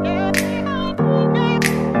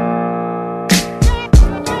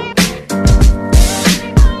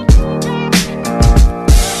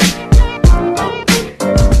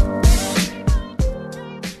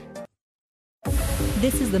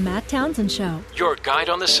 This is the Matt Townsend Show. Your guide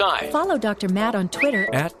on the side. Follow Dr. Matt on Twitter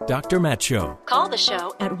at Dr. Matt Show. Call the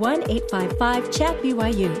show at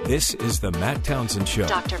 1-855-CHAT-BYU. This is the Matt Townsend Show.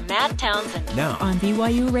 Dr. Matt Townsend. Now on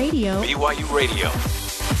BYU Radio. BYU Radio.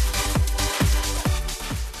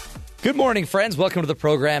 Good morning, friends. Welcome to the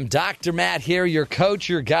program. Dr. Matt here, your coach,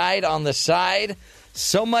 your guide on the side.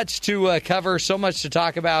 So much to cover, so much to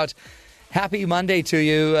talk about. Happy Monday to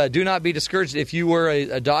you. Do not be discouraged if you were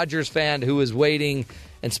a Dodgers fan who was waiting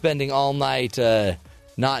and spending all night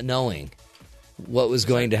not knowing what was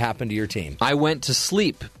going to happen to your team. I went to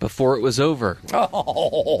sleep before it was over.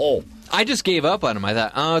 Oh. I just gave up on them. I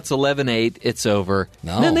thought, it's 11-8, it's over.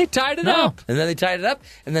 No. And then they tied it up. And then they tied it up,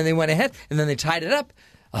 and then they went ahead, and then they tied it up.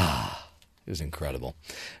 It was incredible.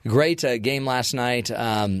 Great game last night.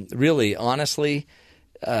 Really, honestly,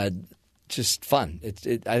 just fun. I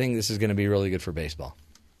think this is going to be really good for baseball.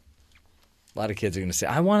 A lot of kids are going to say,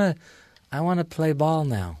 I want to play ball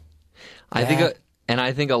now. I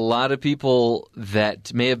think a lot of people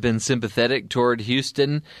that may have been sympathetic toward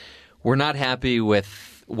Houston were not happy with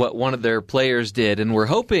what one of their players did, and we're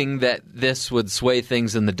hoping that this would sway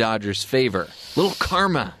things in the Dodgers' favor. Little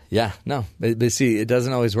karma. Yeah, no. But see, it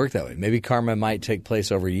doesn't always work that way. Maybe karma might take place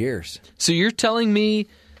over years. So you're telling me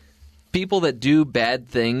people that do bad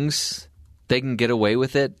things, they can get away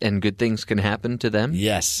with it and good things can happen to them?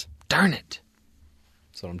 Yes. Darn it.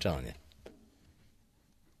 That's what I'm telling you.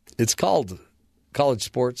 It's called college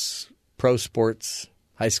sports, pro sports,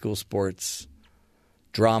 high school sports,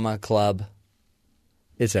 drama club.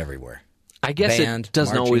 It's everywhere. I guess Band, it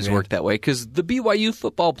doesn't always band. work that way because the BYU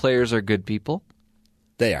football players are good people.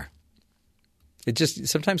 They are. It just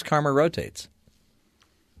sometimes karma rotates.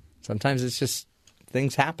 Sometimes it's just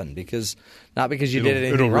things happen not because you did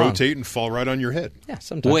anything it'll wrong. rotate and fall right on your head. Yeah,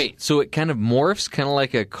 sometimes. Wait, so it kind of morphs, kind of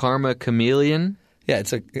like a karma chameleon? Yeah,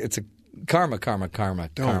 it's a karma.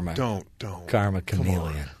 Don't. Karma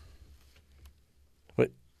chameleon.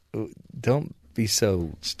 What? Don't be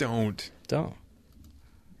so. Just don't.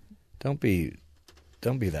 Don't be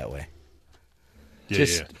that way. Yeah,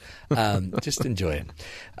 Just enjoy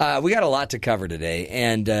it. We got a lot to cover today,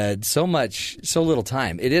 and so little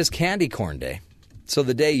time. It is Candy Corn Day, so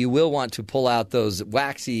the day you will want to pull out those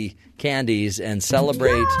waxy candies and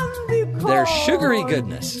celebrate their sugary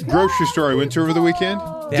goodness. Grocery store I went to over the weekend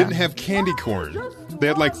Yeah. didn't have candy corn. They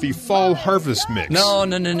had like the fall harvest mix. No. I'm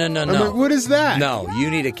like, what is that? No, you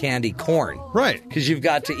need a candy corn. Right. Because you've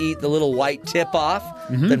got to eat the little white tip off,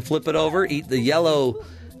 then flip it over, eat the yellow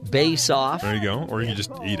base off. There you go. Or you can just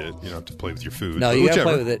eat it. You don't have to play with your food. No, but you got to whichever.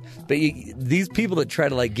 play with it. But these people that try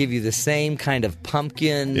to like give you the same kind of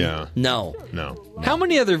pumpkin, no. How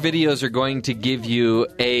many other videos are going to give you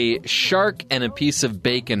a shark and a piece of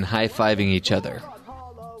bacon high-fiving each other?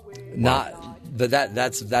 But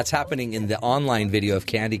that's happening in the online video of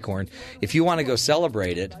candy corn. If you want to go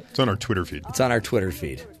celebrate it, it's on our Twitter feed.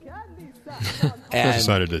 And I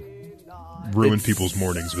decided to ruin people's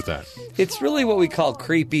mornings with that. It's really what we call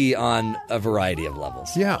creepy on a variety of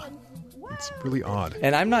levels. Yeah. It's really odd.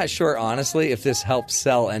 And I'm not sure, honestly, if this helps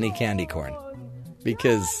sell any candy corn.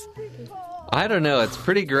 Because I don't know. It's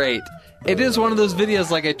pretty great. It is one of those videos,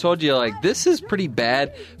 like I told you, like, this is pretty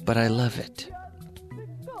bad, but I love it.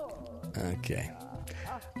 Okay.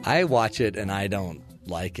 I watch it and I don't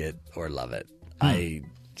like it or love it. I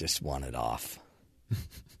just want it off.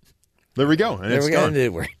 There we go. And There it's we go. gone. And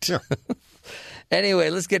it worked. Yeah. Anyway,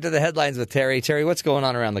 let's get to the headlines with Terry. Terry, what's going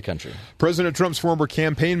on around the country? President Trump's former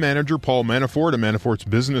campaign manager, Paul Manafort, and Manafort's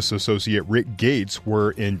business associate, Rick Gates,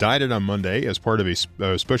 were indicted on Monday as part of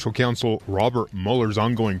a special counsel Robert Mueller's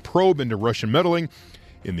ongoing probe into Russian meddling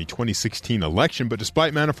in the 2016 election. But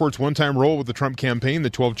despite Manafort's one-time role with the Trump campaign, the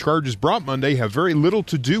 12 charges brought Monday have very little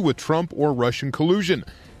to do with Trump or Russian collusion.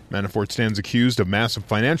 Manafort stands accused of massive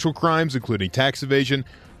financial crimes, including tax evasion,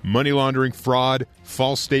 money laundering, fraud,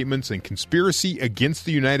 false statements, and conspiracy against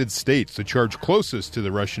the United States. The charge closest to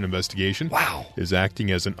the Russian investigation is acting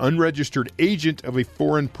as an unregistered agent of a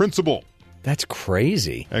foreign principal. That's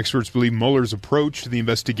crazy. Experts believe Mueller's approach to the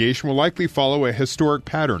investigation will likely follow a historic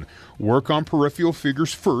pattern. Work on peripheral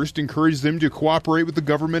figures first, encourage them to cooperate with the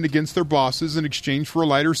government against their bosses in exchange for a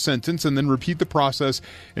lighter sentence, and then repeat the process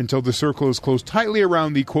until the circle is closed tightly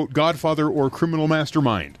around the, quote, godfather or criminal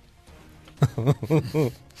mastermind.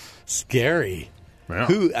 Scary.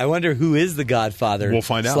 Yeah. I wonder who is the godfather We'll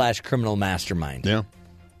find out. / criminal mastermind. Yeah.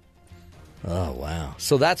 Oh, wow.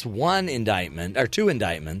 So that's one indictment, or two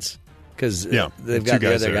indictments, because they've two got the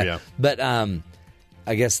guys other there, guy. yeah. But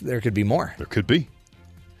I guess there could be more. There could be.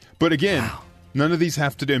 But again, none of these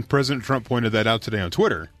have to do, and President Trump pointed that out today on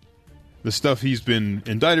Twitter. The stuff he's been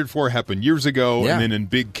indicted for happened years ago, and then in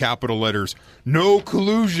big capital letters, no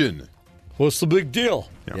collusion. What's the big deal?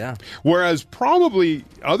 Yeah. Whereas probably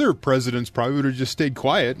other presidents probably would have just stayed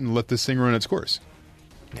quiet and let this thing run its course.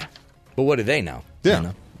 Yeah. But what do they know? Yeah. You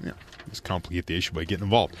know? Yeah. Just complicate the issue by getting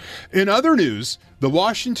involved. In other news, the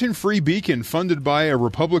Washington Free Beacon, funded by a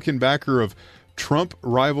Republican backer of Trump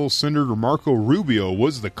rival Senator Marco Rubio,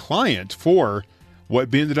 was the client for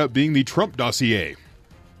what ended up being the Trump dossier.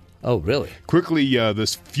 Oh, really? Quickly,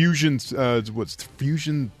 this Fusion,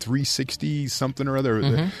 Fusion 360 something or other?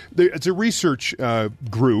 Mm-hmm. It's a research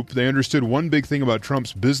group. They understood one big thing about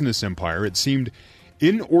Trump's business empire. It seemed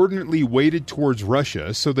inordinately weighted towards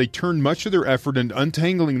Russia, so they turned much of their effort into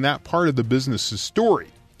untangling that part of the business's story.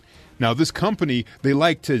 Now, this company, they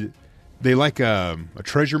like to They like a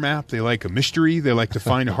treasure map. They like a mystery. They like to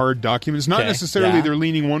find hard documents. Not necessarily they're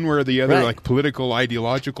leaning one way or the other, like political,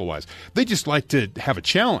 ideological wise. They just like to have a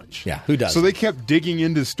challenge. Yeah, who does? So they kept digging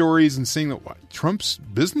into stories and saying that Trump's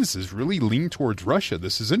businesses really lean towards Russia.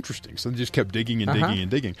 This is interesting. So they just kept digging and digging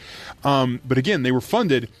and digging. But again, they were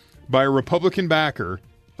funded by a Republican backer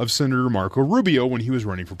of Senator Marco Rubio when he was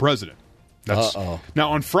running for president.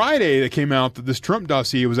 Now, on Friday, it came out that this Trump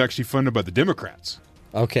dossier was actually funded by the Democrats.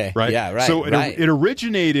 Okay. Right? Yeah, right. So it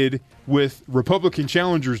originated with Republican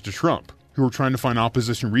challengers to Trump who were trying to find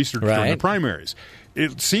opposition research during the primaries.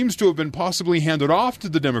 It seems to have been possibly handed off to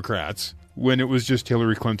the Democrats when it was just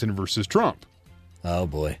Hillary Clinton versus Trump. Oh,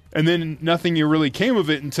 boy. And then nothing really came of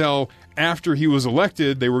it until after he was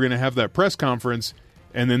elected. They were going to have that press conference.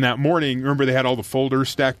 And then that morning, remember, they had all the folders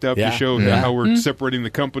stacked up to show how we're separating the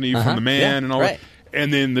company from the man and all that.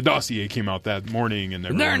 And then the dossier came out that morning, and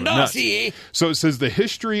everyone was nuts. So it says the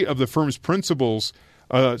history of the firm's principals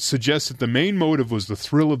suggests that the main motive was the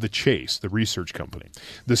thrill of the chase, the research company,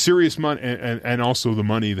 the serious money, and also the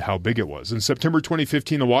money, how big it was. In September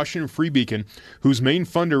 2015, the Washington Free Beacon, whose main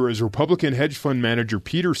funder is Republican hedge fund manager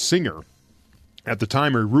Peter Singer, at the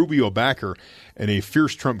time a Rubio backer and a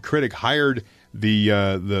fierce Trump critic, hired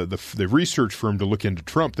the research firm to look into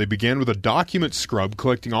Trump. They began with a document scrub,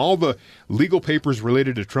 collecting all the legal papers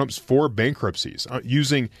related to Trump's 4 bankruptcies.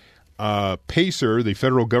 Using PACER, the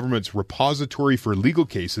federal government's repository for legal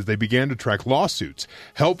cases, they began to track lawsuits.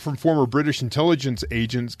 Help from former British intelligence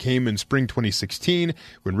agents came in spring 2016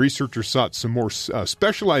 when researchers sought some more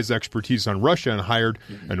specialized expertise on Russia and hired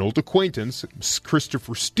an old acquaintance,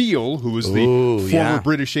 Christopher Steele, who was the former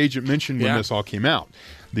British agent mentioned when this all came out.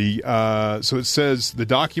 So it says the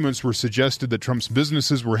documents were suggested that Trump's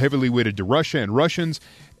businesses were heavily weighted to Russia and Russians,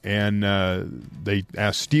 and they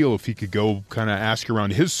asked Steele if he could go kind of ask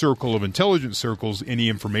around his circle of intelligence circles any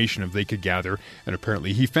information if they could gather, and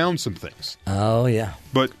apparently he found some things. Oh, yeah.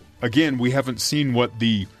 But, again, we haven't seen what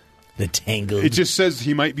the tangled... It just says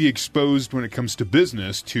he might be exposed when it comes to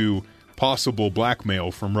business to possible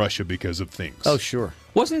blackmail from Russia because of things. Oh, sure.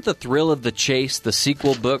 Wasn't The Thrill of the Chase the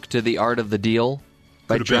sequel book to The Art of the Deal?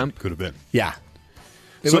 By Trump? Could have been. Yeah.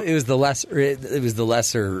 It was the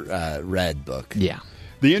lesser read book. Yeah.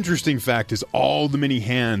 The interesting fact is all the many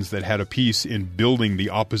hands that had a piece in building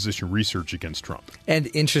the opposition research against Trump.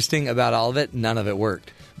 And interesting about all of it, none of it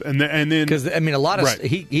worked. And then because I mean, a lot of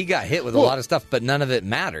he got hit with a lot of stuff, but none of it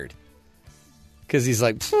mattered. Because he's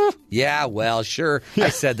like, yeah, well, sure, I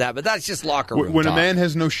said that, but that's just locker room when talk. A man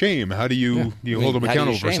has no shame, how do you hold him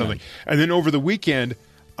accountable for something? And then over the weekend,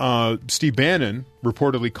 Steve Bannon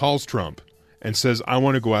reportedly calls Trump and says, I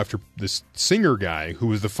want to go after this Singer guy who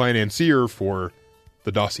was the financier for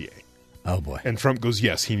the dossier. Oh, boy. And Trump goes,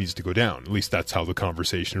 yes, he needs to go down. At least that's how the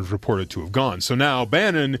conversation is reported to have gone. So now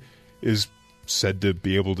Bannon is said to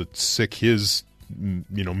be able to sick his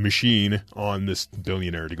machine on this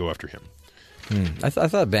billionaire to go after him. I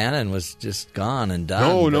thought Bannon was just gone and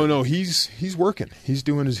done. No. He's working. He's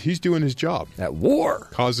doing his job at war,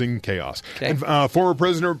 causing chaos. Okay. And former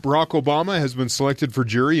President Barack Obama has been selected for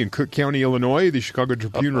jury in Cook County, Illinois. The Chicago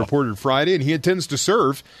Tribune reported Friday, and he intends to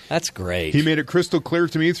serve. That's great. He made it crystal clear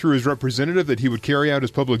to me through his representative that he would carry out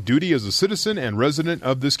his public duty as a citizen and resident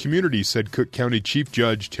of this community, said Cook County Chief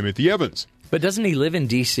Judge Timothy Evans. But doesn't he live in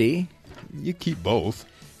D.C.? You keep both.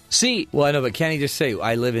 See, well, I know, but can't he just say,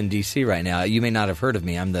 I live in D.C. right now? You may not have heard of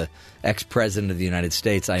me. I'm the ex-president of the United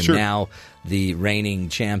States. I'm now the reigning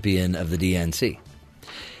champion of the DNC.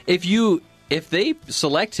 If they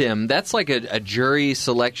select him, that's like a jury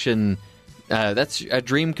selection. That's a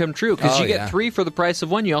dream come true because you get 3 for the price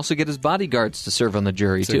of 1. You also get his bodyguards to serve on the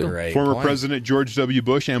jury, too. Former President George W.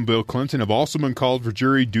 Bush and Bill Clinton have also been called for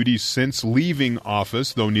jury duty since leaving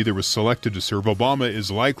office, though neither was selected to serve. Obama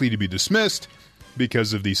is likely to be dismissed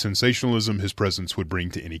because of the sensationalism his presence would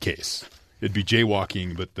bring to any case. It'd be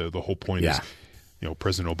jaywalking, but the whole point is,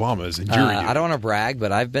 President Obama is in jury duty. I don't want to brag,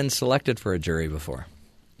 but I've been selected for a jury before.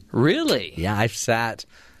 Really? Yeah, I've sat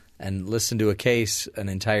and listened to a case an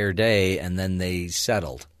entire day, and then they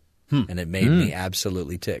settled. And it made me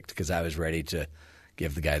absolutely ticked because I was ready to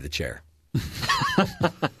give the guy the chair.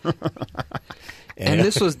 And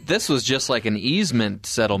this was just like an easement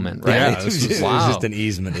settlement, right? Yeah, it was just an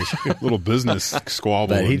easement issue. Little business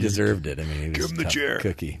squabble. But he deserved it. I mean, he was give him the chair.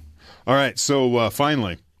 Cookie. All right, so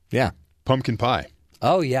finally. Yeah. Pumpkin pie.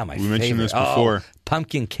 Oh, yeah, my favorite. We mentioned this before.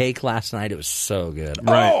 Pumpkin cake last night. It was so good.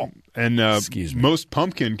 Right. Oh! And most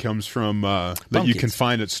pumpkin comes from that you can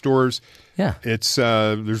find at stores. Yeah. It's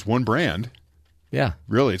there's one brand, Yeah.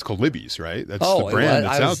 Really, it's called Libby's, right? That's the brand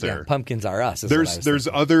that's out there. Yeah, pumpkins are us. There's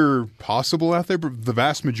other possible out there, but the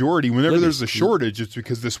vast majority, whenever there's a shortage, it's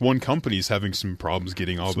because this one company is having some problems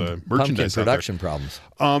getting all the merchandise pumpkin out there. production problems.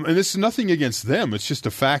 And this is nothing against them. It's just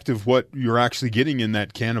a fact of what you're actually getting in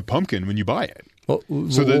that can of pumpkin when you buy it. Whoa.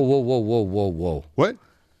 What?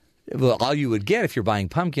 Well, all you would get if you're buying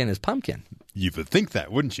pumpkin is pumpkin. You would think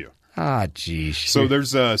that, wouldn't you? Ah, geez. So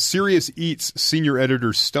there's Serious Eats senior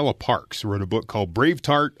editor Stella Parks wrote a book called Brave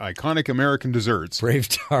Tart, Iconic American Desserts. Brave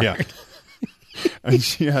Tart. Yeah. And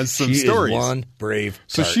she has some stories. Is one brave tart.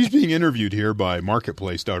 So she's being interviewed here by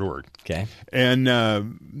marketplace.org. Okay. And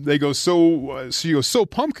they go, she goes, so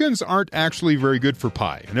pumpkins aren't actually very good for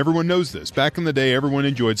pie. And everyone knows this. Back in the day, everyone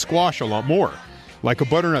enjoyed squash a lot more, like a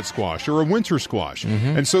butternut squash or a winter squash.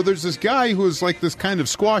 Mm-hmm. And so there's this guy who was like this kind of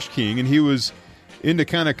squash king, and he was into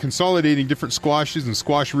kind of consolidating different squashes and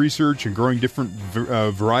squash research and growing different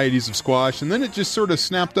varieties of squash. And then it just sort of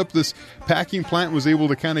snapped up. This packing plant was able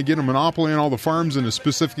to kind of get a monopoly on all the farms in a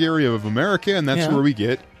specific area of America, and that's where we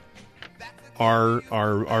get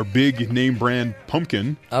our big name brand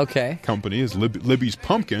pumpkin company is Libby's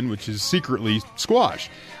Pumpkin, which is secretly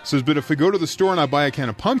squash. It says, but if I go to the store and I buy a can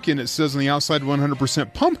of pumpkin, it says on the outside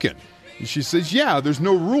 100% pumpkin. And she says, yeah, there's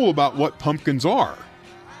no rule about what pumpkins are.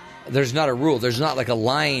 There's not a rule. There's not like a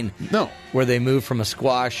line where they move from a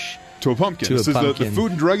squash to a pumpkin. It says the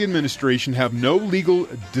Food and Drug Administration have no legal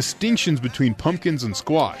distinctions between pumpkins and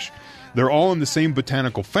squash. They're all in the same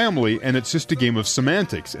botanical family, and it's just a game of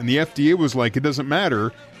semantics. And the FDA was like, it doesn't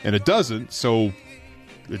matter, and it doesn't, so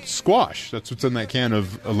it's squash. That's what's in that can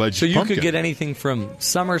of alleged pumpkin. So you could get anything from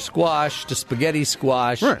summer squash to spaghetti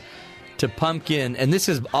squash to pumpkin, and this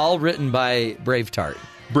is all written by Brave Tart.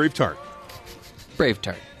 Brave Tart. Brave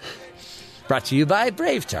Tart. Brought to you by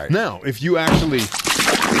Brave Tart. Now, if you actually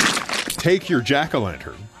take your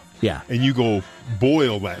jack-o'-lantern and you go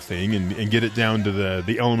boil that thing and get it down to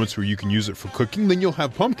the elements where you can use it for cooking, then you'll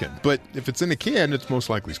have pumpkin. But if it's in a can, it's most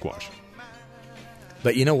likely squash.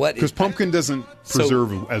 But you know what? Because pumpkin doesn't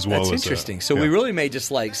preserve as well as... That's interesting. So we really may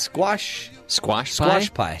just like squash pie?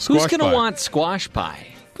 Squash pie. Who's going to want squash pie?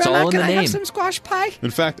 It's all in the name. Can I have some squash pie?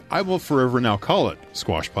 In fact, I will forever now call it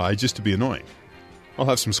squash pie just to be annoying. I'll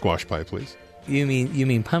have some squash pie, please. You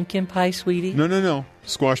mean pumpkin pie, sweetie? No.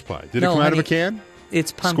 Squash pie. Did it come out of a can?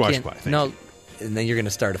 It's pumpkin. Squash pie. No, and then you're going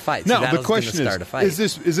to start a fight. Now, the question is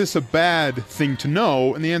this a bad thing to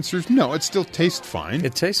know? And the answer is no. It still tastes fine.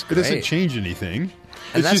 It tastes great. It doesn't change anything.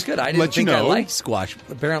 And that's good. I didn't think I liked squash.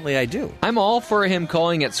 Apparently I do. I'm all for him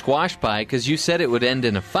calling it squash pie because you said it would end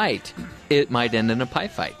in a fight. It might end in a pie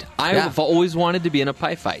fight. I've always wanted to be in a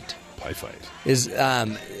pie fight. Pie fight.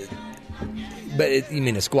 You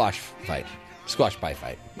mean a squash fight? Squash pie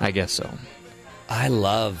fight. I guess so. I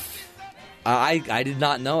did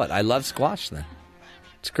not know it. I love squash then.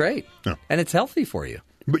 It's great. Yeah. And it's healthy for you.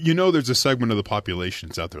 But there's a segment of the population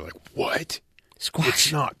that's out there like, what? Squash?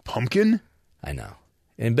 It's not pumpkin? I know.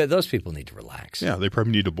 But those people need to relax. Yeah, they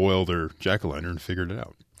probably need to boil their jack-o'-lantern and figure it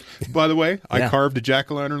out. By the way, I carved a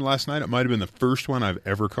jack-o'-lantern last night. It might have been the first one I've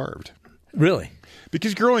ever carved. Really?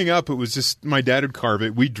 Because growing up, it was just my dad would carve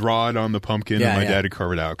it. We'd draw it on the pumpkin, and my dad would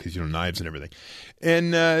carve it out because, knives and everything.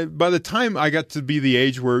 And by the time I got to be the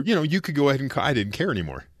age where, you could go ahead and I didn't care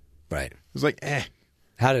anymore. Right. It was like,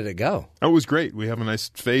 How did it go? Oh, it was great. We have a nice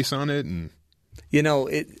face on it. And I'm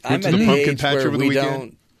at the pumpkin patch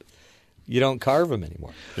where you don't carve them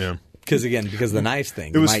anymore. Yeah. Because of the knife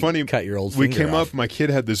thing. It was funny. Cut your old we finger came off. up, my kid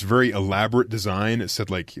had this very elaborate design. It said,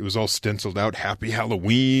 it was all stenciled out, Happy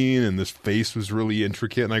Halloween, and this face was really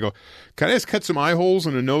intricate. And I go, can I just cut some eye holes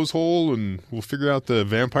and a nose hole, and we'll figure out the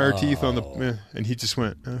vampire teeth on the... And he just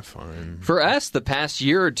went, fine. For us, the past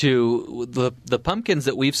year or two, the pumpkins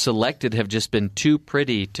that we've selected have just been too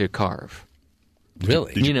pretty to carve.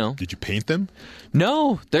 Really? Did you paint them?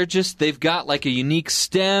 No, they've got like a unique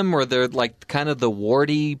stem, or they're like kind of the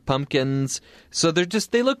warty pumpkins. So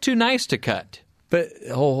they look too nice to cut. But,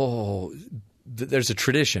 there's a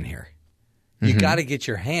tradition here. You got to get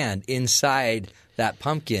your hand inside that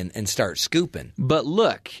pumpkin and start scooping. But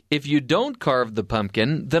look, if you don't carve the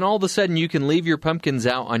pumpkin, then all of a sudden you can leave your pumpkins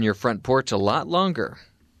out on your front porch a lot longer.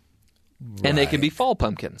 Right. And they can be fall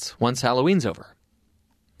pumpkins once Halloween's over.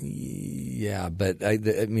 Yeah, but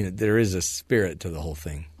there is a spirit to the whole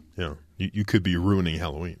thing. Yeah, you could be ruining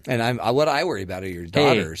Halloween. And what I worry about are your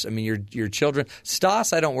daughters. Hey. Your children.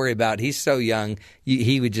 Stas, I don't worry about. He's so young.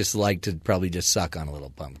 He would just like to probably just suck on a little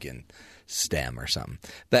pumpkin stem or something.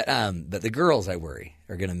 But the girls, I worry,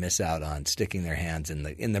 are going to miss out on sticking their hands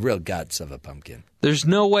in the real guts of a pumpkin. There's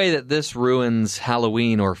no way that this ruins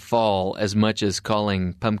Halloween or fall as much as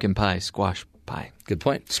calling pumpkin pie squash pie. Good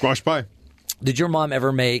point. Squash pie. Did your mom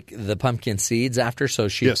ever make the pumpkin seeds after? So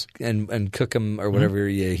she Yes. and cook them or whatever,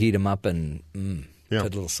 you heat them up and put a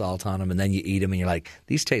little salt on them, and then you eat them, and you're like,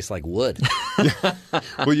 these taste like wood.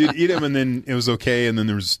 Well, you'd eat them, and then it was okay, and then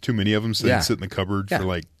there was too many of them, so they'd sit in the cupboard for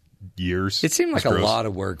like years. It seemed like gross. a lot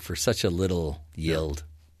of work for such a little yield,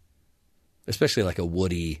 especially like a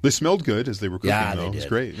woody. They smelled good as they were cooking, though. It was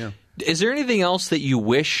great, yeah. Is there anything else that you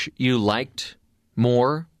wish you liked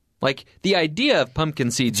more? Like, the idea of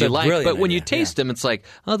pumpkin seeds you like, but when you taste them, it's like,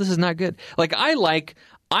 oh, this is not good. Like, I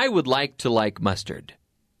would like to like mustard.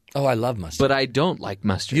 Oh, I love mustard. But I don't like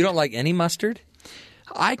mustard. You don't like any mustard?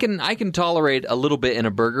 I can tolerate a little bit in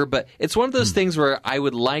a burger, but it's one of those things where I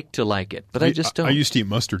would like to like it, but I just don't. I used to eat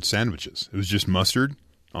mustard sandwiches. It was just mustard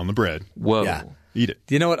on the bread. Whoa. Yeah. Eat it.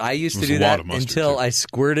 Do you know what? I used to do that until I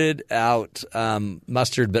squirted out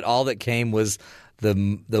mustard, but all that came was the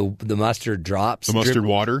mustard drops. The mustard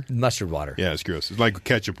water? Mustard water. Yeah, it's gross. It's like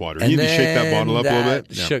ketchup water. And You need to shake that bottle up a little bit.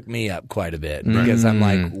 That shook me up quite a bit because I'm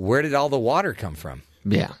like, where did all the water come from?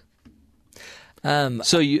 Yeah.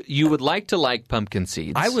 So you would like to like pumpkin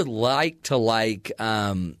seeds? I would like to like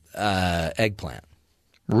eggplant.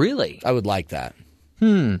 Really? I would like that.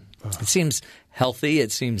 It seems healthy.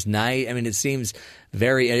 It seems nice. I mean, it seems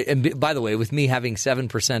very. And by the way, with me having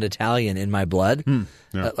 7% Italian in my blood,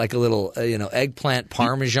 like a little eggplant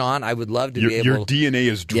parmesan, I would love to be able. Your DNA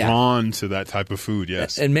is drawn to that type of food.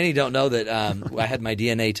 Yes. And many don't know that I had my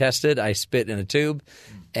DNA tested. I spit in a tube.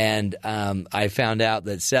 And I found out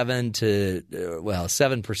that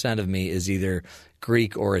 7% of me is either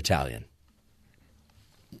Greek or Italian.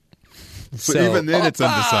 So even then, it's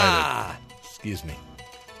undecided. Excuse me.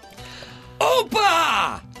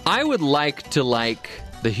 Opa! I would like to like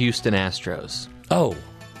the Houston Astros. Oh.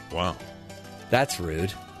 Wow. That's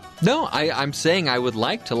rude. No, I'm saying I would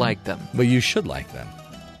like to like them. But you should like them.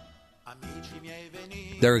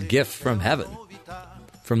 They're a gift from heaven.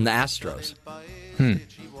 From the Astros.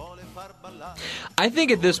 I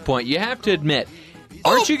think at this point you have to admit,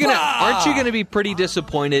 aren't you gonna be pretty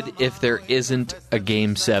disappointed if there isn't a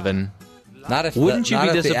Game 7? Not if Wouldn't you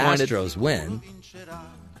be disappointed? The Astros win.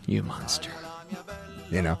 You monster.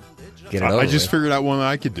 Get it over I just with. figured out one that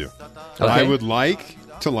I could do. Okay. I would like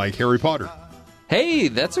to like Harry Potter. Hey,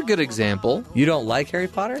 that's a good example. You don't like Harry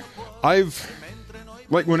Potter? Let's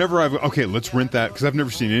rent that because I've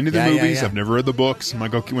never seen any of the movies. Yeah. I've never read the books. I'm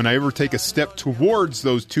like, okay, when I ever take a step towards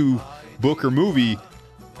those two book or movie,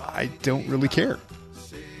 I don't really care.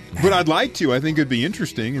 But I'd like to. I think it'd be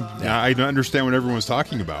interesting. And I understand what everyone's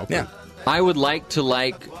talking about. Yeah. I would like to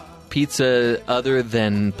like pizza other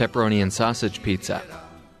than pepperoni and sausage pizza.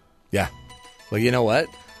 Yeah. Well, you know what?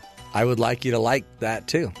 I would like you to like that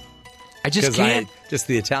too. I just can't. Just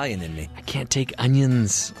the Italian in me. I can't take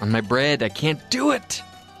onions on my bread. I can't do it.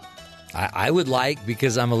 I would like,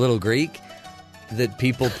 because I'm a little Greek, that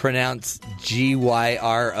people pronounce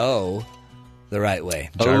Gyro the right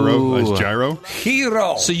way. Gyro? As gyro?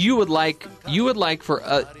 Hero. So you would like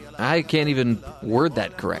for I can't even word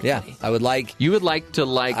that correctly. Yeah, I would like. You would like to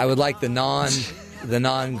like. I would like the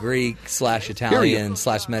non-Greek / Italian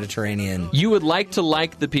 / Mediterranean. You would like to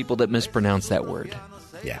like the people that mispronounce that word.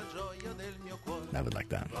 Yeah, I would like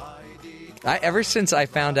that. Ever since I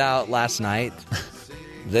found out last night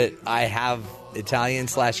that I have Italian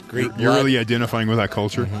 / Greek blood. You're really identifying with that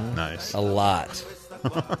culture? Mm-hmm. Nice. A lot.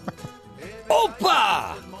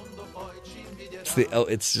 Opa!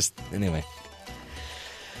 It's just, anyway.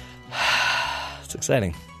 It's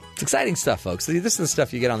exciting. It's exciting stuff, folks. This is the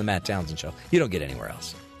stuff you get on the Matt Townsend Show. You don't get anywhere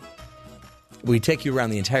else. We take you around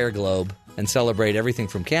the entire globe and celebrate everything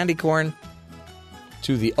from candy corn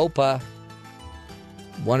to the Opa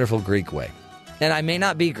wonderful Greek way. And I may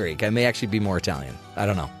not be Greek. I may actually be more Italian. I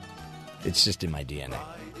don't know. It's just in my DNA.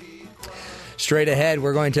 Straight ahead,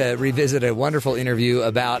 we're going to revisit a wonderful interview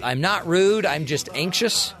about I'm not rude, I'm just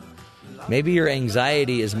anxious. Maybe your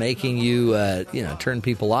anxiety is making you, turn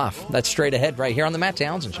people off. That's straight ahead right here on the Matt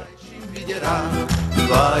Townsend Show.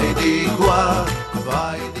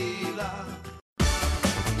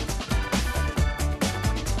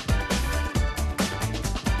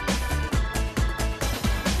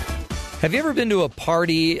 Have you ever been to a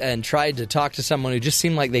party and tried to talk to someone who just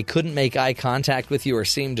seemed like they couldn't make eye contact with you or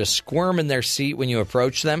seemed to squirm in their seat when you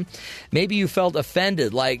approached them? Maybe you felt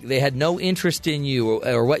offended, like they had no interest in you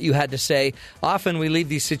or what you had to say. Often we leave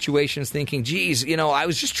these situations thinking, geez, I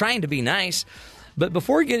was just trying to be nice. But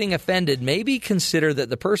before getting offended, maybe consider that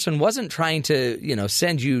the person wasn't trying to,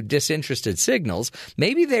 send you disinterested signals.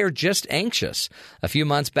 Maybe they're just anxious. A few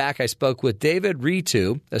months back, I spoke with David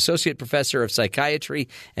Rettew, Associate Professor of Psychiatry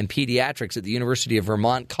and Pediatrics at the University of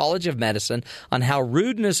Vermont College of Medicine, on how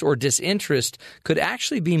rudeness or disinterest could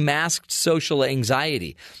actually be masked social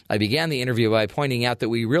anxiety. I began the interview by pointing out that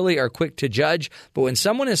we really are quick to judge, but when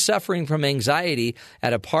someone is suffering from anxiety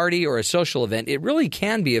at a party or a social event, it really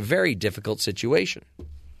can be a very difficult situation.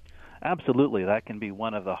 Absolutely. That can be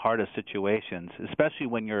one of the hardest situations, especially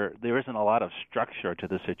when there isn't a lot of structure to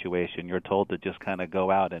the situation. You're told to just kind of go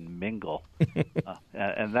out and mingle.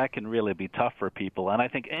 And that can really be tough for people. And I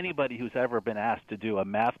think anybody who's ever been asked to do a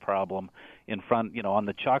math problem in front, on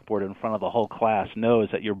the chalkboard in front of the whole class knows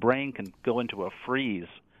that your brain can go into a freeze,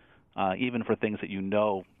 even for things that you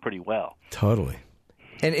know pretty well. Totally.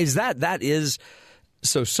 And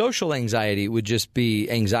so social anxiety would just be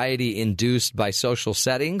anxiety induced by social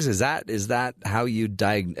settings? Is that how you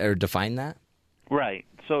define that? Right.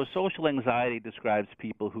 So social anxiety describes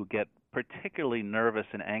people who get particularly nervous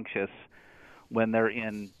and anxious when they're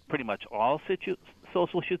in pretty much all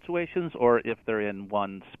social situations, or if they're in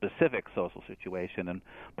one specific social situation. And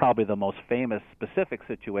probably the most famous specific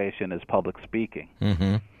situation is public speaking.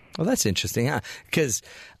 Mm-hmm. Well, that's interesting, huh? Because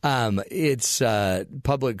it's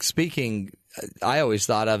public speaking. I always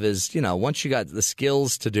thought of as, once you got the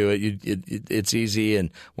skills to do it, it's easy, and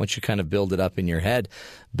once you kind of build it up in your head.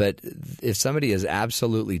 But if somebody is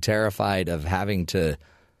absolutely terrified of having to,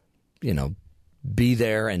 be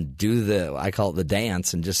there and do I call it the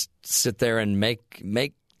dance, and just sit there and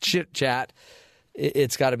make chit chat,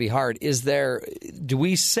 it's got to be hard. Do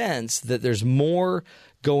we sense that there's more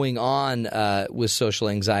going on with social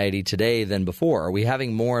anxiety today than before? Are we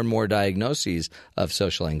having more and more diagnoses of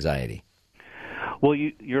social anxiety? Well,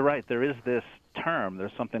 you're right. There is this term.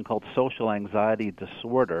 There's something called social anxiety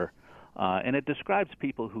disorder, and it describes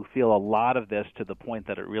people who feel a lot of this to the point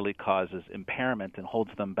that it really causes impairment and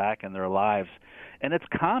holds them back in their lives. And it's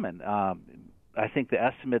common. I think the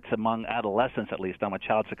estimates among adolescents, at least, I'm a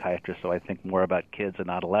child psychiatrist, so I think more about kids and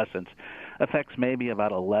adolescents, affects maybe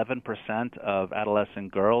about 11% of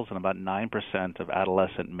adolescent girls and about 9% of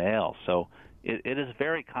adolescent males. So it is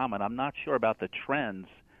very common. I'm not sure about the trends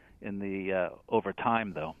in the over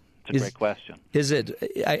time, though. It's a great question. Is it?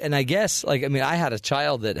 And I guess, I had a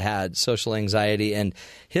child that had social anxiety, and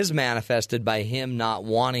his manifested by him not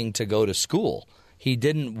wanting to go to school. He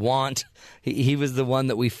didn't want. He was the one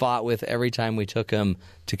that we fought with every time we took him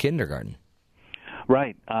to kindergarten.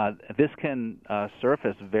 Right. This can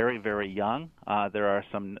surface very, very young. There are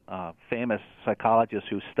some famous psychologists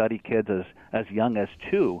who study kids as young as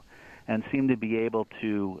 2. And seem to be able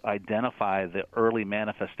to identify the early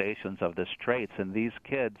manifestations of this traits. And these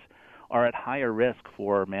kids are at higher risk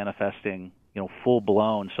for manifesting,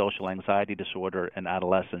 full-blown social anxiety disorder in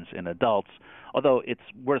adolescents and adults. Although it's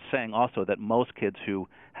worth saying also that most kids who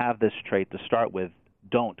have this trait to start with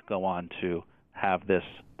don't go on to have this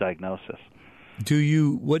diagnosis.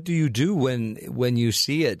 What do you do when you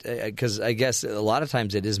see it? Because I guess a lot of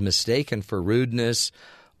times it is mistaken for rudeness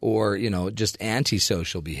or, just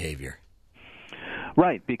antisocial behavior.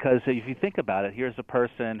 Right, because if you think about it, here's a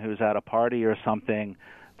person who's at a party or something.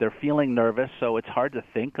 They're feeling nervous, so it's hard to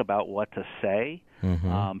think about what to say.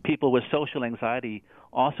 Mm-hmm. People with social anxiety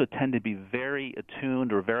also tend to be very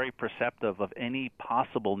attuned or very perceptive of any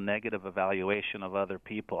possible negative evaluation of other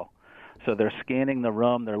people. So they're scanning the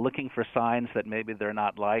room, they're looking for signs that maybe they're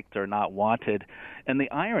not liked or not wanted. And the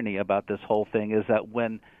irony about this whole thing is that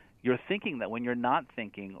when you're thinking that, when you're not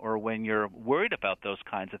thinking, or when you're worried about those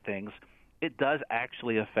kinds of things, it does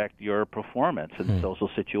actually affect your performance in social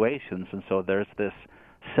situations. And so there's this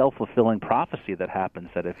self-fulfilling prophecy that happens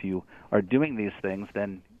that if you are doing these things,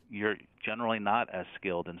 then you're generally not as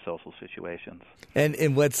skilled in social situations.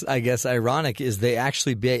 And what's, I guess, ironic is they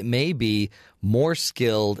actually may be more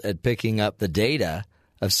skilled at picking up the data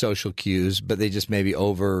of social cues, but they just maybe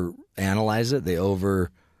overanalyze it. They're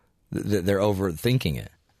overthinking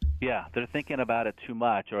it. Yeah, they're thinking about it too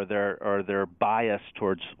much, or they're biased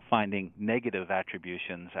towards finding negative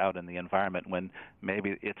attributions out in the environment when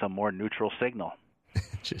maybe it's a more neutral signal.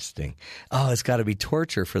 Interesting. Oh, it's got to be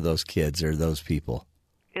torture for those kids or those people.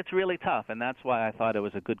 It's really tough, and that's why I thought it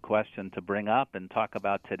was a good question to bring up and talk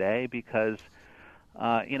about today, because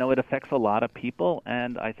it affects a lot of people,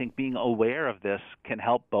 and I think being aware of this can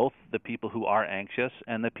help both the people who are anxious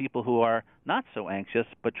and the people who are not so anxious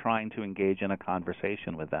but trying to engage in a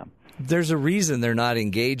conversation with them. There's a reason they're not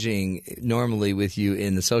engaging normally with you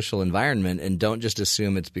in the social environment, and don't just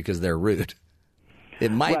assume it's because they're rude.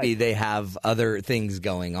 It might be they have other things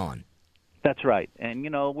going on. That's right. And,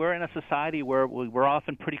 we're in a society where we're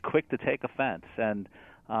often pretty quick to take offense. And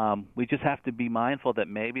we just have to be mindful that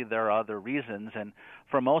maybe there are other reasons. And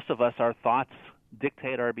for most of us, our thoughts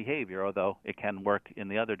dictate our behavior, although it can work in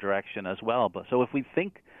the other direction as well. But so if we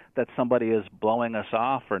think that somebody is blowing us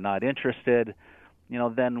off or not interested,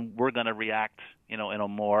 then we're going to react, in a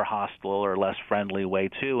more hostile or less friendly way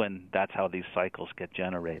too, and that's how these cycles get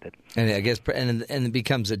generated. And I guess, and it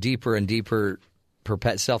becomes a deeper and deeper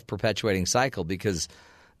self-perpetuating cycle, because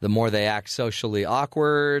the more they act socially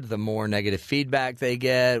awkward, the more negative feedback they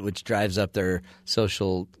get, which drives up their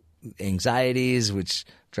social anxieties, which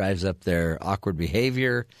drives up their awkward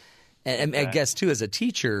behavior. And I guess, too, as a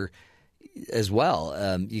teacher as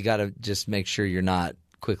well, you got to just make sure you're not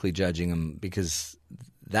quickly judging them, because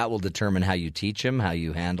that will determine how you teach them, how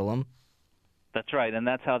you handle them. That's right, and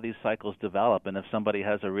that's how these cycles develop. And if somebody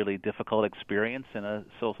has a really difficult experience in a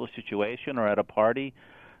social situation or at a party,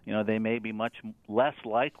 they may be much less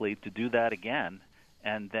likely to do that again.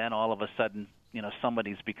 And then all of a sudden,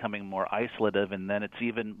 somebody's becoming more isolative, and then it's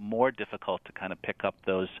even more difficult to kind of pick up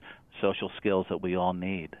those social skills that we all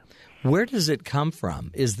need. Where does it come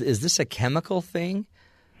from? Is this a chemical thing?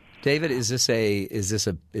 David, is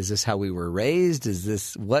this how we were raised? Is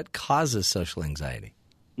this what causes social anxiety?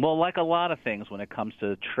 Well, like a lot of things when it comes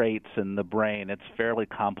to traits in the brain, it's fairly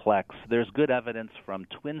complex. There's good evidence from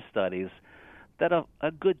twin studies that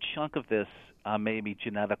a good chunk of this may be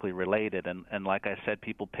genetically related. And like I said,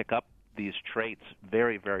 people pick up these traits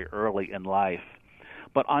very, very early in life.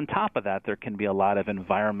 But on top of that, there can be a lot of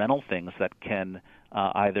environmental things that can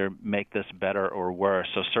either make this better or worse.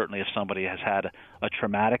 So certainly if somebody has had a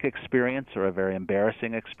traumatic experience or a very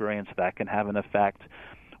embarrassing experience, that can have an effect.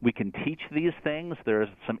 We can teach these things. There's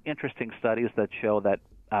some interesting studies that show that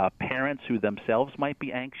parents who themselves might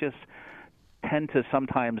be anxious tend to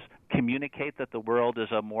sometimes communicate that the world is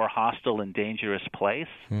a more hostile and dangerous place.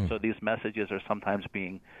 So these messages are sometimes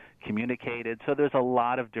being communicated. So there's a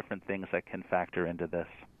lot of different things that can factor into this.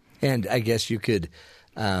 And I guess you could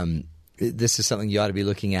this is something you ought to be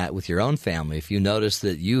looking at with your own family. If you notice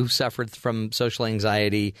that you suffered from social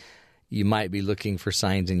anxiety, you might be looking for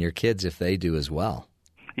signs in your kids if they do as well.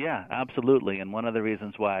 Yeah, absolutely. And one of the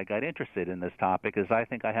reasons why I got interested in this topic is I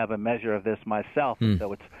think I have a measure of this myself.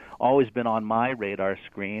 So it's always been on my radar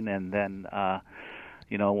screen. And then,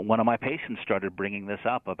 one of my patients started bringing this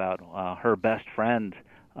up about her best friend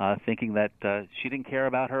thinking that she didn't care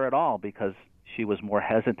about her at all because she was more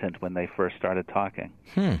hesitant when they first started talking.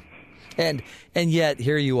 And yet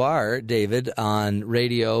here you are, David, on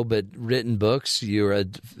radio, but written books. You're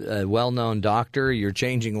a well-known doctor. You're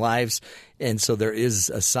changing lives. And so there is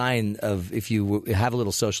a sign of if you have a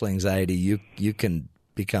little social anxiety, you can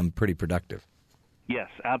become pretty productive. Yes,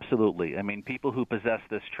 absolutely. I mean, people who possess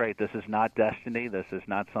this trait, this is not destiny. This is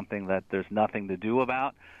not something that there's nothing to do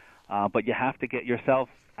about. But you have to get yourself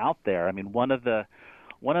out there. I mean, one of the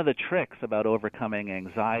tricks about overcoming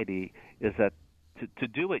anxiety is that to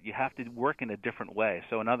do it, you have to work in a different way.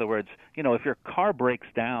 So in other words, if your car breaks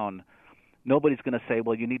down, nobody's going to say,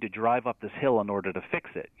 well, you need to drive up this hill in order to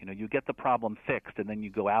fix it. You get the problem fixed, and then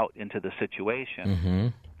you go out into the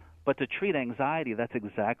situation. But to treat anxiety, that's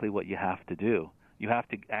exactly what you have to do. You have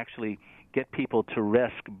to actually get people to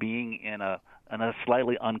risk being in a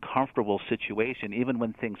slightly uncomfortable situation, even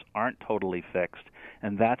when things aren't totally fixed.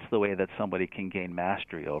 And that's the way that somebody can gain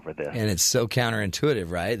mastery over this. And it's so counterintuitive,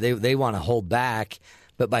 right? They want to hold back,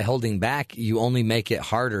 but by holding back, you only make it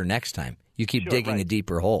harder next time. You keep digging a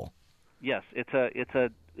deeper hole. Yes, it's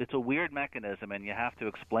a weird mechanism, and you have to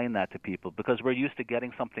explain that to people because we're used to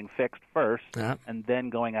getting something fixed first and then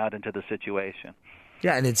going out into the situation.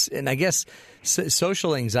 Yeah, and I guess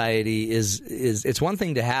social anxiety is it's one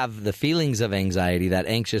thing to have the feelings of anxiety, that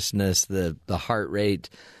anxiousness, the heart rate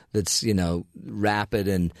that's rapid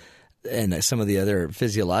and some of the other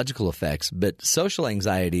physiological effects. But social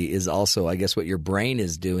anxiety is also, I guess, what your brain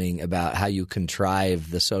is doing about how you contrive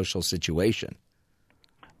the social situation.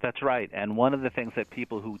 That's right. And one of the things that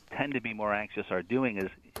people who tend to be more anxious are doing is,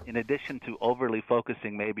 in addition to overly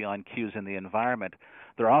focusing maybe on cues in the environment,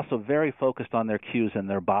 they're also very focused on their cues in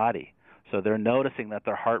their body. So they're noticing that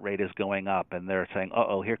their heart rate is going up, and they're saying,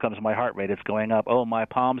 uh-oh, here comes my heart rate. It's going up. Oh, my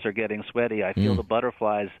palms are getting sweaty. I feel the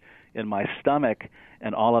butterflies in my stomach,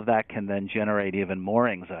 and all of that can then generate even more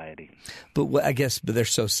anxiety. But I guess they're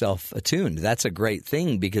so self-attuned. That's a great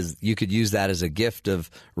thing because you could use that as a gift of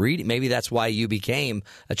reading. Maybe that's why you became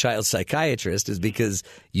a child psychiatrist, is because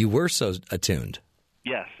you were so attuned.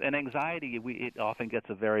 Yes, and anxiety, it often gets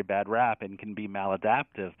a very bad rap and can be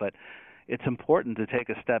maladaptive, but it's important to take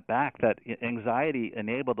a step back that anxiety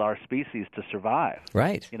enabled our species to survive.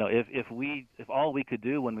 Right. You know, if all we could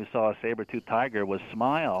do when we saw a saber-toothed tiger was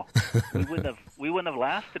smile, we wouldn't have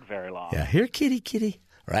lasted very long. Yeah, here, kitty.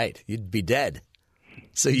 Right, you'd be dead.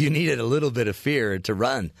 So you needed a little bit of fear to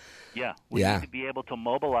run. Yeah, we need to be able to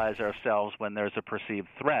mobilize ourselves when there's a perceived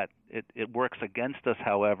threat. It works against us,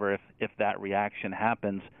 however, if that reaction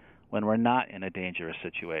happens when we're not in a dangerous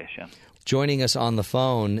situation. Joining us on the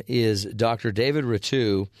phone is Dr. David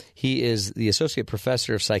Rettew. He is the Associate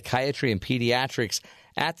Professor of Psychiatry and Pediatrics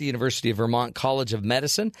at the University of Vermont College of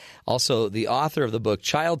Medicine, also the author of the book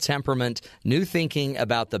Child Temperament, New Thinking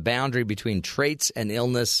About the Boundary Between Traits and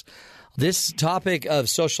Illness. This topic of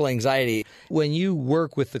social anxiety, when you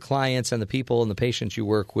work with the clients and the people and the patients you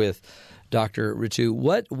work with, Dr. Rettew,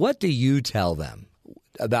 what do you tell them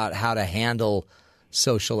about how to handle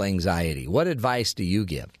social anxiety? What advice do you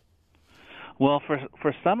give? Well,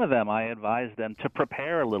 for some of them, I advise them to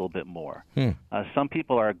prepare a little bit more. Some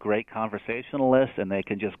people are great conversationalists, and they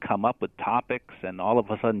can just come up with topics and all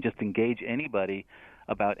of a sudden just engage anybody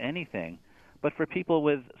about anything. But for people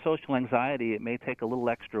with social anxiety, it may take a little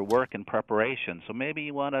extra work and preparation. So maybe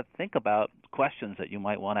you want to think about questions that you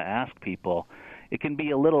might want to ask people. It can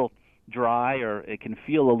be a little dry, or it can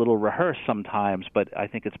feel a little rehearsed sometimes, but I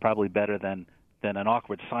think it's probably better than an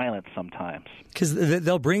awkward silence sometimes. Because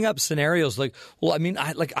they'll bring up scenarios like, well, I mean,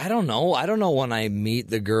 I don't know. I don't know when I meet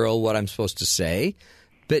the girl what I'm supposed to say.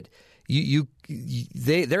 But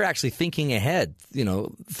they're actually thinking ahead,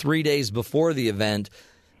 3 days before the event.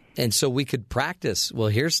 And so we could practice, well,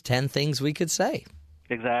 here's 10 things we could say.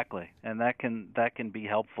 Exactly, and that can be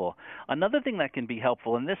helpful. Another thing that can be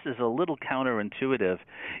helpful, and this is a little counterintuitive,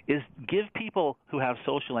 is give people who have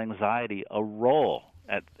social anxiety a role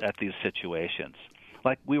at these situations.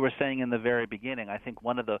 Like we were saying in the very beginning, I think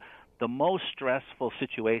one of the most stressful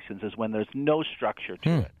situations is when there's no structure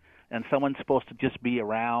to it, and someone's supposed to just be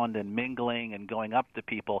around and mingling and going up to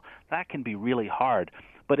people. That can be really hard.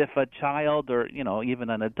 But if a child or even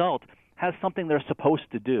an adult has something they're supposed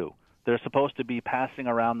to do, they're supposed to be passing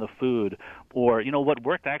around the food, or what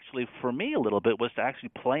worked actually for me a little bit was to actually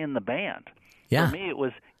play in the band. Yeah. For me, it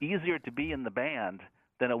was easier to be in the band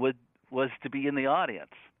than it was to be in the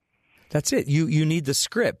audience. That's it. You need the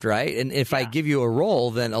script, right? And if I give you a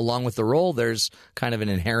role, then along with the role, there's kind of an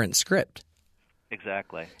inherent script.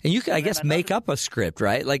 Exactly. And you can, I guess, make up a script,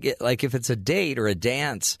 right? Like if it's a date or a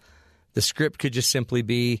dance, the script could just simply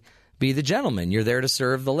be the gentleman. You're there to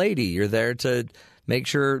serve the lady. You're there to make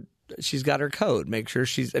sure she's got her coat. Make sure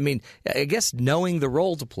I guess knowing the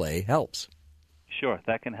role to play helps. Sure,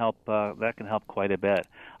 that can help. That can help quite a bit.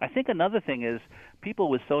 I think another thing is people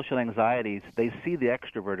with social anxieties. They see the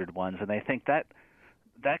extroverted ones and they think that's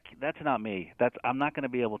not me. I'm not going to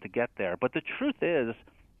be able to get there. But the truth is,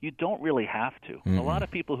 you don't really have to. Mm-hmm. A lot of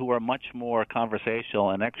people who are much more conversational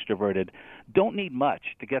and extroverted don't need much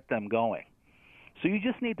to get them going. So you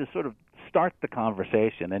just need to sort of start the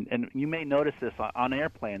conversation. And you may notice this on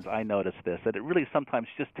airplanes. I notice this, that it really sometimes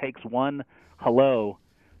just takes one hello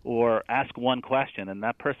or ask one question, and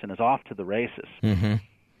that person is off to the races. Mm-hmm.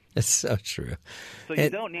 It's so true. So you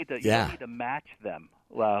don't need to match them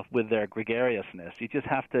with their gregariousness. You just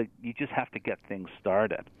have to get things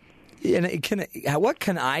started. And what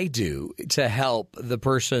can I do to help the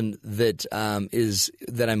person that I'm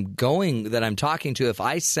talking to? If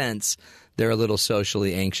I sense they're a little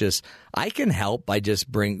socially anxious, I can help by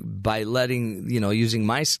using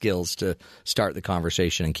my skills to start the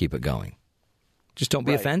conversation and keep it going. Just don't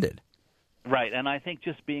be offended. Right, and I think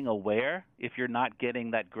just being aware, if you're not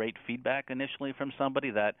getting that great feedback initially from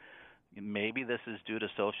somebody, that maybe this is due to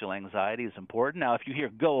social anxiety is important. Now, if you hear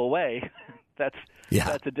 "go away," that's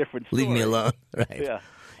a different story. Leave me alone. Right.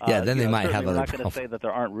 Yeah. Then they might have other problems. We're not going to say that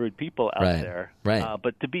there aren't rude people out there. Right.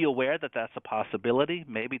 But to be aware that that's a possibility,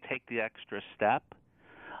 maybe take the extra step.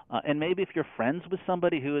 And maybe if you're friends with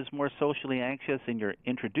somebody who is more socially anxious and you're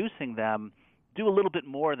introducing them, do a little bit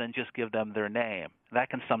more than just give them their name. That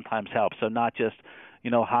can sometimes help. So not just,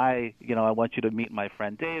 hi, I want you to meet my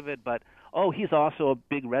friend David, but, he's also a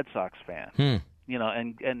big Red Sox fan.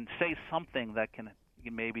 And say something that can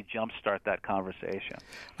maybe jumpstart that conversation.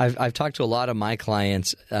 I've talked to a lot of my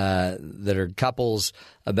clients that are couples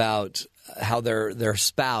about how their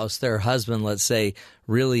spouse, their husband, let's say,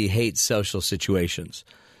 really hates social situations.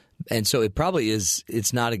 And so it probably is,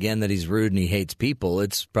 it's not, again, that he's rude and he hates people.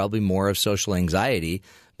 It's probably more of social anxiety.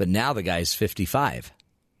 But now the guy's 55.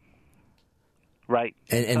 Right.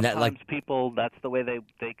 And sometimes people, that's the way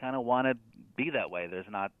they kind of want to be that way. There's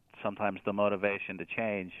not sometimes the motivation to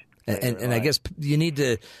change. And I guess you need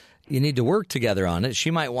to, you need to work together on it.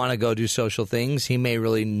 She might want to go do social things. He may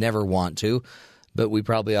really never want to, but we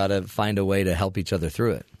probably ought to find a way to help each other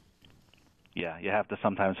through it. Yeah, you have to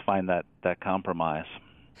sometimes find that compromise.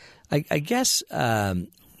 I guess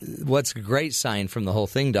what's a great sign from the whole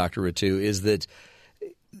thing, Dr. Rettew, is that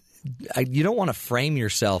you don't want to frame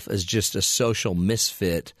yourself as just a social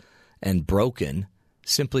misfit and broken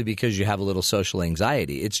simply because you have a little social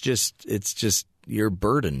anxiety. It's just your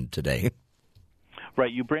burden today.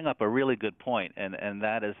 Right. You bring up a really good point, and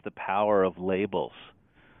that is the power of labels.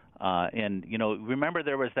 And, remember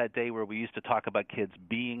there was that day where we used to talk about kids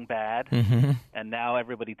being bad, and now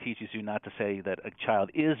everybody teaches you not to say that a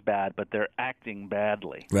child is bad, but they're acting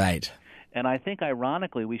badly. Right. And I think,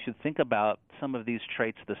 ironically, we should think about some of these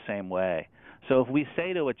traits the same way. So if we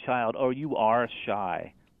say to a child, oh, you are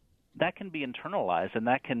shy, that can be internalized, and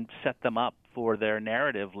that can set them up for their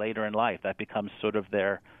narrative later in life. That becomes sort of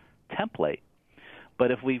their template.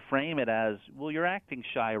 But if we frame it as, well, you're acting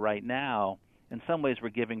shy right now, in some ways we're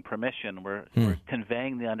giving permission. We're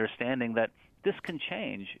conveying the understanding that this can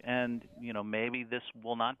change, and maybe this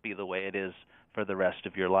will not be the way it is for the rest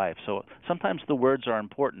of your life. So sometimes the words are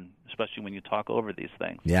important, especially when you talk over these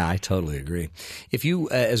things. Yeah, I totally agree. If you,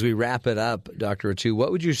 as we wrap it up, Dr. Rettew,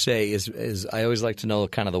 what would you say is I always like to know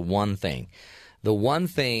kind of the one thing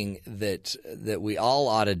that we all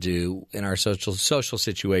ought to do in our social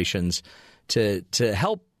situations to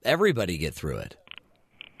help everybody get through it?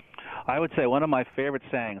 I would say one of my favorite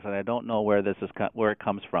sayings, and I don't know where it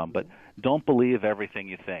comes from, but don't believe everything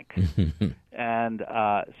you think. And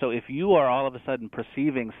so if you are all of a sudden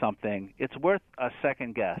perceiving something, it's worth a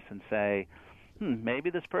second guess and say, maybe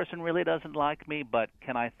this person really doesn't like me, but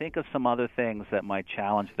can I think of some other things that might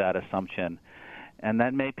challenge that assumption? And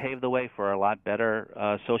that may pave the way for a lot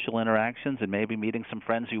better social interactions and maybe meeting some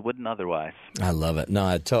friends you wouldn't otherwise. I love it. No,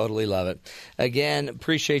 I totally love it. Again,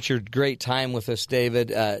 appreciate your great time with us,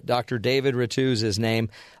 David. Dr. David Rettew is his name,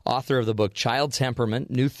 author of the book Child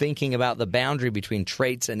Temperament, New Thinking About the Boundary Between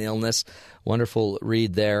Traits and Illness. Wonderful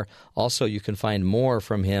read there. Also, you can find more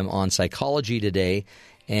from him on Psychology Today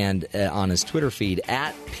and on his Twitter feed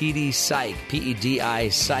at PD Psych, P-E-D-I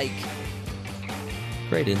Psych.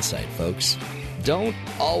 Great insight, folks. Don't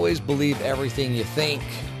always believe everything you think.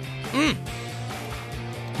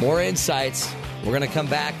 More insights. We're going to come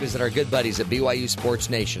back, visit our good buddies at BYU Sports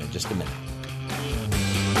Nation in just a minute.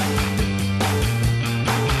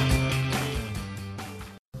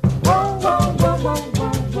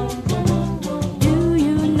 Do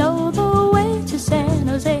you know the way to San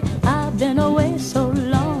Jose? I've been away so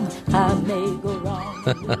long, I may go wrong.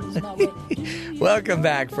 Welcome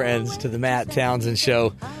back, friends, to the Matt Townsend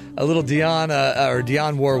Show. A little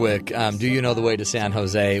Dionne Warwick, do you know the way to San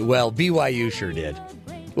Jose? Well, BYU sure did.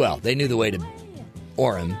 Well, they knew the way to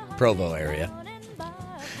Orem, Provo area.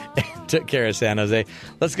 Took care of San Jose.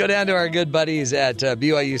 Let's go down to our good buddies at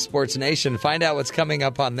BYU Sports Nation, find out what's coming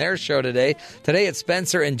up on their show today. Today it's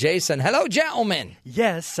Spencer and Jason. Hello, gentlemen.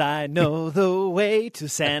 Yes, I know the way to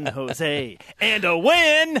San Jose. And a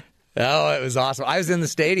win! Oh, it was awesome. I was in the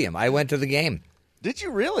stadium. I went to the game. Did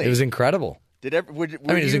you really? It was incredible. It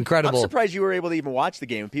was incredible. I'm surprisred you were able to even watch the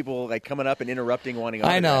game. People coming up and interrupting, wanting.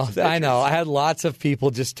 I know. I had lots of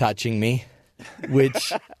people just touching me,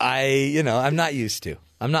 which I'm not used to.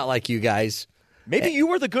 I'm not like you guys. Maybe you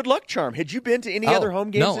were the good luck charm. Had you been to any other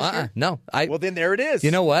home games this year? No. Well, then there it is.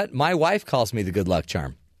 You know what? My wife calls me the good luck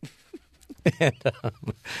charm. And,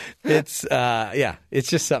 it's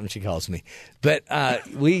just something she calls me. But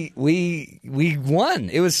we won.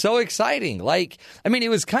 It was so exciting.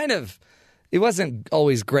 It wasn't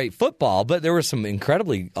always great football, but there were some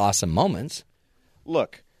incredibly awesome moments.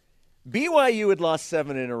 Look, BYU had lost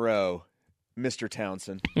 7 in a row, Mr.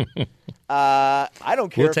 Townsend. I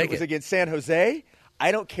don't care if it was against San Jose.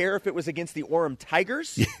 I don't care if it was against the Orem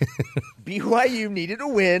Tigers. BYU needed a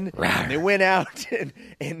win. And they went out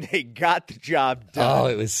and they got the job done. Oh,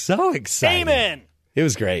 it was so exciting. Amen. It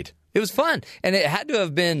was great. It was fun. And it had to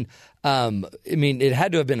have been it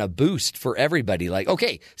had to have been a boost for everybody. Like,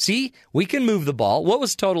 okay, see, we can move the ball. What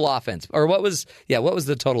was total offense? Or what was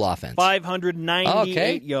the total offense?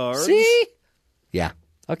 598 yards. See? Yeah.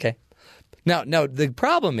 Okay. Now, the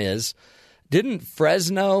problem is, didn't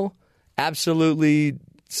Fresno absolutely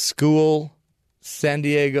school San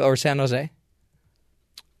Diego or San Jose?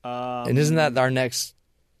 And isn't that our next?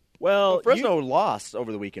 Well, Fresno lost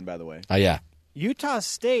over the weekend, by the way. Oh, yeah. Utah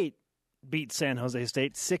State beat San Jose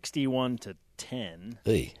State 61-10.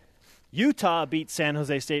 Hey. Utah beat San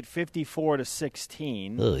Jose State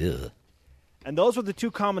 54-16. Oh, yeah. And those were the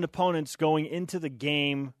two common opponents going into the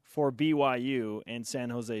game for BYU and San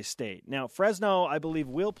Jose State. Now, Fresno, I believe,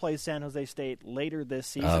 will play San Jose State later this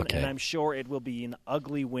season, and I'm sure it will be an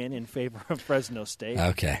ugly win in favor of Fresno State.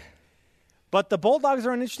 Okay. But the Bulldogs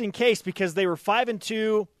are an interesting case because they were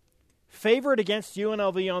 5-2, favored against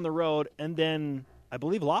UNLV on the road, and then I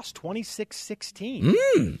believe lost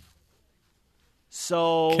 26-16.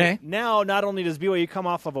 So now not only does BYU come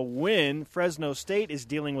off of a win, Fresno State is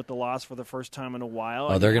dealing with the loss for the first time in a while.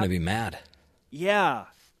 Oh, they're going to be mad. Yeah.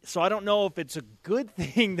 So I don't know if it's a good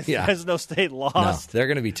thing that Fresno State lost. No, they're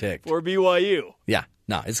going to be ticked. For BYU. Yeah.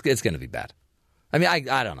 No, it's going to be bad. I mean,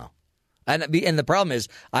 I don't know. And the problem is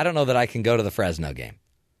I don't know that I can go to the Fresno game.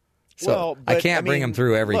 So I can't bring them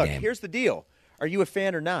through every game. Here's the deal. Are you a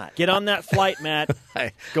fan or not? Get on that flight, Matt.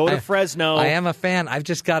 Go to Fresno. I am a fan. I've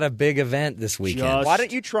just got a big event this weekend. Why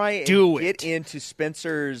don't you try and get into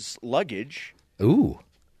Spencer's luggage? Ooh.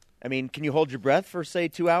 I mean, can you hold your breath for, say,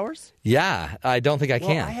 2 hours? Yeah, I don't think I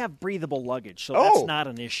can. Well, I have breathable luggage, so that's not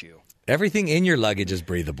an issue. Everything in your luggage is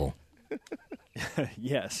breathable.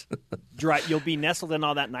 Yes. You'll be nestled in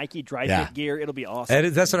all that Nike dry fit gear. It'll be awesome. And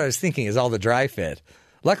that's what I was thinking, is all the dry fit.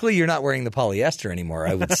 Luckily, you're not wearing the polyester anymore.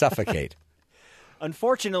 I would suffocate.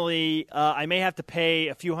 Unfortunately, I may have to pay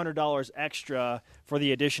a few $100s extra for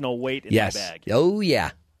the additional weight in my bag. Oh,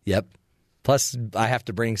 yeah. Yep. Plus, I have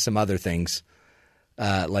to bring some other things,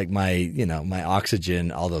 like my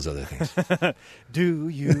oxygen, all those other things. Do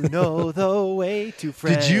you know the way to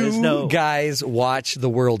Fresno? Did you guys watch the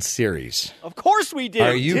World Series? Of course we did.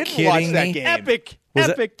 Are you kidding watch that me? Game.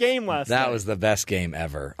 Epic game last night. That was the best game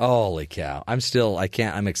ever. Holy cow. I'm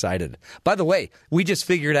excited. By the way, we just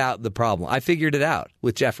figured out the problem. I figured it out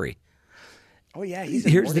with Jeffrey. Oh, yeah. He's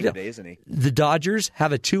in morning today, isn't he? The Dodgers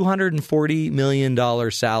have a $240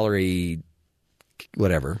 million salary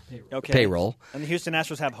payroll. And the Houston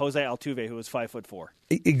Astros have Jose Altuve, who is 5'4".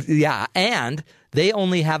 Yeah, and they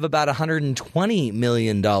only have about $120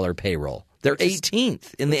 million payroll. They're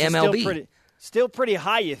 18th in the MLB. Still pretty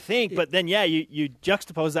high, you think, but then, you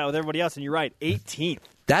juxtapose that with everybody else, and you're right, 18th.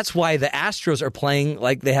 That's why the Astros are playing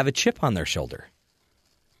like they have a chip on their shoulder.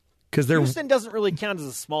 Because Houston doesn't really count as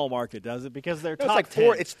a small market, does it? Because they're top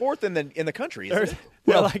 10. 10. It's fourth in the country, isn't it?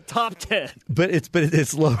 They're like top 10. But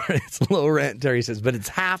it's low. It's low rent. Terry says, but it's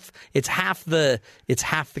half the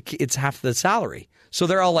salary. So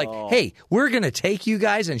they're all like, hey, we're going to take you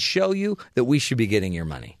guys and show you that we should be getting your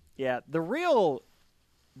money. Yeah, the real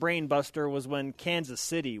brain buster was when Kansas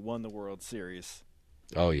City won the World Series.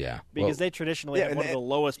 Oh, yeah. Because they traditionally have one of the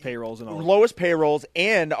lowest payrolls in all. Lowest payrolls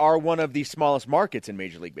and are one of the smallest markets in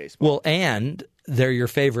Major League Baseball. Well, and they're your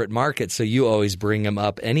favorite market, so you always bring them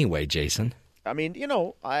up anyway, Jason. I mean,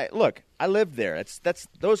 I lived there.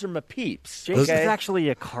 Those are my peeps. Jason's actually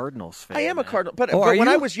a Cardinals fan. I am a Cardinal, but when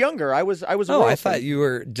I was younger, I was a Royals I thought fan. you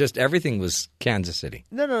were just everything was Kansas City.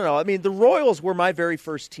 No. I mean, the Royals were my very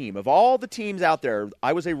first team. Of all the teams out there,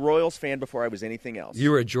 I was a Royals fan before I was anything else.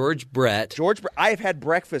 You were a George Brett. I have had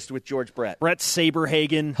breakfast with George Brett. Brett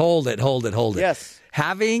Saberhagen. Hold it. Yes.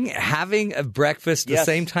 Having a breakfast the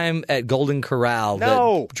same time at Golden Corral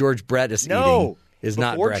that George Brett is eating. Is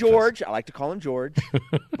not breakfast. George, I like to call him George.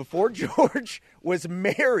 Before George was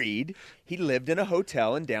married, he lived in a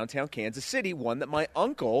hotel in downtown Kansas City, one that my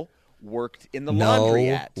uncle worked in the laundry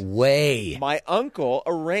at. No way. My uncle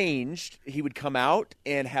arranged he would come out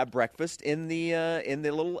and have breakfast in the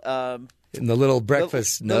little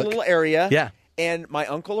breakfast nook, the little area. Yeah. And my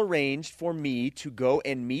uncle arranged for me to go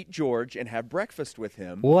and meet George and have breakfast with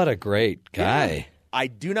him. What a great guy. Yeah. I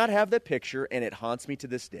do not have that picture, and it haunts me to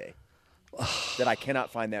this day. That I cannot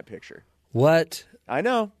find that picture. What? I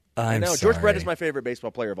know. I know. George Brett is my favorite baseball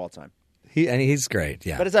player of all time. He's great,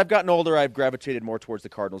 yeah. But as I've gotten older, I've gravitated more towards the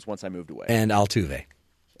Cardinals once I moved away. And Altuve.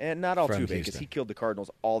 And not Altuve, because he killed the Cardinals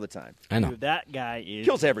all the time. I know. Dude, that guy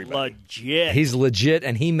kills everybody. Legit. He's legit,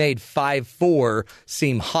 and he made 5'4"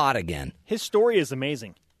 seem hot again. His story is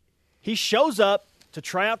amazing. He shows up to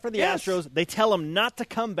try out for the Astros. They tell him not to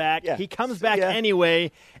come back. Yeah. He comes back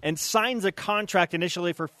anyway and signs a contract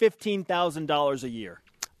initially for $15,000 a year.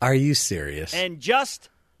 Are you serious? And just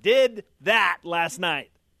did that last night.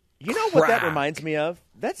 You know what that reminds me of?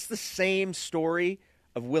 That's the same story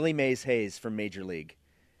of Willie Mays Hayes from Major League.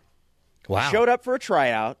 Wow. Showed up for a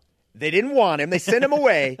tryout. They didn't want him. They sent him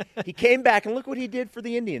away. He came back, and look what he did for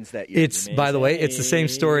the Indians that year. By the way, it's the same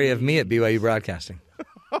story of me at BYU Broadcasting.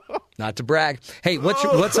 Not to brag. Hey,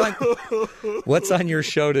 what's on your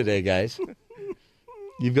show today, guys?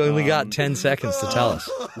 You've only got 10 seconds to tell us.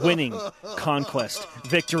 Winning, conquest,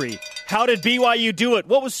 victory. How did BYU do it?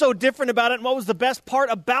 What was so different about it, and what was the best part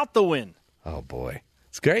about the win? Oh, boy.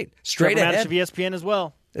 It's great. Straight Trevor ahead. Matich of ESPN as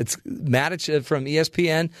well. It's Matich from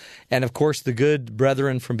ESPN and, of course, the good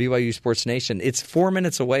brethren from BYU Sports Nation. It's 4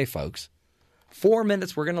 minutes away, folks. 4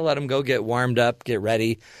 minutes. We're going to let them go get warmed up, get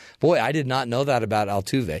ready. Boy, I did not know that about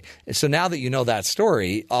Altuve. So now that you know that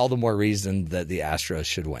story, all the more reason that the Astros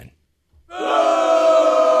should win.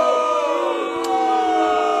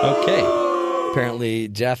 Okay. Apparently,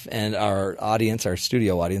 Jeff and our audience, our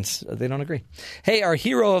studio audience, they don't agree. Hey, our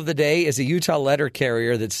hero of the day is a Utah letter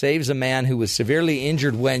carrier that saves a man who was severely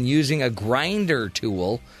injured when using a grinder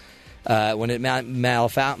tool when it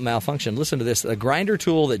malfunctioned. Listen to this. A grinder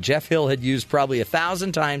tool that Jeff Hill had used probably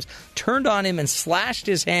 1,000 times turned on him and slashed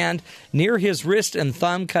his hand near his wrist and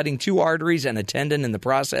thumb, cutting 2 arteries and a tendon in the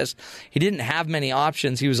process. He didn't have many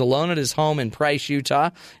options. He was alone at his home in Price, Utah,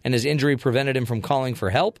 and his injury prevented him from calling for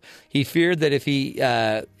help. He feared that if he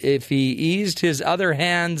eased his other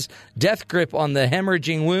hand's death grip on the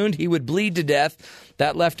hemorrhaging wound, he would bleed to death.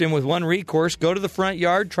 That left him with one recourse: go to the front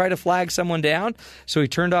yard, try to flag someone down. So he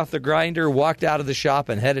turned off the grinder, walked out of the shop,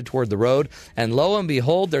 and headed toward the road. And lo and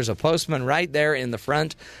behold, there's a postman right there in the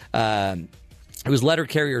front. It was letter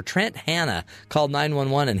carrier Trent Hanna called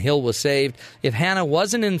 911, and Hill was saved. If Hanna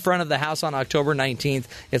wasn't in front of the house on October 19th,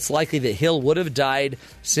 it's likely that Hill would have died,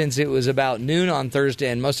 since it was about noon on Thursday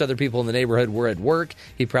and most other people in the neighborhood were at work.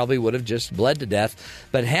 He probably would have just bled to death.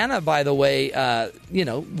 But Hanna, by the way,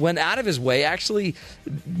 went out of his way, actually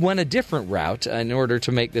went a different route in order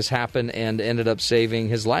to make this happen, and ended up saving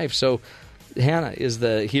his life. So Hanna is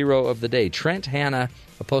the hero of the day. Trent Hanna,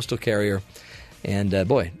 a postal carrier. And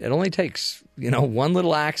boy, it only takes, one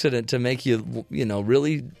little accident to make you,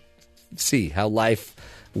 really see how life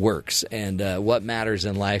works and what matters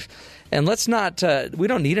in life. And let's not, we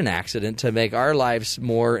don't need an accident to make our lives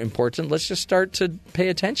more important. Let's just start to pay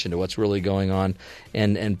attention to what's really going on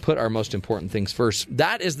and put our most important things first.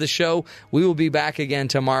 That is the show. We will be back again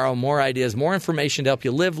tomorrow. More ideas, more information to help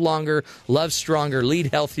you live longer, love stronger, lead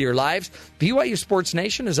healthier lives. BYU Sports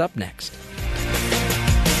Nation is up next.